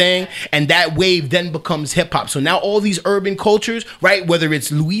 You know what I'm saying? And that wave then becomes hip hop. So now all these urban cultures, right, whether it's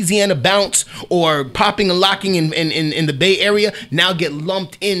Louisiana bounce or popping and locking in the Bay Area, now get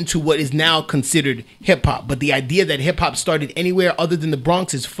lumped into what is now considered hip hop. But the idea that hip hop started anywhere other than the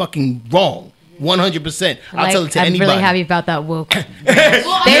Bronx is fucking wrong. 100%. I'll tell it to anybody. I'm really happy about that woke. Thank you.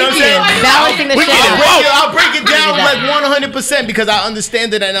 Balancing the shit I'll break it down like 100% because I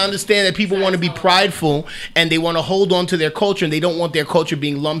understand it and I understand that people want to be prideful and they want to hold on to their culture and they don't want their culture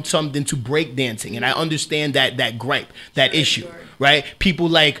being lumped summed into breakdancing. And I understand that gripe, that issue. Right? People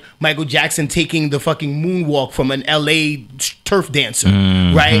like Michael Jackson taking the fucking moonwalk from an LA turf dancer,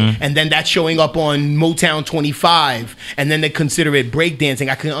 right? And then that's showing up on Motown 25, and then they consider it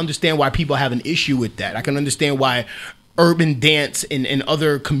breakdancing. I can understand why people have an issue with that. I can understand why urban dance in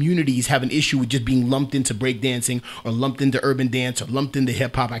other communities have an issue with just being lumped into breakdancing or lumped into urban dance or lumped into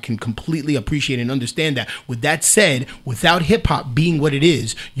hip hop. I can completely appreciate and understand that. With that said, without hip hop being what it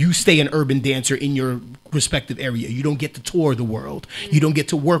is, you stay an urban dancer in your respective area. You don't get to tour the world. You don't get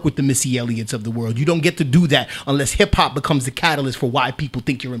to work with the Missy Elliott's of the world. You don't get to do that unless hip hop becomes the catalyst for why people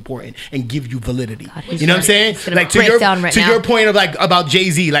think you're important and give you validity. You know what I'm saying? Like to your point of like about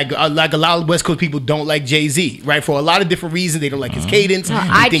Jay-Z, like a lot of West Coast people don't like Jay-Z, right? For a lot of different reasons, they don't like his cadence.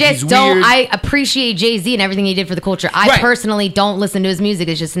 I just don't. Weird. I appreciate Jay-Z and everything he did for the culture. I personally don't listen to his music.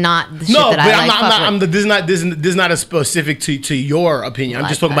 It's just not the shit that I like. This is not a specific to your opinion. I'm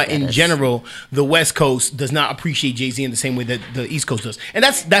just talking about in general. The West Coast does not appreciate Jay-Z in the same way that the East Coast does, and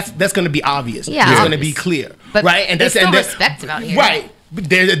that's going to be obvious. Yeah, it's going to be clear, but right? And that's still respect about here, right? But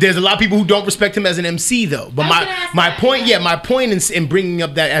there's a lot of people who don't respect him as an MC though. But my point in bringing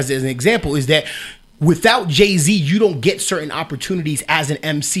up that as an example is that without Jay-Z, you don't get certain opportunities as an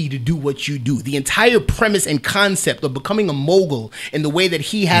MC to do what you do. The entire premise and concept of becoming a mogul in the way that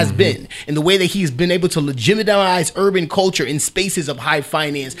he has been, in the way that he's been able to legitimize urban culture in spaces of high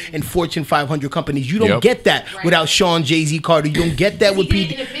finance and Fortune 500 companies, you don't get that without Sean Jay-Z Carter. You don't get that with P.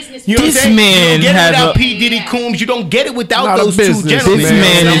 You know what I'm saying? You don't get it without P. Diddy Coombs. You don't get it without those two gentlemen. This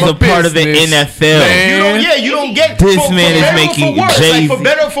man is a part of the NFL. You don't get this man is making Jay-Z. Like for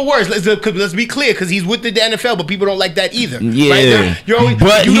better or for worse. Let's be clear, because he's with the NFL, but people don't like that either. Yeah,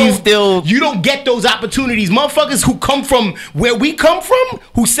 right? You don't get those opportunities. Motherfuckers who come from where we come from,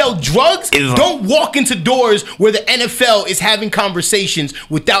 who sell drugs, don't walk into doors where the NFL is having conversations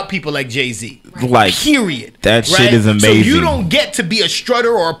without people like Jay-Z. Like, period. That shit is amazing. So you don't get to be a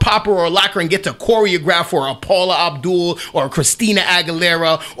strutter or a popper or a locker and get to choreograph for a Paula Abdul or a Christina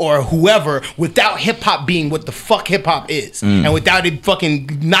Aguilera or whoever without hip hop being what the fuck hip hop is, and without it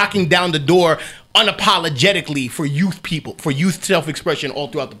fucking knocking down the door unapologetically for youth people, for youth self-expression all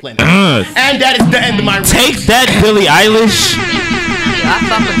throughout the planet. And that is the end of my Take that, Billie Eilish. I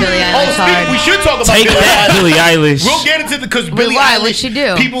fuck with Billie Eilish hard. We should talk about Take that, Billie Eilish. We'll get into because Billie why? Eilish. What'd she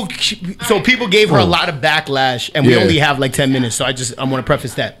do? People gave her a lot of backlash, and we only have like 10 minutes, so I want to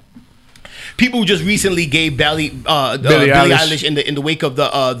preface that. People just recently gave Billie Eilish in the wake of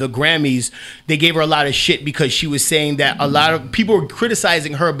the Grammys, they gave her a lot of shit because she was saying that a lot of people were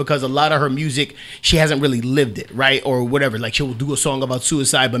criticizing her because a lot of her music, she hasn't really lived it, right? Or whatever. Like she'll do a song about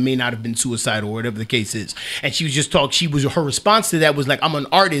suicide but may not have been suicide or whatever the case is. And she was just her response to that was like, I'm an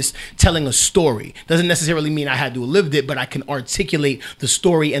artist telling a story. Doesn't necessarily mean I had to have lived it, but I can articulate the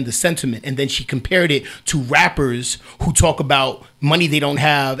story and the sentiment. And then she compared it to rappers who talk about money they don't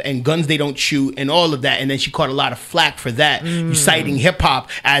have and guns they don't shoot and all of that. And then she caught a lot of flack for that, citing hip hop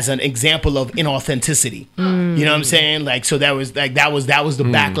as an example of inauthenticity. You know what I'm saying? Like, so that was the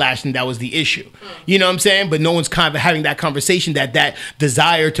backlash, and that was the issue. You know what I'm saying? But no one's kind of having that conversation, that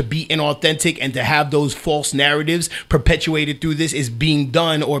desire to be inauthentic and to have those false narratives perpetuated through this is being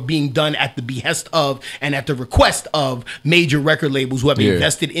done at the behest of and at the request of major record labels who have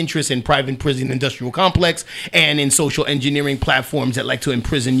invested interest in private prison industrial complex and in social engineering platforms that like to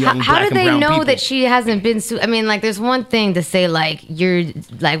imprison young black and brown people. How do they know that she hasn't been I mean, like, there's one thing to say, like, you're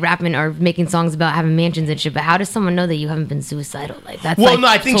like rapping or making songs about having mansions and shit, but how does someone know that you haven't been suicidal? Like, that's well, like, no,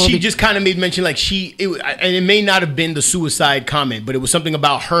 I think she just kind of made mention, like, and it may not have been the suicide comment, but it was something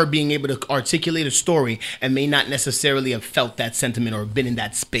about her being able to articulate a story and may not necessarily have felt that sentiment or been in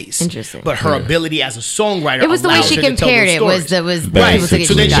that space. Interesting. But her ability as a songwriter, it was the way she compared it. Was right.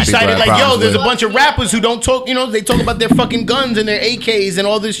 So then she cited, like, yo, there's a bunch of rappers who don't talk. You know, they talk about their fucking guns and their AKs and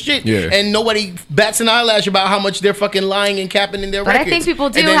all this shit, and nobody bats an eyelash about how much they're fucking lying and capping in their records. But I think people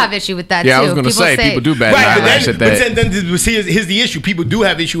do have issue with that too. I was going to say people do bat an eyelash at that. But then here's the issue: people do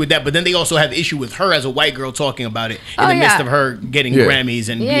have issue with that, but then they also have issue with her as a white girl talking about it in the midst of her getting Grammys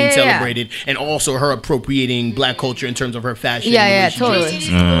and being celebrated, and also her appropriating black culture in terms of her fashion. Totally.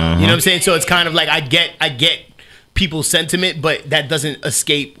 You know what I'm saying? So it's kind of like I get people's sentiment, but that doesn't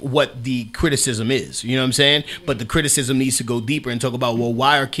escape what the criticism is. You know what I'm saying? But the criticism needs to go deeper and talk about, well,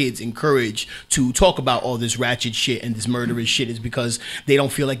 why are kids encouraged to talk about all this ratchet shit and this murderous shit? Is because they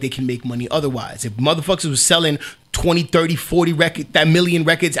don't feel like they can make money otherwise. If motherfuckers was selling 20, 30, 40 million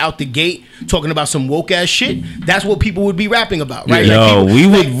records out the gate talking about some woke ass shit, that's what people would be rapping about, right? Yo, we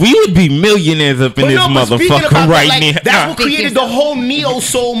would be millionaires up in this motherfucker right now. That's what created the whole neo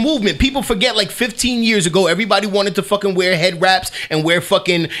soul movement. People forget, like 15 years ago, everybody wanted to fucking wear head wraps and wear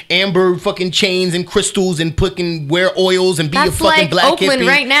fucking amber fucking chains and crystals and fucking wear oils and be a fucking like black Oakland hippie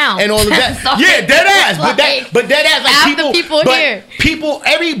right now and all of that. Yeah, dead ass. But dead ass. Like people,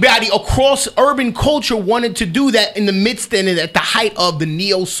 everybody across urban culture wanted to do that in the midst and at the height of the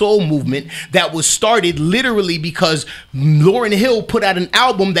neo soul movement that was started literally because Lauryn Hill put out an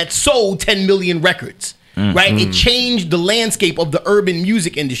album that sold 10 million records. Right? It changed the landscape of the urban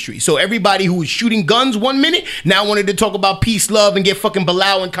music industry. So everybody who was shooting guns one minute now wanted to talk about peace, love, and get fucking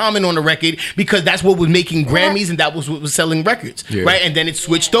Bilal and Common on the record because that's what was making Grammys and that was what was selling records. Right? And then it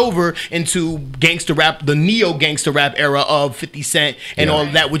switched over into gangster rap, the neo gangster rap era of 50 Cent and all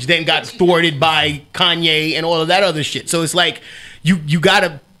of that, which then got thwarted by Kanye and all of that other shit. So it's like you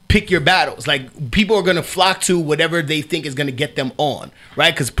gotta pick your battles. Like, people are gonna flock to whatever they think is gonna get them on,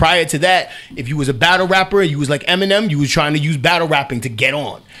 right? Because prior to that, if you was a battle rapper, you was like Eminem, you was trying to use battle rapping to get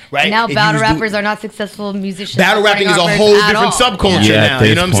on, right? Now battle rappers are not successful musicians. Battle rapping is a whole different subculture now.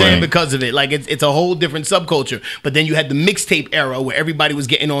 You know what I'm saying? point. Because of it, like it's a whole different subculture. But then you had the mixtape era where everybody was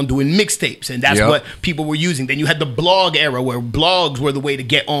getting on doing mixtapes, and that's what people were using. Then you had the blog era where blogs were the way to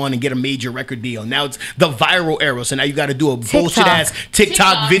get on and get a major record deal. Now it's the viral era. So now you got to do a bullshit ass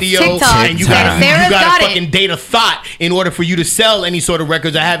TikTok video. And you gotta fucking date a thought in order for you to sell any sort of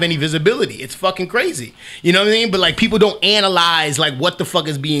records or have any visibility. It's fucking crazy. You know what I mean? But like, people don't analyze like what the fuck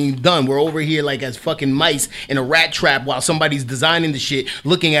is being done. We're over here like as fucking mice in a rat trap while somebody's designing the shit,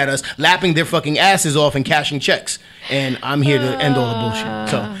 looking at us, lapping their fucking asses off and cashing checks. And I'm here to end all the bullshit.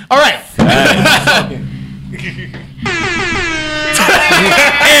 So, all right.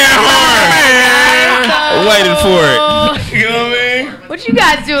 Waiting for it. You know what I mean? What you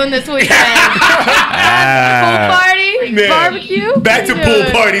guys doing this weekend? Pool party? Man. Barbecue? Back to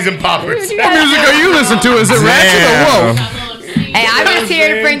pool parties and poppers. What music are you listening to? Is it ratchet or whoa? Hey, I'm just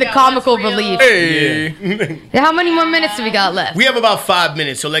here to bring the comical relief. Hey. How many more minutes do we got left? We have about 5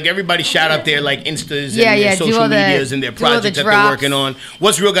 minutes. So like, everybody shout out their like Instas and their social medias and their projects that they're working on.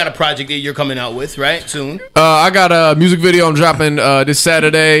 Watzreal got a project that you're coming out with, right? Soon. I got a music video I'm dropping this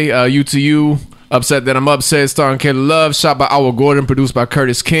Saturday, You to You. Upset That I'm Upset, starring Kayla Love, shot by Howard Gordon, produced by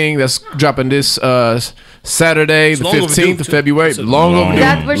Curtis King. That's dropping this Saturday, the 15th of February. Long overdue. Is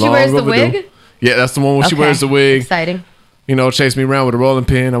that where she wears the wig? Yeah, that's the one where she wears the wig. Exciting. You know, chase me around with a rolling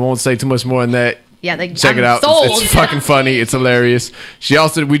pin. I won't say too much more than that. Yeah, like, check it out. It's fucking funny. It's hilarious.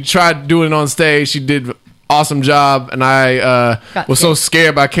 We tried doing it on stage. She did awesome job, and I was so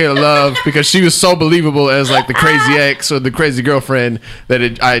scared by Kayla Love because she was so believable as like the crazy ex or the crazy girlfriend that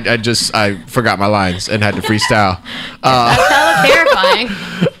I forgot my lines and had to freestyle. That's hella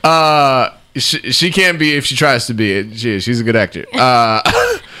terrifying. She can be if she tries to be. She's a good actor.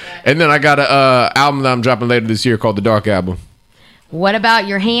 And then I got a album that I'm dropping later this year called The Dark Album. What about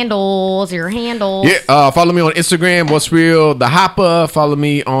your handles? Yeah, follow me on Instagram, Watzreal The Hopper. Follow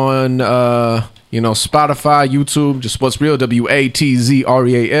me on Spotify, YouTube, just Watzreal,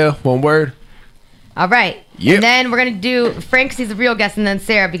 Watzreal, one word. All right. Yep. And then we're going to do Frank, 'cause he's the real guest, and then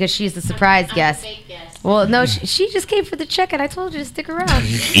Sarah, because she's the surprise guest. Well, no, she just came for the check, and I told you to stick around.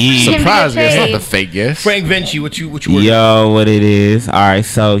 Surprise guest, not the fake guest. Frank Vencci, what you Yo, what it is. All right,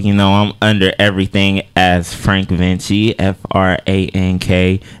 so, I'm under everything as Frank Vencci,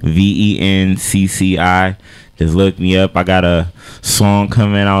 FrankVencci. Just look me up. I got a song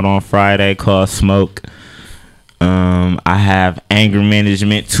coming out on Friday called Smoke. I have Anger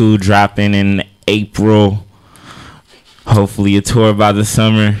Management 2 dropping in April. Hopefully a tour by the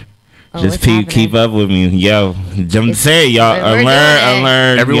summer. Just keep up with me. Yo, jump say y'all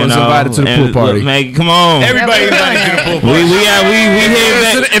Unlearn. Everyone's invited to the pool party. Man, come on. Everybody invited to the pool party. We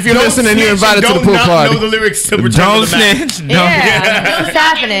here. If you're listening, you're invited to the pool party. Know the lyrics to Don't snitch. Yeah, what's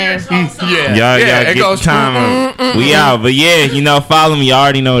happening? Y'all get the time. We out. But yeah, follow me. You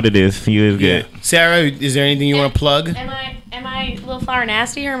already know what it is. You is good. Sarah, is there anything you want to plug? Am I Lil Flower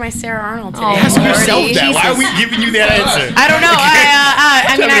Nasty or am I Sarah Arnold today? Ask yourself that. Why are we giving you that answer? I don't know. I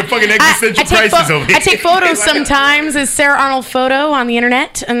take photos Like, sometimes as Sarah Arnold photo on the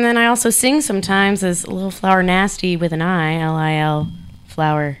internet, and then I also sing sometimes as Lil Flower Nasty with an I, Lil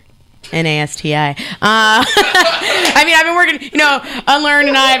Flower. Nasti. I've been working, Unlearn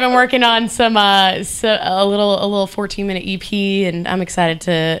and I have been working on a little 14-minute EP, and I'm excited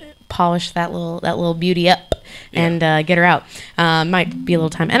to polish that little beauty up and get her out. Might be a little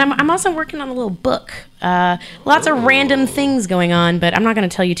time, and I'm also working on a little book. Lots of random things going on, but I'm not going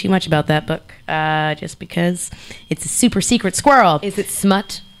to tell you too much about that book, just because it's a super secret squirrel. Is it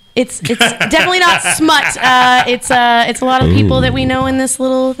smut? It's definitely not smut. It's a lot of people that we know in this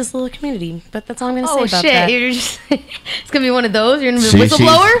little community. But that's all I'm gonna say about that. You're just it's gonna be one of those. You're gonna be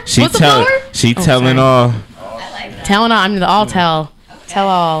whistleblower. She telling all. Telling all. I'm the all tell. Tell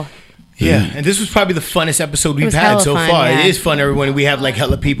all. Yeah, and this was probably the funnest episode we've had so far. Yeah. It is fun, everyone. We have like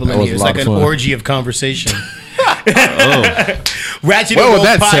hella people in here. It's like an orgy of conversation. Ratchet and Woke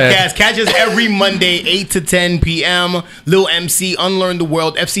Podcast. Catch us every Monday, 8 to 10 p.m. Lil MC, Unlearn the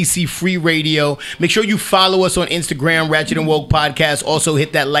World, FCC Free Radio. Make sure you follow us on Instagram, Ratchet and Woke Podcast. Also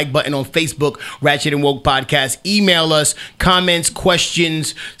hit that like button on Facebook, Ratchet and Woke Podcast. Email us comments,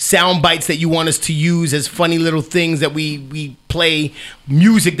 questions, sound bites that you want us to use as funny little things that we play,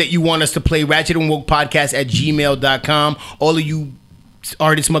 music that you want us to play, Ratchet and Woke Podcast at gmail.com. All of you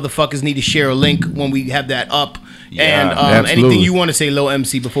artist motherfuckers need to share a link when we have that up. Yeah, and anything you want to say, Lil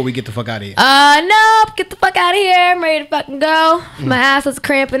MC, before we get the fuck out of here? Nope. Get the fuck out of here. I'm ready to fucking go. My ass is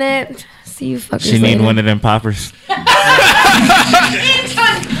cramping it. See you fuckers She need later. one of them poppers. I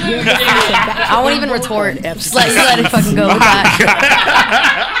won't even retort. Just let it fucking go with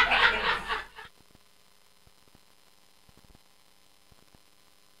that.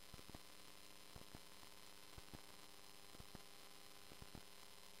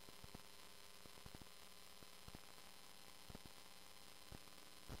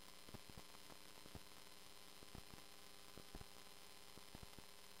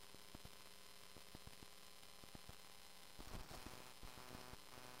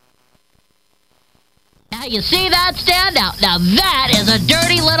 Now you see that standout? Now that is a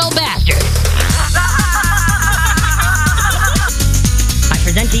dirty little bastard. I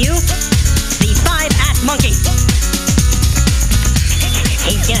present to you the 5-ass monkey.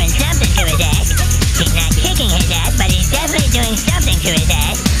 He's doing something to his ass. He's not kicking his ass, but he's definitely doing something to his ass.